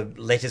all of the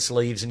lettuce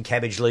leaves and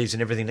cabbage leaves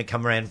and everything that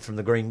come around from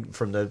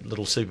the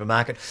little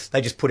supermarket.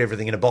 They just put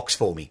everything in a box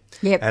for me.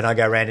 Yep. And I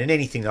go around, and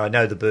anything that I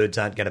know the birds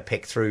aren't going to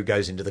peck through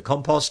goes into the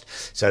compost.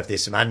 So if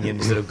there's some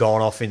onions that have gone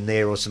off in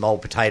there, or some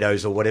old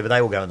potatoes or whatever,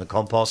 they will go in the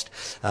compost.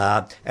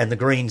 And the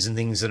greens and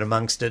things that are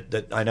amongst it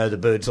that I know the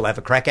birds will have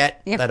a crack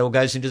at, that all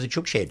goes into the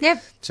chook shed.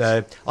 Yep.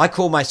 So I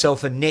call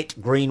myself a net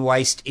green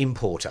waste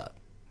importer.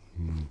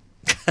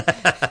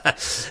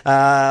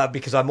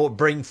 Because I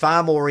bring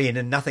far more in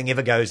and nothing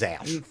ever goes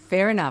out.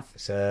 Fair enough.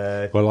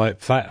 So Well,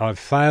 I've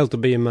failed to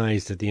be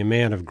amazed at the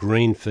amount of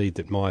green feed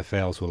that my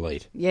fowls will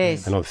eat.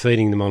 Yes. And I'm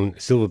feeding them on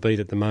silver beet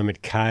at the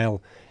moment,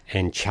 kale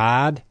and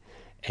chard,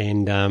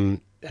 and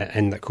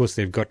of course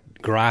they've got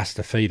grass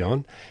to feed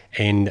on,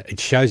 and it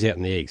shows out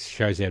in the eggs.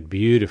 Shows out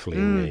beautifully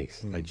in the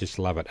eggs. They just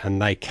love it,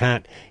 and they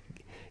can't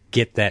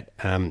get that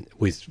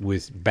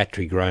with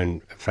battery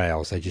grown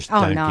fowls. They just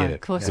don't no, get of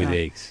it course with not.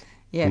 eggs.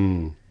 Yeah.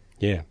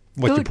 Yeah,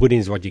 what you Good. put in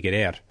is what you get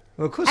out.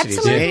 well, of course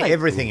Absolutely. it is.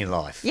 Everything in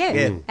life. Yeah, it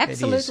is.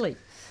 absolutely.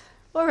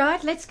 All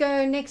right, let's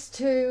go next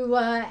to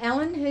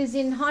Alan, who's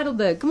in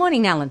Heidelberg. Good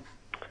morning, Alan.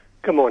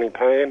 Good morning,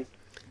 Pam.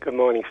 Good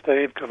morning,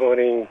 Steve. Good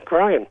morning,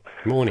 Graham.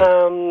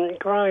 Morning.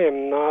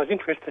 Graham, I was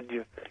interested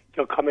in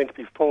your comments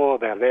before,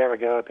 about an hour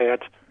ago,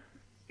 about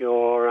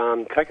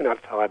your coconut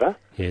fibre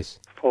Yes.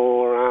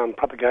 for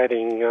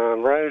propagating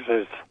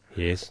roses.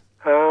 Yes.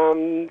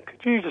 Could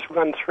you just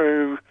run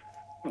through,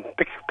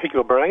 pick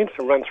your brains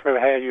and run through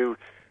how you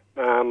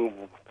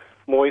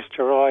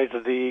moisturise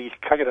the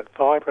coconut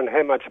fibre and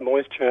how much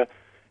moisture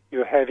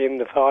you have in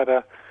the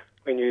fibre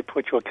when you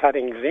put your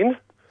cuttings in?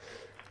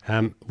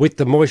 With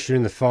the moisture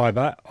in the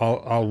fibre,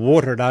 I'll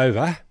water it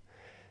over.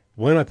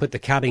 When I put the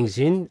cuttings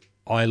in,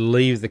 I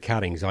leave the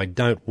cuttings. I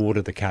don't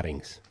water the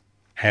cuttings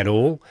at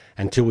all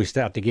until we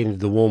start to get into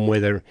the warm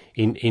weather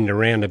in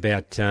around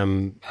about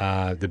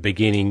the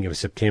beginning of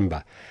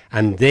September.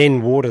 And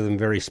then water them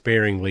very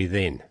sparingly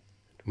then,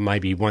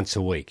 maybe once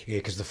a week. Yeah,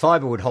 because the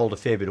fibre would hold a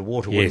fair bit of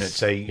water, wouldn't it? Yes,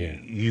 So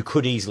you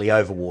could easily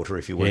overwater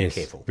if you weren't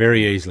careful.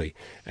 Very easily.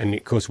 And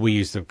of course we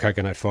use the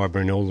coconut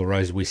fibre in all the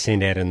roses we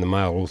send out in the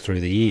mail all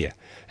through the year.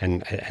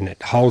 And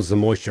it holds the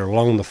moisture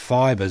along the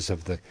fibres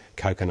of the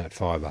coconut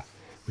fibre,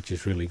 which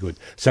is really good.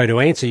 So to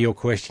answer your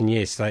question,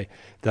 yes,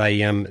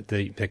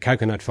 the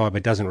coconut fibre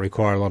doesn't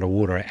require a lot of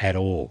water at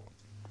all.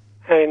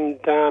 And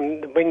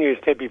when you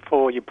said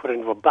before you put it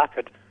into a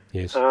bucket,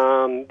 Yes.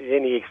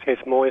 any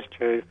excess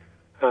moisture,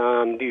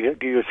 do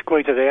you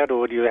squeeze it out,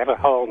 or do you have a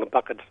hole in the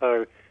bucket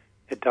so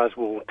it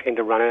will tend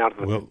to run out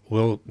of it?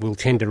 Will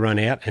tend to run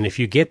out, and if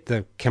you get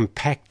the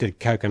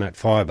compacted coconut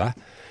fibre,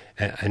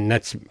 and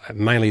that's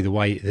mainly the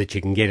way that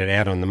you can get it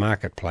out on the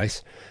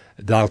marketplace,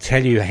 they'll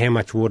tell you how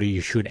much water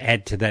you should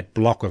add to that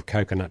block of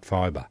coconut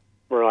fibre.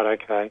 Right,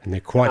 okay. And they're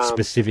quite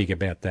specific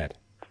about that.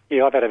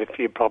 Yeah, I've had a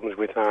few problems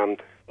with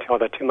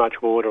either too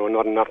much water or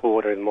not enough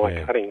water in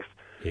my cuttings.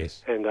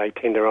 Yes. And they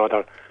tend to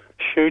either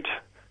shoot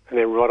and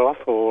then rot off,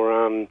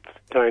 or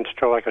don't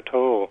strike at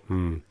all.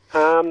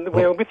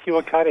 Well, with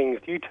your cuttings,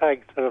 do you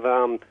take sort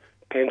of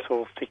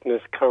pencil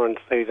thickness current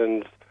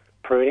season's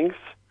prunings?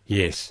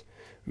 Yes.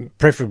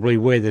 Preferably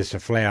where there's a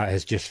flower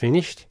has just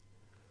finished.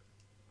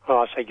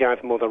 Oh, so going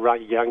for more the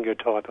younger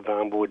type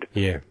of wood.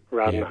 Yeah.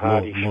 Rather than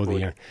hardy more the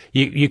wood. young.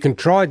 You can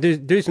try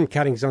do some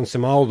cuttings on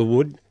some older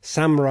wood.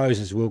 Some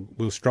roses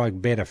will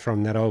strike better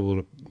from that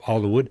older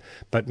wood,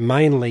 but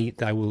mainly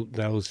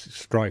they'll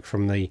strike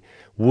from the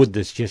wood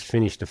that's just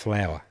finished to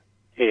flower.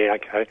 Yeah,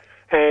 okay.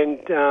 And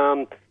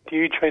do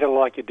you treat it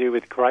like you do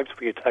with grapes,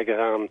 where you take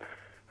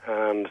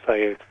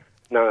say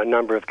a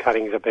number of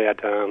cuttings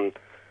about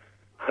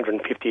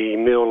 150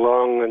 mil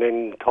long, and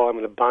then tie them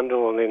in a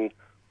bundle, and then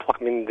pluck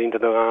them into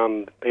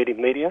the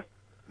media?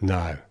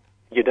 No.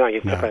 You don't. You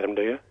separate them,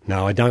 do you?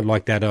 No, I don't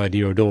like that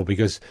idea at all,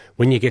 because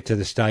when you get to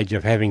the stage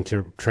of having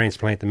to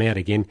transplant them out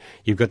again,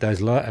 you've got those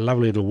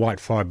lovely little white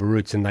fibre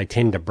roots, and they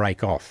tend to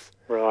break off.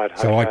 Right.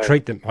 So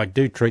okay. I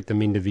do treat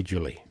them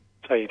individually.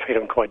 So you treat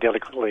them quite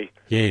delicately.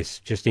 Yes,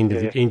 just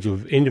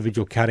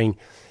individual cutting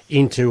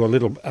into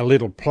a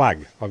little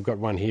plug. I've got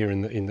one here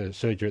in the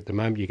serger at the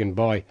moment. You can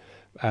buy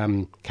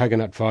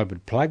coconut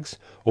fibred plugs,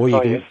 or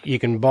you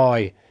can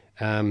buy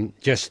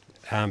just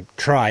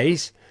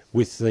trays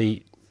with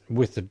the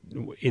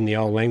in the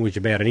old language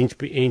about an inch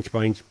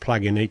by inch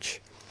plug in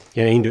each,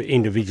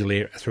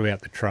 individually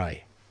throughout the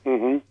tray.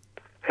 Mm-hmm.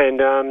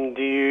 And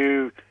do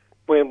you,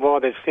 while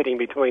they're sitting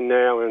between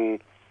now and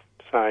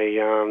say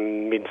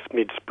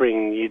mid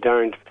spring, you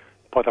don't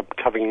bother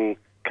covering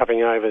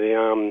over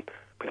the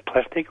with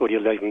plastic, or do you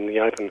leave them in the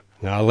open?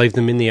 No, I leave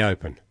them in the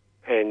open.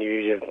 And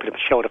you put a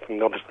shelter from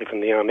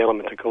the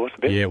elements, of course,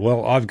 a bit. Yeah,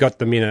 well, I've got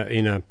them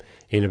in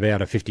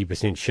about a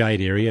 50%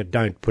 shade area.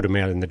 Don't put them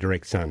out in the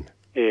direct sun.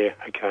 Yeah,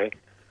 okay.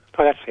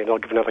 Oh, that's it. I'll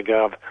give another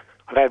go.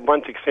 I've had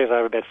one success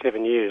over about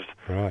 7 years.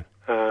 Right.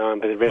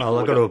 But the rest Well,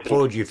 I've got to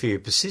applaud you for your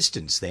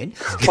persistence then.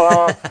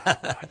 Well,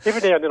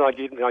 every now and then I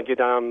get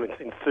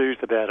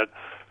enthused about it.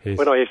 Yes.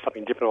 When I hear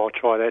something different, I'll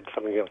try that,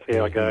 something else, see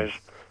how it goes.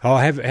 Oh,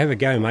 have a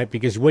go, mate,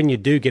 because when you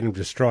do get them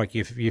to strike,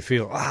 you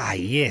feel,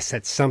 yes,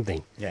 that's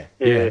something. Yeah.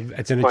 Yeah,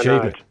 it's an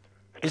achievement.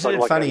 Isn't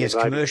it funny, as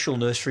commercial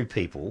nursery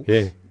people,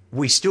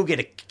 we still get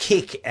a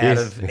kick out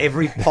of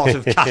every pot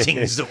of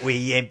cuttings that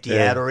we empty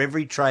out, or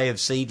every tray of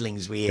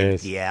seedlings we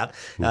empty out.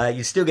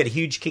 You still get a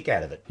huge kick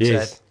out of it.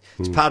 Yes. So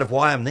it's part of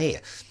why I'm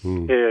there.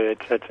 Yeah,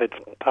 it's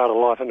part of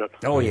life, isn't it?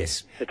 Oh,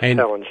 yes. It's a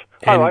challenge.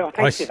 All right,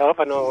 thanks for your help,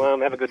 and I'll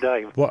have a good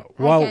day.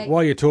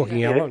 While you're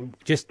talking, Alan,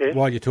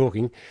 while you're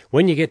talking,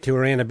 when you get to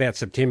around about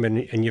September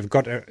and you've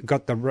got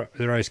the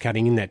rose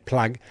cutting in that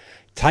plug,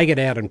 take it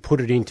out and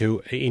put it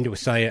into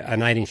say,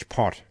 an 8-inch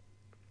pot.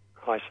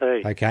 I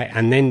see. Okay,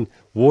 and then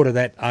water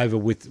that over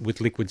with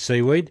liquid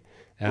seaweed,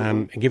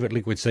 and give it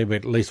liquid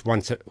seaweed at least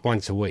once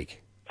a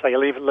week. So you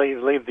leave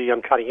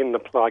the cutting in the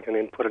plug and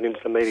then put it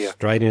into the media.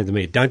 Straight into the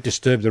media. Don't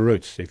disturb the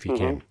roots if you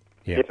can.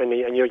 Yeah. Yep,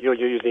 and you're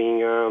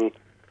using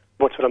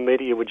what sort of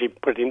media would you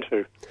put it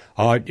into?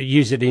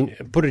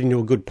 Put it into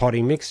a good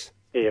potting mix.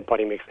 Yeah,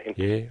 potting mix then.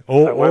 Yeah,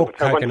 or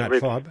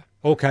coconut fibre.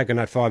 Or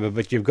coconut fibre,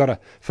 but you've got to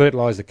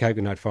fertilise the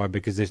coconut fibre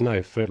because there's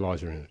no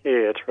fertiliser in it.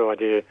 Yeah, that's right.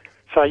 Yeah.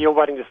 So you're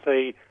waiting to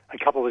see a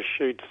couple of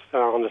shoots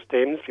on the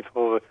stems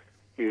before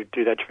you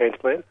do that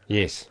transplant?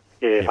 Yes.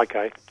 Yeah.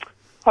 Okay.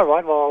 All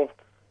right. Well,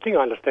 I think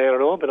I understand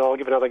it all, but I'll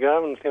give it another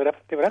go and see what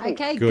happens.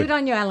 Okay, good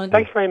on you, Alan.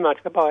 Thanks very much.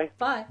 Goodbye.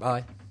 Bye.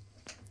 Bye.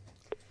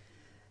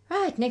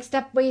 Right, next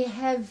up we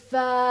have,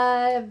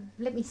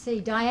 let me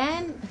see,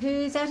 Diane,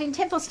 who's out in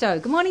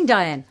Templestowe. Good morning,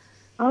 Diane.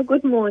 Oh,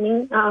 good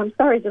morning.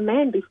 Sorry, the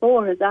man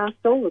before has asked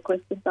all the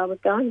questions I was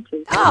going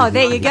to. Oh,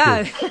 there you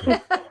go.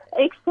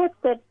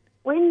 Except that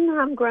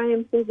when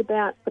Graham says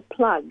about the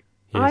plug,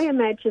 I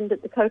imagined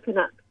that the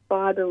coconut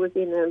fibre was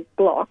in a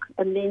block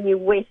and then you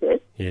wet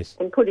it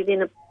and put it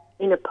in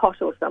a pot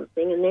or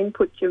something and then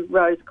put your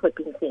rose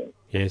clippings in.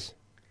 Yes.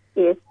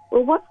 Yes.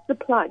 Well, what's the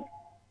plug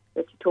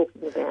that you're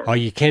talking about? Oh,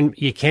 you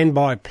can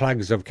buy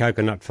plugs of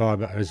coconut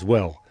fibre as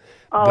well.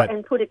 Oh,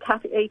 and put each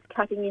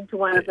cutting into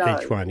one of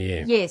those. Each one,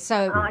 yeah. Yeah,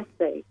 so... I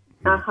see.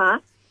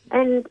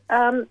 And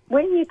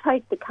when you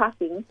take the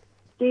cutting,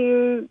 do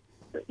you,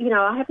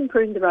 I haven't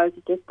pruned the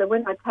roses yet, so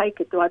when I take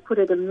it, do I put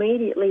it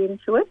immediately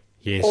into it?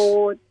 Yes.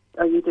 Or,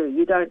 you do,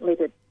 you don't let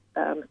it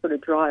sort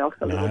of dry off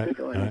a little bit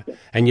or anything?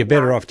 And you're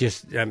better off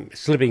just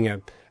slipping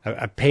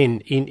a pen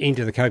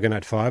into the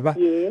coconut fibre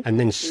and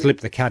then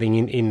slip the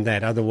cutting in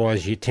that.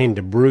 Otherwise, you tend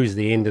to bruise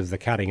the end of the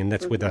cutting, and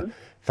that's where the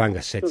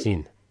fungus sets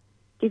in.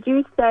 Did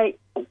you say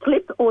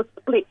slip or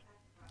split?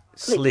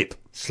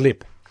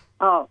 Slip.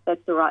 Oh,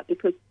 that's all right,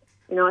 because,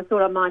 I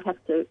thought I might have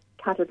to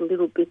cut it a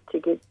little bit to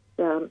get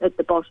at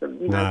the bottom.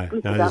 No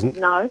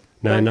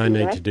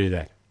need to do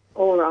that.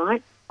 All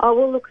right. Oh,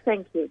 well, look,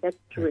 thank you. That's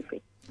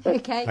terrific.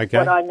 That's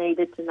what I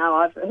needed to know.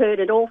 I've heard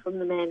it all from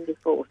the man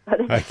before, so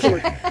that's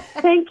good.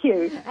 Thank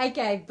you.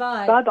 Okay,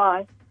 bye.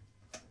 Bye-bye.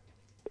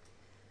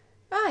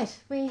 Right,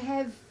 we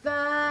have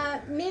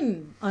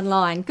Mim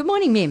online. Good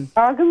morning, Mim.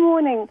 Oh, good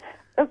morning.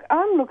 Look,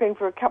 I'm looking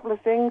for a couple of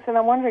things, and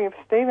I'm wondering if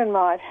Stephen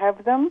might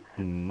have them.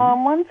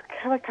 One's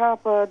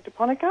Calicarpa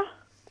japonica.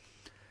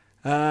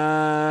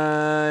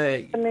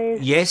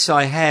 Yes,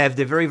 I have.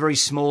 They're very, very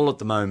small at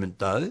the moment,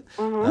 though.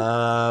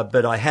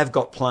 but I have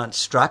got plants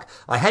struck.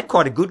 I had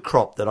quite a good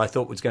crop that I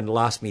thought was going to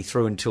last me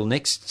through until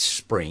next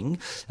spring,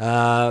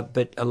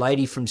 but a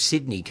lady from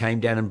Sydney came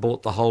down and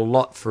bought the whole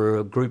lot for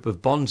a group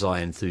of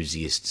bonsai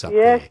enthusiasts up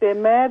there. Yes, they're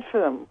mad for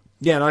them.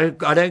 Yeah,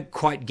 and I don't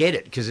quite get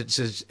it because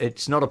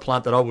it's not a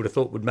plant that I would have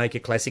thought would make a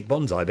classic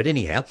bonsai, but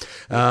anyhow,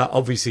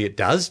 obviously it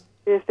does.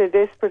 Yes, they're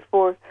desperate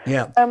for it.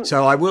 Yeah,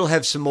 so I will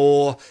have some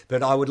more,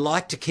 but I would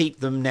like to keep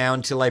them now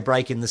until they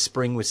break in the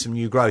spring with some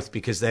new growth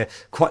because they're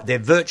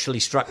virtually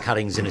struck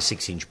cuttings in a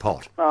 6-inch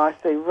pot. Oh, I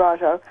see,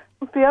 righto.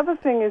 Look, the other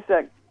thing is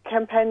that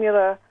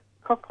Campanula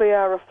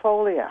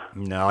cochlearifolia.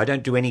 No, I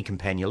don't do any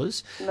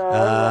campanulas.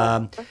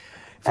 No.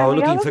 If I were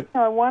looking for,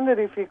 I wondered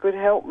if you could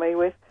help me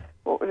with,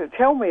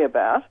 tell me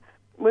about,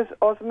 was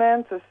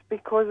osmanthus,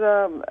 because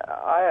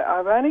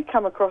I've only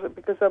come across it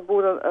because I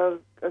bought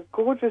a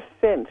gorgeous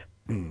scent.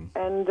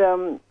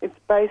 And it's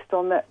based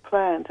on that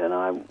plant, and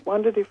I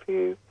wondered if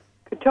you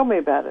could tell me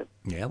about it.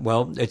 Yeah,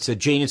 well, it's a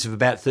genus of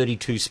about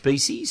 32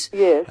 species.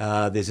 Yes.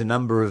 There's a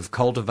number of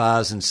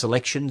cultivars and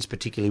selections,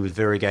 particularly with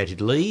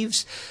variegated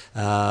leaves.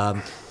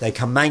 They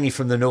come mainly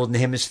from the Northern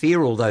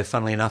Hemisphere, although,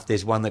 funnily enough,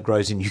 there's one that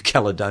grows in New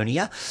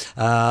Caledonia.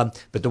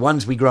 But the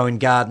ones we grow in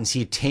gardens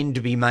here tend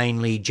to be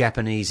mainly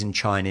Japanese and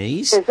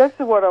Chinese. Yes, that's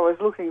what I was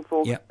looking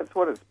for. Yeah. That's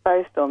what it's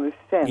based on, this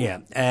scent. Yeah,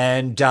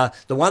 and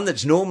the one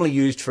that's normally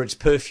used for its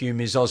perfume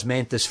is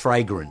Osmanthus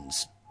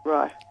fragrans.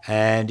 Right.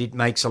 And it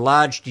makes a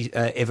large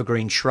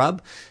evergreen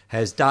shrub,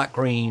 has dark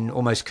green,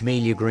 almost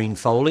camellia green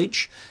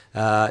foliage,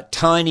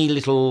 tiny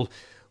little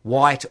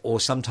white or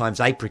sometimes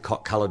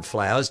apricot-coloured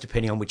flowers,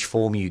 depending on which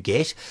form you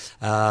get.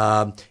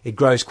 It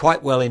grows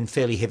quite well in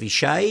fairly heavy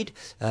shade,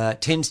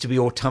 tends to be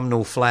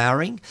autumnal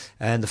flowering,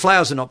 and the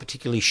flowers are not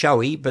particularly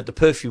showy, but the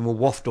perfume will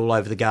waft all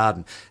over the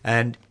garden.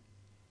 And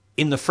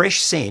in the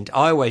fresh scent,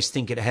 I always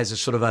think it has a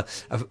sort of a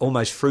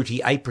almost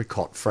fruity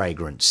apricot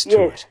fragrance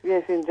to it.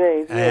 Yes,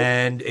 indeed.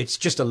 And it's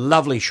just a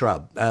lovely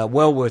shrub,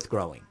 well worth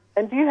growing.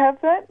 And do you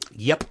have that?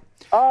 Yep.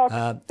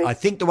 Oh, I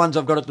think the ones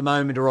I've got at the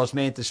moment are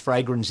Osmanthus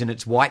fragrans in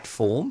its white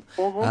form.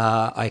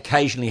 I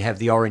occasionally have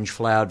the orange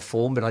flowered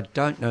form, but I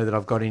don't know that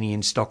I've got any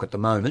in stock at the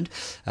moment.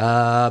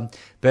 But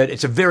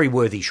it's a very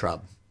worthy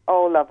shrub.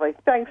 Oh, lovely.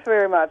 Thanks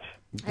very much.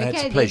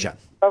 That's a pleasure.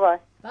 Bye-bye.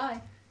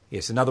 Bye.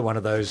 Yes, another one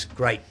of those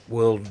great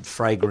world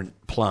fragrant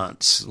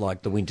plants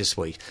like the winter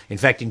sweet. In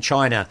fact, in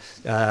China,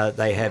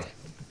 they have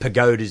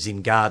pagodas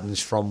in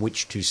gardens from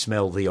which to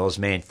smell the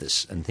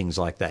osmanthus and things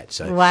like that.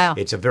 So wow.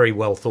 It's a very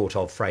well thought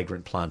of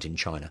fragrant plant in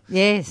China.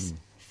 Yes,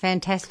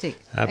 fantastic.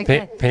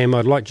 Okay. Pam,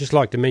 I'd just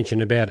like to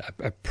mention about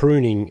a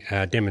pruning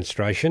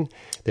demonstration.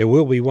 There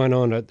will be one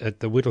on at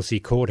the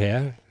Whittlesea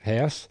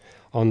Courthouse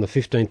on the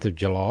 15th of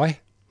July.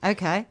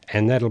 Okay.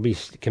 And that'll be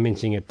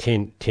commencing at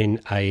 10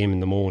 a.m. in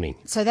the morning.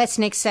 So that's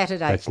next Saturday?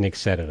 That's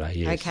next Saturday,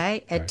 yes.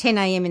 Okay, at 10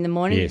 a.m. in the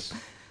morning? Yes.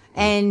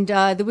 And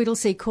the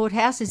Whittlesea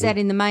Courthouse, is that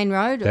in the main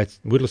road? That's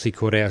Whittlesea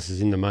Courthouse is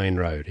in the main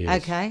road,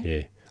 yes. Okay.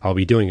 Yeah. I'll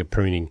be doing a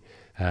pruning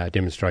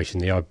demonstration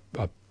there.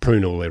 I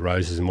prune all their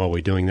roses, and while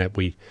we're doing that,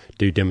 we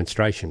do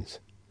demonstrations.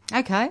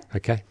 Okay.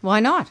 Okay. Why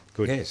not?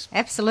 Good. Yes.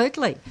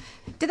 Absolutely.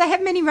 Do they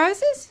have many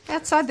roses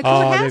outside the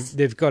courthouse?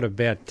 They've got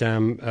about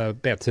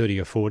 30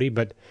 or 40,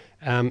 but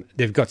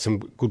they've got some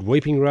good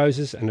weeping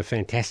roses and a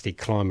fantastic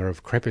climber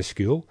of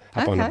crepuscule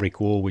up on a brick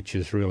wall, which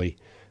has really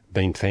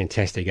been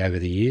fantastic over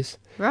the years.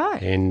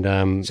 Right.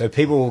 And so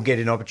people will get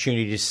an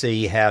opportunity to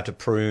see how to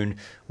prune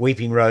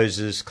weeping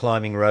roses,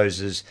 climbing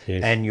roses,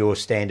 yes. and your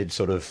standard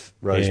sort of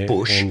rose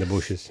bush. And the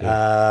bushes.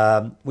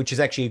 Which is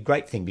actually a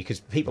great thing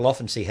because people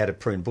often see how to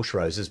prune bush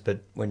roses, but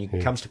when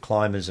it comes to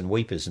climbers and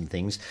weepers and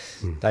things,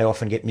 they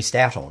often get missed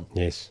out on.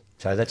 Yes.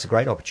 So that's a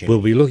great opportunity.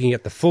 We'll be looking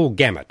at the full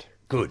gamut.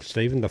 Good.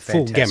 Stephen, the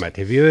Fantastic. full gamut.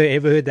 Have you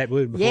ever heard that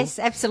word before? Yes,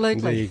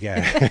 absolutely. There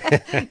you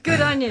go. Good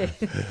on you.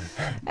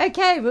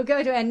 Okay, we'll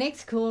go to our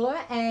next caller,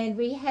 and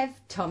we have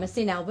Thomas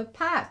in Albert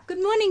Park.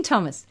 Good morning,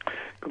 Thomas.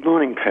 Good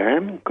morning,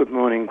 Pam. Good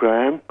morning,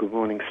 Graham. Good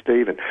morning,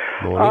 Stephen.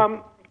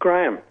 Morning.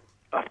 Graham,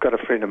 I've got a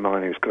friend of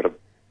mine who's got a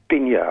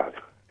vineyard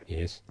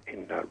yes.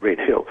 in Red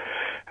Hill,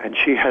 and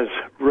she has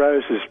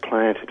roses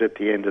planted at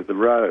the end of the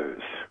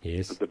rows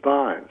of the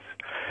vines.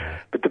 Right.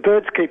 But the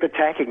birds keep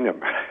attacking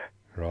them.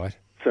 Right.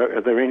 So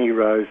are there any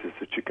roses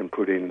that you can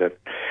put in that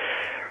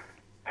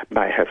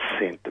may have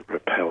scent that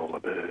repel the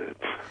birds?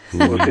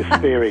 Or is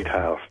this fairy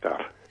tale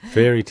stuff?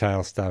 Fairy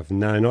tale stuff?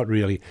 No, not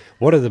really.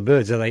 What are the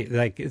birds? Are they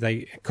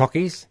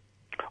cockies?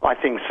 I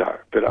think so.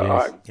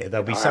 But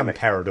there'll be some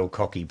parrot or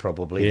cocky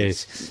probably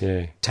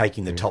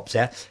taking the tops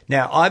out.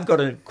 Now, I've got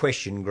a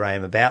question,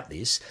 Graham, about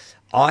this.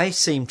 I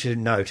seem to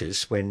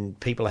notice when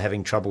people are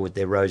having trouble with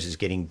their roses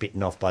getting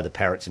bitten off by the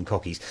parrots and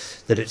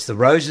cockies that it's the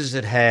roses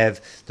that have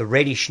the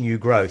reddish new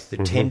growth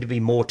that tend to be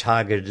more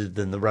targeted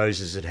than the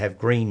roses that have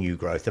green new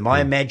growth. Am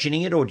I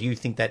imagining it, or do you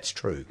think that's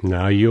true?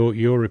 No,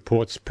 your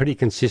report's pretty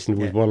consistent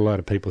with what a lot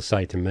of people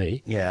say to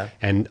me. Yeah.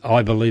 And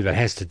I believe it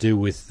has to do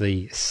with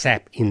the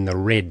sap in the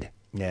red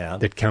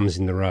that comes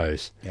in the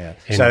rose. Yeah.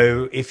 And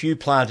so if you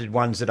planted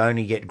ones that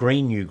only get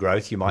green new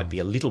growth, you might be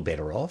a little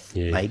better off,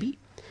 maybe.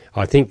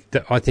 I think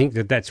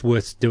that's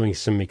worth doing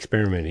some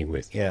experimenting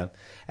with. Yeah.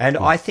 And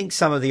I think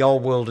some of the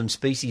old world and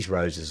species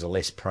roses are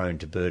less prone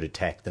to bird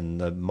attack than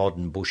the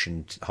modern bush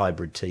and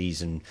hybrid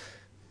teas and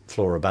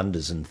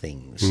floribundas and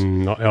things.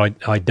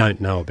 I don't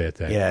know about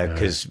that. Yeah,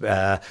 because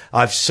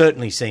I've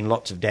certainly seen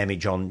lots of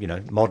damage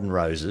on modern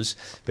roses,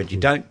 but you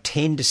don't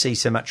tend to see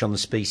so much on the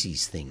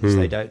species things.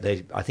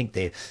 I think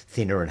they're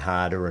thinner and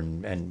harder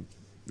and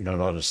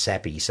not as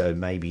sappy, so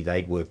maybe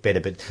they'd work better.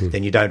 But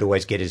then you don't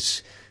always get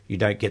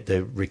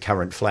the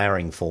recurrent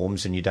flowering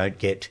forms, and you don't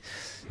get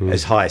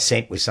as high a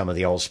scent with some of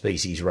the old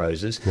species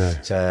roses. No.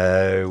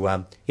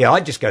 So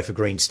I'd just go for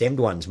green stemmed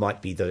ones.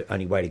 Might be the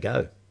only way to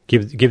go.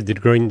 Give the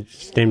green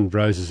stemmed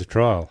roses a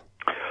trial.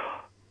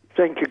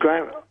 Thank you,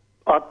 Graham.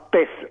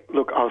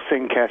 I'll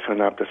send Catherine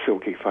up to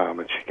Silky Farm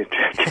and she can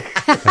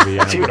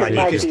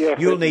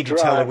You'll need to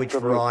tell her which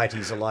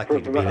varieties are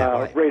likely to be that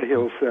way. Red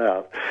Hill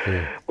South.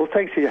 Yeah. Well,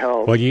 thanks for your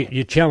help. Well,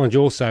 your challenge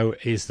also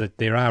is that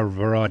there are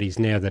varieties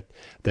now that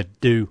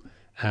do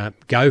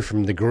go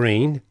from the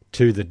green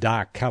to the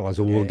dark colours,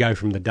 or will go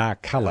from the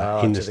dark colour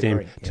in the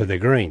stem to the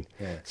green.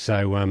 Yeah.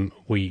 So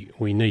we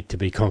need to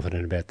be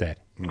confident about that.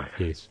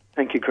 Yes.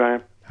 Thank you,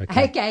 Graham.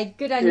 Okay,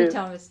 good on you,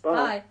 Thomas.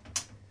 Bye.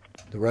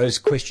 The rose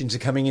questions are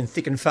coming in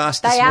thick and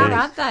fast this morning. They are,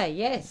 aren't they?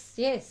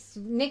 Yes.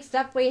 Next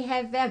up we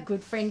have our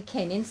good friend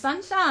Ken in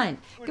Sunshine.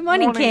 Good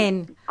morning,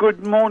 Ken.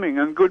 Good morning,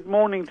 and good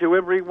morning to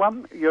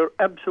everyone. You're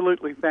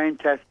absolutely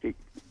fantastic.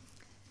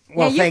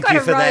 Well, thank you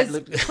for that. You've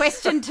got a rose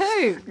question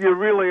too. You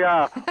really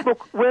are.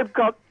 Look, we've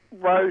got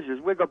roses.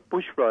 We've got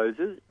bush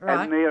roses,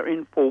 and they're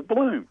in full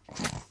bloom.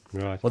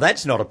 Right. Well,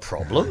 that's not a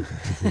problem.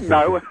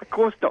 No, of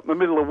course not in the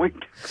middle of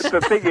winter. But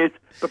the thing is,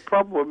 the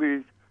problem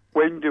is,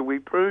 when do we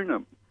prune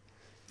them?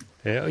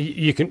 Yeah,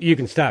 you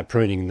can start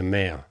pruning them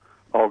now.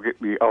 I'll get.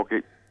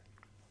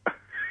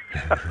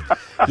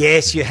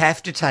 Yes, you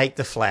have to take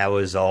the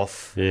flowers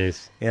off.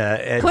 Yes.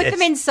 Put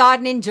them inside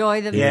and enjoy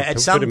them. Yeah, at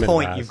some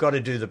point you've got to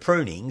do the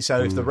pruning.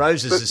 So if the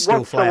roses are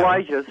still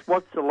flowering,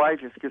 what's the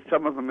latest? Because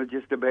some of them are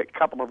a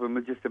couple of them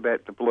are just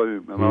about to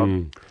bloom.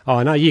 And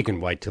Oh no, you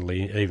can wait till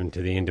even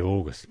to the end of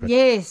August. But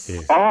yes.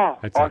 Oh,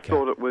 I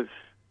thought it was.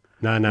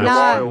 No,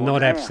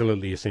 not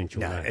absolutely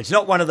essential. No, it's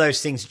not one of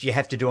those things that you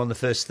have to do on the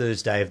first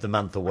Thursday of the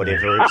month or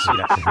whatever. It's,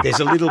 there's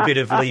a little bit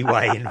of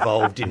leeway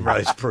involved in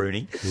rose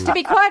pruning. To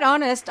be quite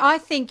honest, I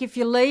think if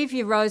you leave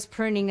your rose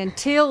pruning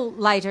until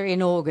later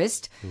in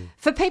August,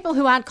 for people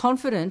who aren't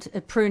confident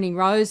at pruning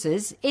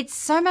roses, it's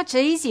so much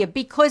easier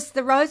because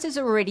the roses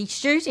are already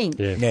shooting.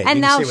 Yeah.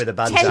 And they'll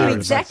tell you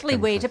exactly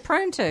where to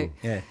prune to.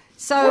 Yeah.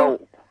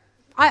 So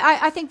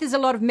I think there's a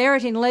lot of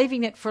merit in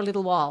leaving it for a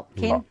little while.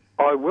 Ken?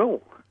 I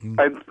will.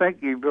 And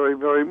thank you very,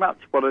 very much.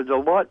 What a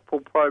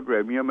delightful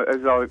program.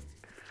 As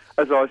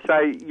I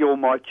say, you're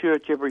my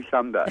church every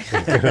Sunday.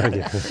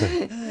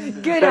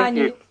 Good on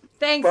you.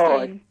 Thanks,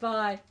 Ken.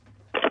 Bye.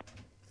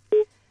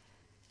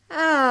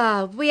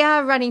 We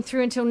are running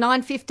through until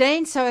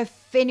 9:15, so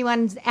if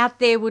anyone out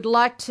there would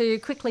like to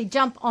quickly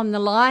jump on the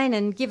line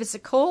and give us a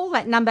call,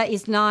 that number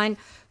is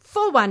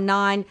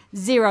 9419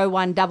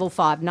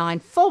 0155,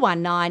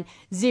 9419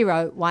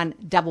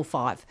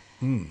 0155.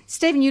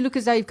 Stephen, you look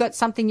as though you've got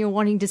something you're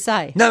wanting to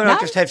say. No, I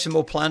just have some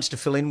more plants to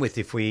fill in with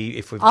if we've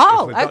okay.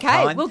 got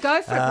time. We'll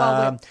go for it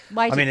while we're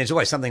waiting. I mean, there's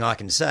always something I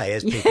can say,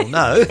 as people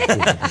know.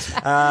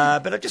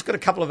 But I've just got a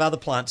couple of other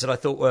plants that I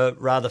thought were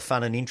rather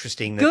fun and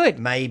interesting that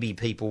maybe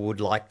people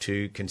would like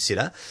to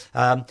consider.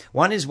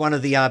 One is one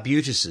of the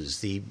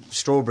arbutuses, the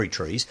strawberry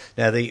trees.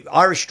 Now, the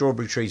Irish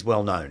strawberry tree is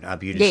well known,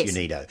 Arbutus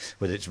unedo,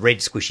 with its red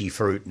squishy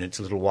fruit and its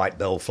little white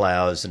bell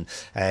flowers, and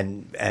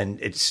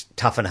it's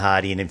tough and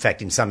hardy, and in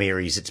fact, in some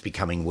areas it's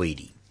becoming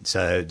weedy.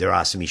 So there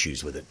are some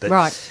issues with it.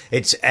 But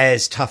it's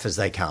as tough as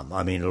they come.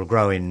 I mean, it'll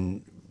grow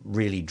in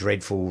really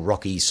dreadful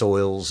rocky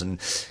soils and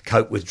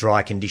cope with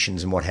dry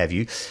conditions and what have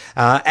you,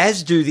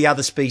 as do the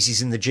other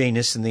species in the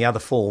genus and the other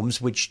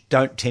forms, which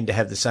don't tend to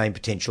have the same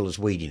potential as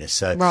weediness.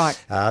 So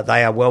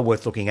they are well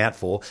worth looking out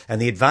for. And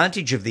the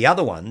advantage of the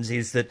other ones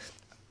is that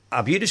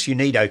Arbutus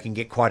unedo can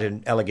get quite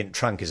an elegant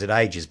trunk as it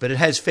ages, but it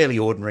has fairly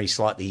ordinary,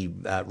 slightly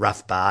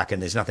rough bark,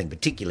 and there's nothing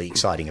particularly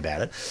exciting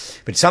about it.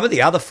 But some of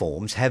the other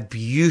forms have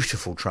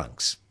beautiful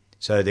trunks,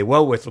 so they're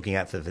well worth looking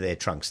out for their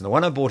trunks. And the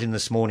one I bought in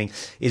this morning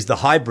is the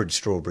hybrid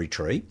strawberry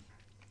tree,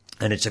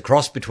 and it's a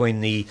cross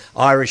between the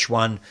Irish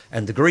one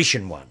and the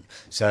Grecian one.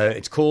 So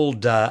it's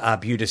called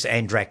Arbutus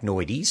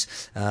andrachnoides.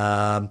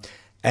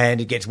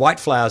 And it gets white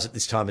flowers at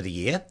this time of the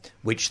year,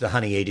 which the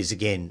honey eaters,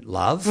 again,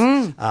 love.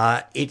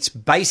 It's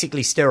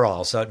basically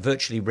sterile, so it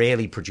virtually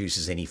rarely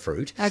produces any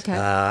fruit. Okay.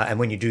 And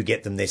when you do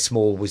get them, they're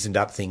small,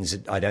 wizened-up things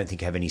that I don't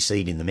think have any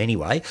seed in them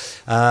anyway.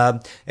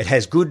 It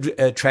has good,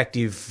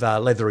 attractive,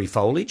 leathery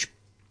foliage,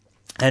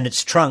 and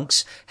its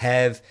trunks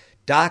have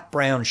dark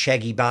brown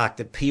shaggy bark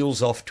that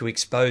peels off to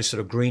expose sort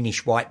of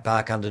greenish white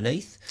bark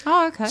underneath.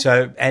 Oh, okay.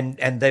 So, and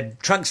the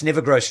trunks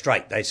never grow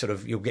straight. They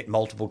you'll get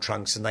multiple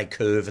trunks and they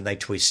curve and they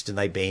twist and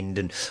they bend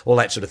and all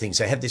that sort of thing.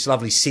 So they have this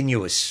lovely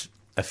sinuous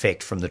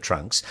effect from the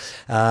trunks.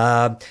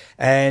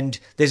 And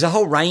there's a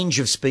whole range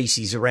of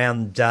species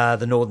around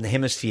the Northern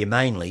Hemisphere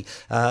mainly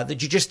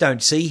that you just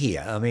don't see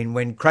here. I mean,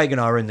 when Craig and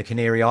I were in the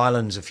Canary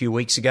Islands a few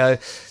weeks ago,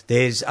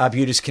 there's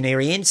Arbutus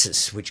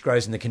canariensis, which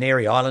grows in the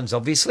Canary Islands,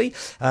 obviously,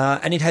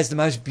 and it has the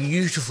most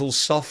beautiful,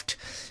 soft,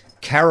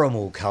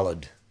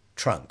 caramel-coloured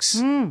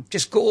trunks.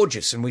 Just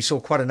gorgeous. And we saw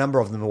quite a number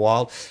of them in the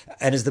wild.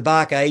 And as the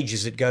bark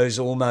ages, it goes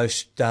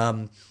almost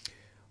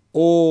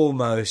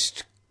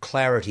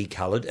clarity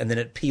coloured, and then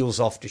it peels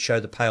off to show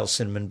the pale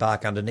cinnamon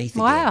bark underneath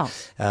again.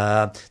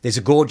 Wow. There's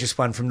a gorgeous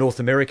one from North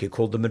America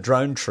called the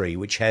madrone tree,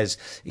 which has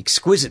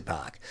exquisite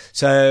bark.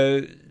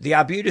 So the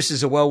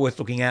arbutuses are well worth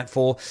looking out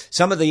for.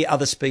 Some of the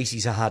other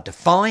species are hard to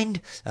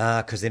find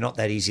because they're not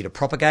that easy to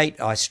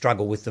propagate. I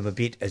struggle with them a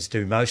bit, as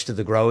do most of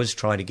the growers,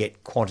 trying to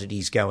get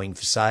quantities going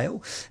for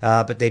sale.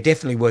 But they're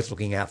definitely worth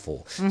looking out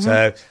for.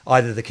 So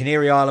either the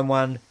Canary Island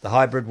one, the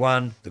hybrid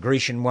one, the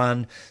Grecian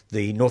one,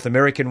 the North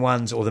American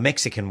ones, or the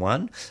Mexican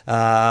one.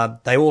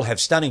 They all have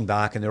stunning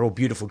bark, and they're all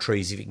beautiful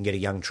trees if you can get a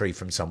young tree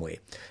from somewhere.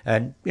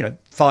 And,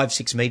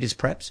 5-6 metres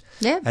perhaps.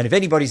 Yeah. And if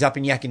anybody's up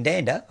in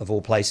Yakandanda, of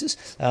all places,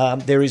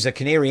 there is a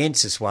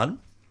canariensis one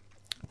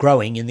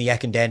growing in the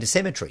Yakandanda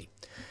Cemetery.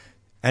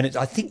 And it's,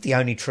 I think, the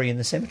only tree in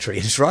the cemetery.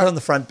 It's right on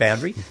the front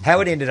boundary. How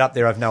it ended up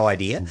there, I've no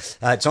idea.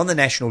 It's on the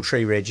National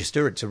Tree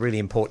Register. It's a really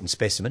important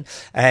specimen,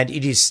 and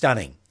it is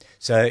stunning.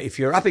 So if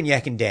you're up in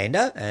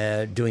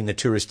Yakandanda doing the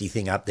touristy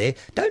thing up there,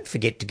 don't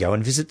forget to go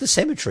and visit the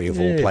cemetery of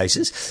all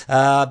places.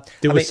 A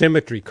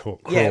cemetery crawl.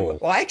 Yeah, well,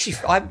 I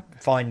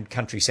find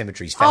country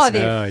cemeteries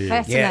fascinating. fascinating. Oh,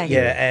 they're fascinating.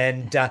 Yeah,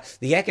 and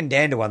the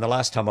Yakandanda one, the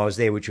last time I was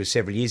there, which was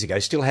several years ago,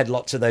 still had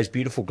lots of those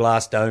beautiful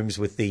glass domes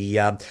with the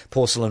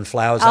porcelain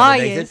flowers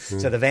underneath it.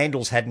 So the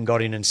vandals hadn't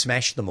got in and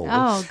smashed them all.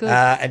 Oh, good.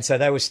 And so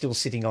they were still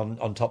sitting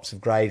on tops of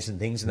graves and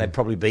things, and they'd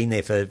probably been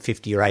there for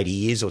 50 or 80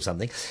 years or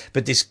something.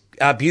 But this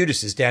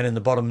arbutus is down in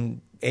the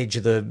bottom edge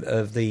of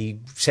the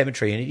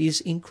cemetery, and it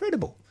is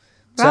incredible.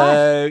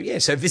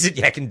 Right. So visit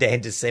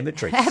Yakandanda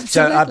Cemetery. Absolutely.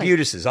 So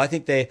arbutuses, I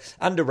think they're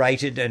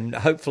underrated, and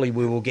hopefully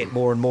we will get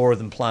more and more of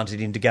them planted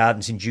into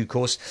gardens in due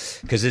course,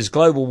 because as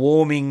global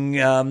warming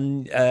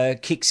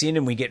kicks in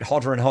and we get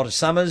hotter and hotter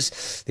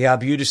summers, the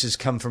arbutuses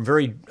come from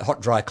very hot,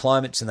 dry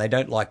climates, and they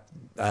don't like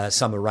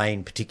summer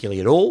rain particularly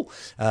at all.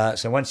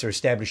 So once they're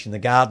established in the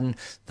garden,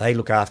 they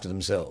look after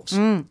themselves.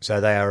 So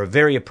they are a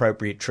very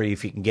appropriate tree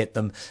if you can get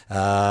them,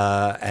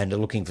 and are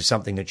looking for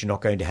something that you're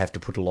not going to have to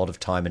put a lot of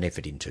time and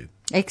effort into.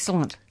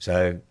 Excellent.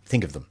 So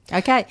think of them.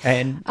 Okay.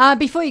 And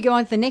before you go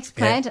on to the next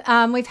plant,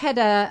 we've had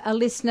a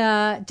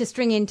listener just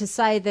ring in to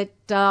say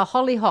that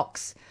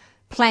hollyhocks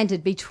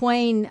planted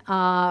between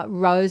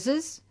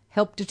roses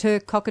help deter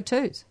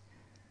cockatoos.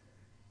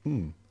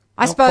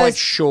 I suppose. Not quite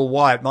sure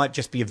why. It might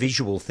just be a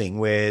visual thing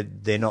where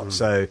they're not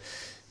the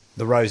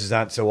roses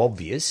aren't so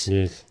obvious.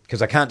 Yes.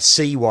 Because I can't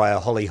see why a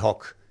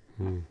hollyhock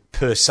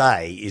per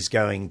se is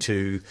going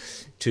to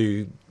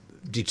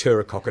deter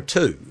a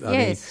cockatoo. I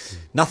mean,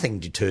 nothing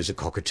deters a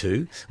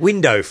cockatoo.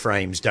 Window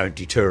frames don't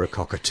deter a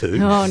cockatoo.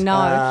 Oh,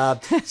 no.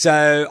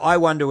 So I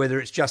wonder whether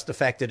it's just the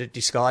fact that it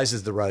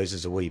disguises the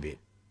roses a wee bit.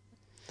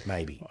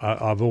 Maybe.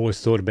 I've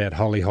always thought about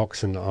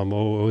hollyhocks, and I've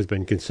always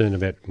been concerned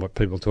about what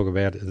people talk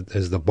about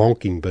as the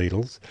bonking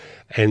beetles,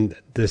 and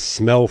the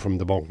smell from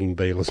the bonking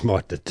beetles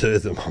might deter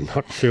them. I'm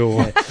not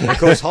sure. Of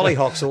course,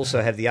 hollyhocks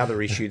also have the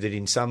other issue that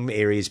in some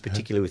areas,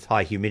 particularly with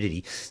high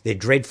humidity, they're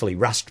dreadfully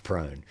rust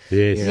prone.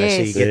 Yes.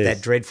 So you get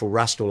that dreadful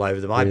rust all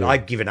over them.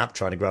 I've given up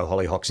trying to grow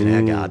hollyhocks in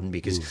our garden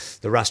because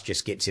the rust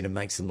just gets in and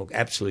makes them look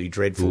absolutely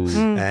dreadful.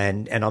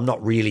 And I'm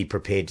not really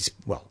prepared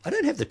to, I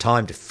don't have the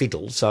time to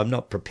fiddle, so I'm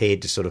not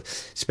prepared to sort of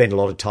spend a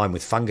lot of time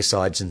with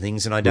fungicides and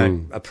things, and I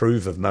don't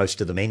approve of most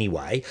of them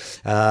anyway.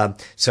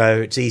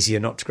 So it's easier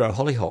not to grow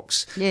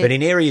hollyhocks. Yeah. But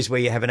in areas where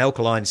you have an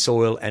alkaline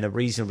soil and a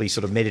reasonably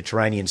sort of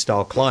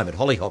Mediterranean-style climate,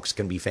 hollyhocks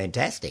can be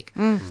fantastic.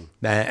 And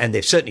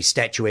they're certainly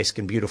statuesque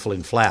and beautiful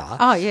in flower.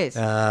 Oh, yes.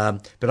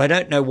 But I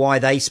don't know why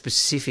they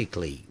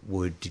specifically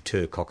would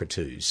deter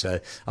cockatoos. So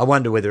I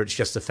wonder whether it's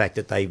just the fact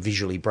that they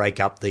visually break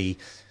up the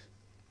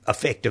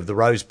effect of the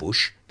rose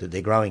bush that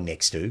they're growing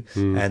next to,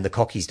 and the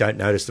cockies don't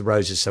notice the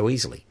roses so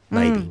easily.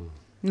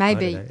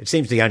 Maybe. It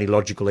seems the only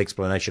logical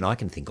explanation I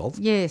can think of.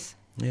 Yes.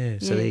 Yeah,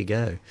 so there you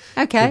go.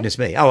 Okay. Goodness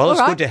me. Oh, well,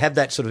 it's good to have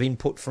that sort of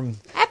input from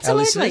our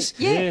listeners.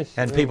 Yeah.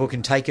 And people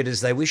can take it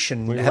as they wish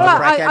and have a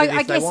crack at it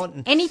if they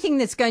want. Anything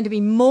that's going to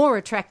be more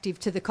attractive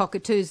to the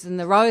cockatoos than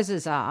the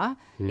roses are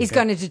is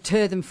going to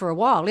deter them for a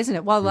while, isn't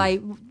it? While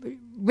they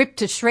rip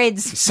to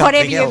shreds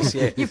whatever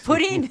you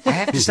put in. I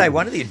have to say,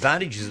 one of the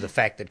advantages of the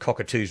fact that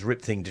cockatoos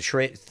rip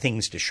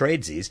things to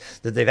shreds is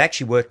that they've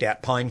actually worked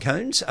out pine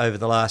cones over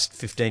the last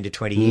 15 to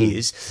 20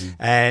 years.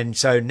 And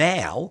so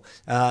now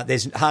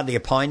there's hardly a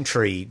pine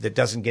tree that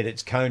doesn't get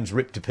its cones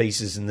ripped to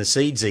pieces and the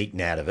seeds eaten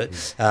out of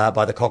it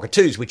by the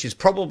cockatoos, which is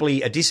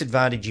probably a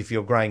disadvantage if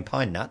you're growing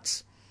pine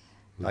nuts.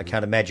 I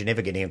can't imagine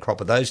ever getting a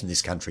crop of those in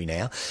this country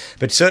now.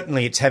 But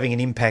certainly it's having an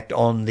impact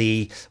on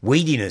the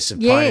weediness of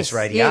Pinus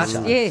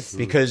radiata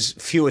because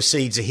fewer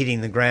seeds are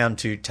hitting the ground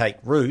to take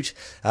root.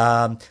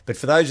 But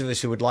for those of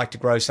us who would like to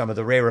grow some of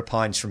the rarer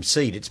pines from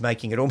seed, it's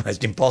making it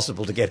almost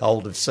impossible to get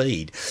hold of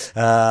seed.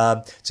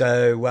 So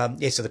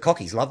the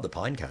cockies love the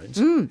pine cones,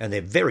 and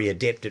they're very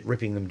adept at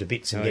ripping them to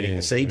bits and getting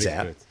the seeds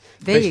out. Good.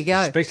 There you go.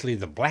 Especially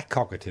the black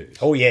cockatoos.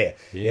 Oh, yeah.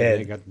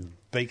 They got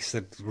beaks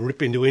that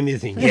rip into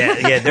anything.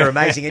 Yeah, they're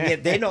amazing. And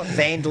yet they're not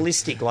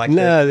vandalistic like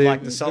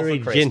the sulphur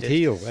crested.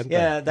 Genteel.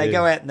 They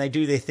go out and they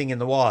do their thing in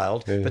the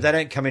wild, but they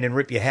don't come in and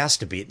rip your house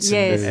to bits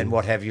and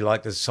what have you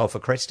like the sulphur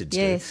cresteds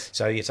do.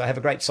 So, I have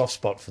a great soft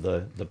spot for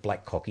the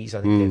black cockies.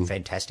 I think they're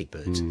fantastic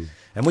birds.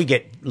 And we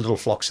get little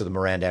flocks of them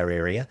around our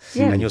area,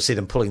 and you'll see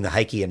them pulling the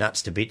hakea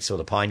nuts to bits or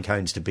the pine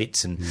cones to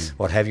bits and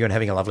what have you, and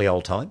having a lovely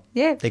old time.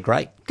 Yeah. They're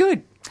great.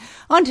 Good.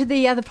 On to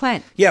the other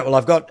plant. Yeah, well,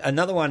 I've got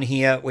another one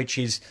here, which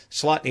is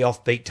slightly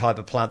offbeat type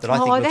of plant that I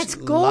think looks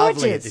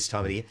lovely at this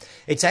time of the year.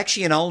 It's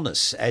actually an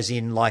ulmus, as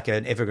in like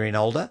an evergreen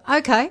alder.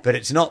 Okay. But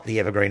it's not the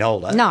evergreen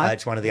alder. No.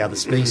 It's one of the other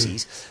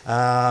species.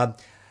 I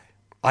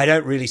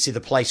don't really see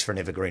the place for an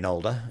evergreen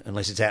alder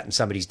unless it's out in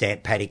somebody's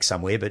damp paddock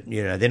somewhere, but,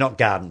 they're not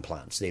garden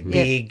plants. They're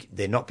big.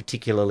 They're not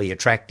particularly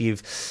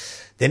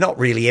attractive. They're not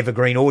really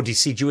evergreen or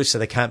deciduous, so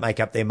they can't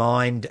make up their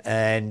mind,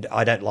 and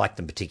I don't like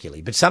them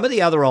particularly. But some of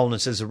the other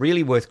ulnuses are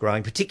really worth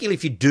growing, particularly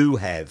if you do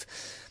have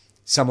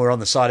somewhere on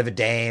the side of a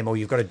dam or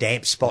you've got a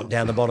damp spot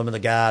down the bottom of the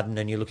garden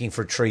and you're looking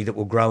for a tree that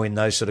will grow in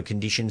those sort of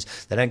conditions.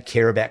 They don't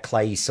care about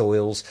clayey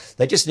soils.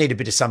 They just need a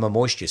bit of summer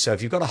moisture. So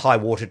if you've got a high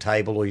water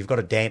table or you've got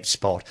a damp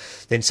spot,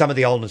 then some of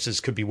the ulnuses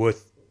could be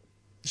worth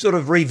sort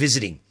of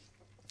revisiting.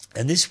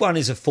 And this one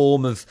is a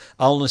form of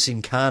Ulmus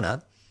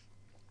incana,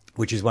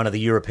 which is one of the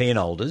European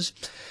alders.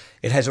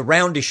 It has a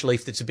roundish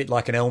leaf that's a bit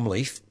like an elm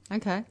leaf.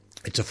 Okay.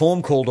 It's a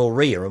form called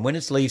aurea, and when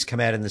its leaves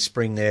come out in the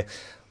spring, they're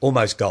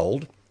almost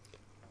gold.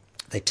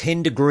 They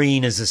tend to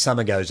green as the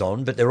summer goes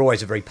on, but they're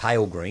always a very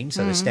pale green,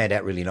 so they stand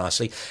out really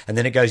nicely. And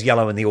then it goes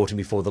yellow in the autumn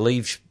before the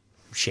leaves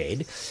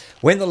shed.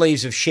 When the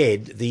leaves have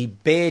shed, the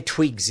bare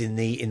twigs in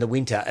the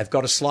winter have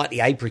got a slightly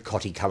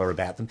apricot-y colour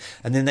about them,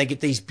 and then they get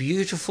these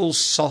beautiful,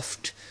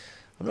 soft...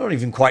 I'm not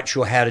even quite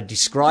sure how to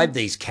describe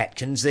these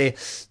catkins.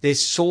 They're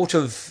sort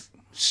of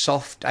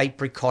soft,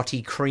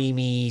 apricot-y,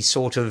 creamy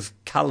sort of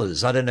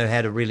colours. I don't know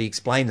how to really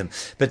explain them.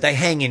 But they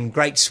hang in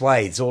great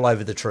swathes all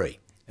over the tree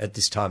at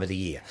this time of the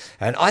year.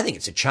 And I think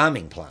it's a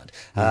charming plant.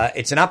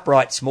 It's an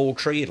upright small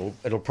tree.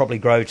 It'll probably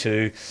grow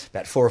to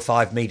about 4 or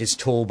 5 metres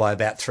tall by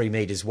about 3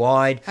 metres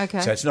wide. Okay.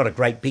 So it's not a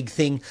great big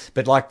thing.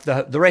 But like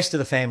the rest of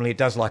the family, it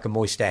does like a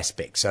moist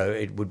aspect. So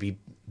it would be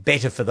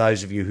better for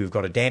those of you who've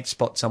got a damp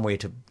spot somewhere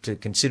to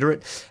consider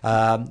it.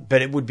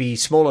 But it would be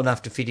small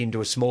enough to fit into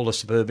a smaller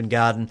suburban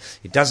garden.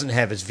 It doesn't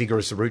have as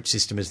vigorous a root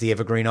system as the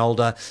evergreen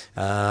alder.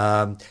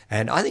 And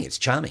I think it's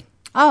charming.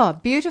 Oh,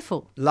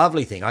 beautiful.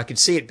 Lovely thing. I could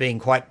see it being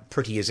quite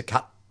pretty as a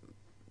cut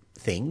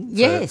thing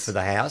for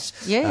the house.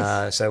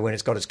 Yes. So when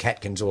it's got its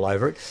catkins all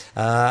over it.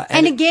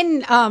 And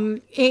again,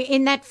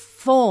 in that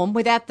form,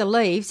 without the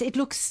leaves, it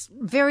looks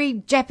very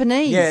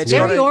Japanese,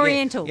 very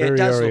oriental. Yeah, it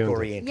does look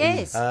oriental.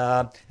 Yes.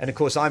 And of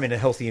course, I'm in a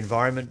healthy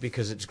environment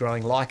because it's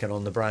growing lichen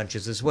on the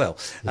branches as well.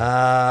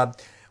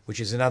 Which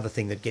is another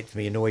thing that gets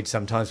me annoyed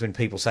sometimes when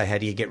people say, how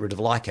do you get rid of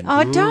lichen?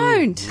 Oh,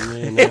 don't.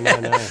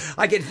 No.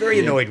 I get very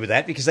annoyed with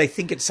that because they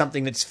think it's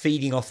something that's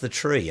feeding off the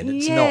tree, and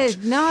it's not.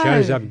 No.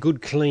 Shows up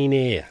good, clean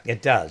air.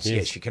 It does,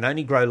 yes. You can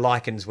only grow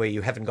lichens where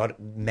you haven't got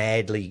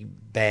madly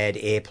bad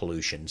air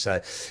pollution.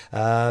 So,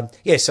 so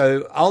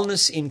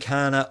Ulmus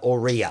incana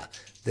aurea,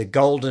 the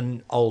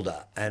golden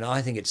alder, and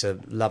I think it's a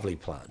lovely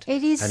plant.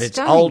 It is and it's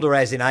stunning. alder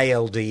as in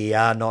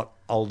ALDER, not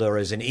alder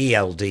as in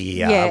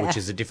ELDER, which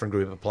is a different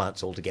group of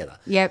plants altogether.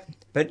 Yep.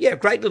 But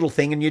great little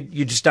thing, and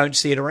you just don't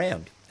see it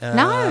around.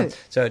 No.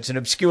 So it's an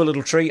obscure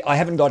little tree. I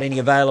haven't got any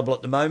available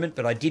at the moment,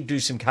 but I did do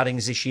some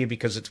cuttings this year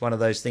because it's one of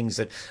those things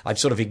that I'd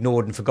sort of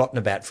ignored and forgotten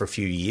about for a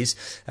few years.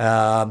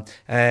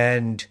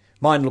 And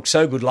mine looked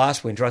so good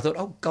last winter, I thought,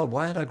 oh, God,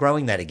 why aren't I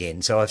growing that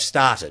again? So I've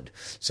started.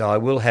 So I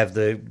will have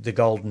the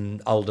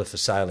golden alder for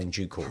sale in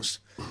due course.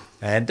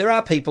 And there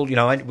are people,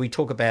 we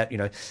talk about,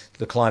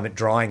 the climate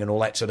drying and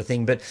all that sort of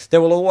thing, but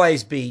there will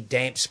always be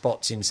damp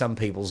spots in some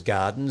people's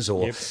gardens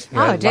or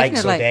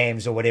lakes or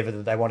dams or whatever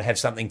that they want to have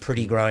something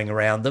pretty growing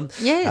around them.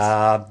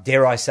 Yes.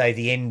 Dare I say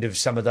the end of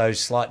some of those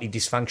slightly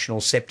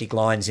dysfunctional septic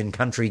lines in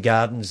country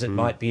gardens that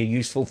might be a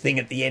useful thing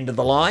at the end of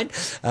the line.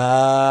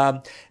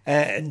 I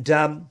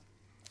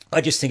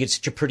just think it's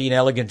such a pretty and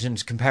elegant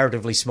and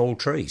comparatively small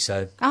tree,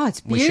 so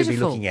it's beautiful. We should be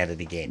looking at it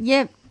again.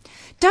 Yep.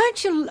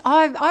 Don't you?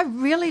 I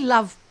really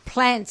love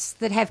plants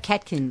that have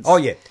catkins. Oh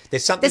yeah,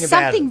 there's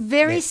something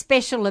very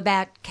special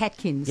about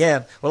catkins.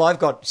 Yeah. Well, I've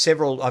got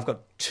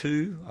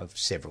two. I've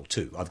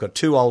got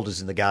two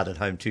alders in the garden at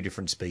home, two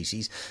different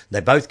species.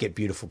 They both get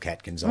beautiful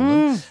catkins on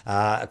them.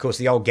 Of course,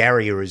 the old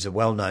Garrya is a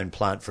well-known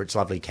plant for its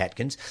lovely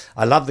catkins.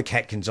 I love the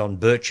catkins on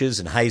birches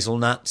and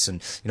hazelnuts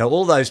and,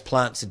 all those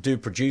plants that do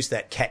produce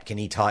that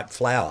catkiny type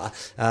flower.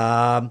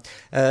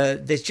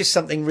 There's just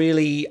something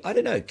really,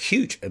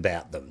 cute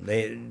about them.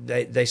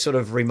 They sort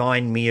of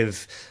remind me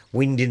of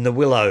wind in the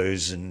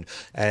willows and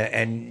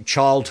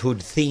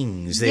childhood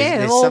things.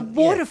 There's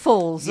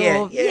waterfalls.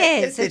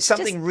 There's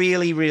something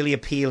really, really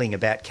appealing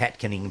about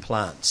catkining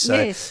plants.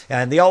 So,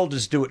 and the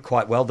alders do it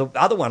quite well. The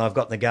other one I've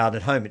got in the garden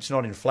at home, it's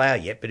not in flower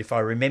yet, but if I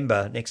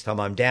remember next time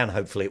I'm down,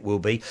 hopefully it will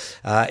be.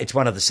 It's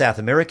one of the South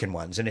American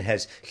ones, and it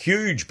has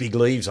huge big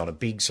leaves on it,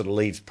 big sort of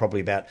leaves,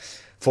 probably about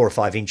 4 or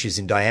 5 inches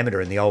in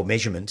diameter in the old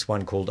measurements,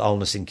 one called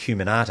Ulmus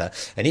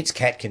incuminata, and its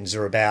catkins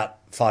are about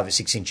 5 or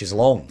 6 inches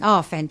long.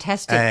 Oh,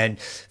 fantastic. And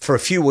for a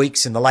few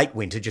weeks in the late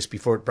winter, just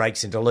before it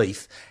breaks into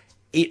leaf,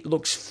 it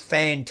looks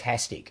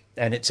fantastic.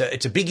 And it's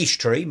a biggish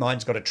tree.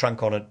 Mine's got a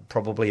trunk on it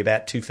probably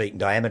about 2 feet in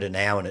diameter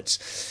now, and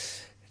it's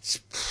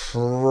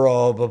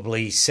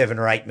probably 7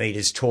 or 8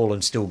 metres tall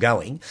and still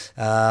going.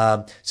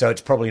 So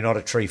it's probably not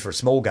a tree for a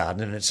small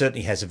garden, and it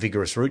certainly has a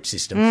vigorous root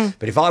system.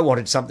 But if I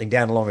wanted something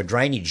down along a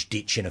drainage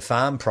ditch in a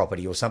farm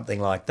property or something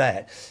like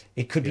that,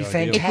 it could be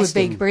fantastic. It would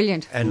be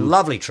brilliant. And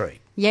lovely tree.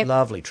 Yep.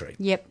 Lovely tree.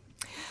 Yep.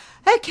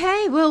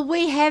 Okay, well,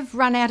 we have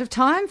run out of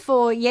time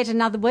for yet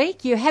another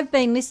week. You have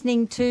been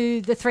listening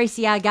to the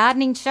 3CR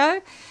Gardening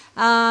Show.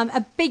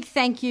 A big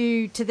thank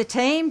you to the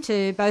team,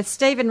 to both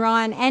Stephen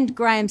Ryan and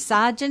Graham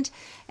Sargent,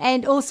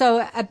 and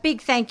also a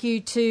big thank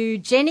you to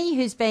Jenny,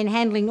 who's been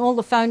handling all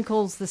the phone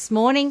calls this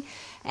morning.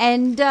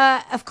 And,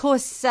 of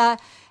course,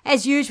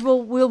 as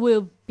usual,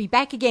 we'll be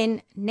back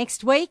again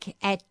next week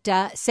at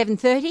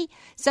 7:30.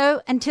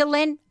 So until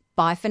then,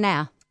 bye for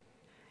now.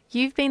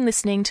 You've been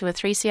listening to a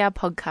 3CR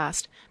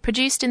podcast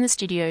produced in the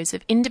studios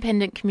of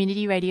independent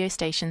community radio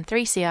station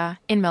 3CR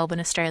in Melbourne,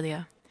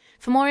 Australia.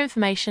 For more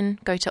information,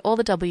 go to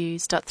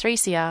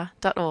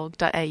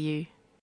allthews.3cr.org.au.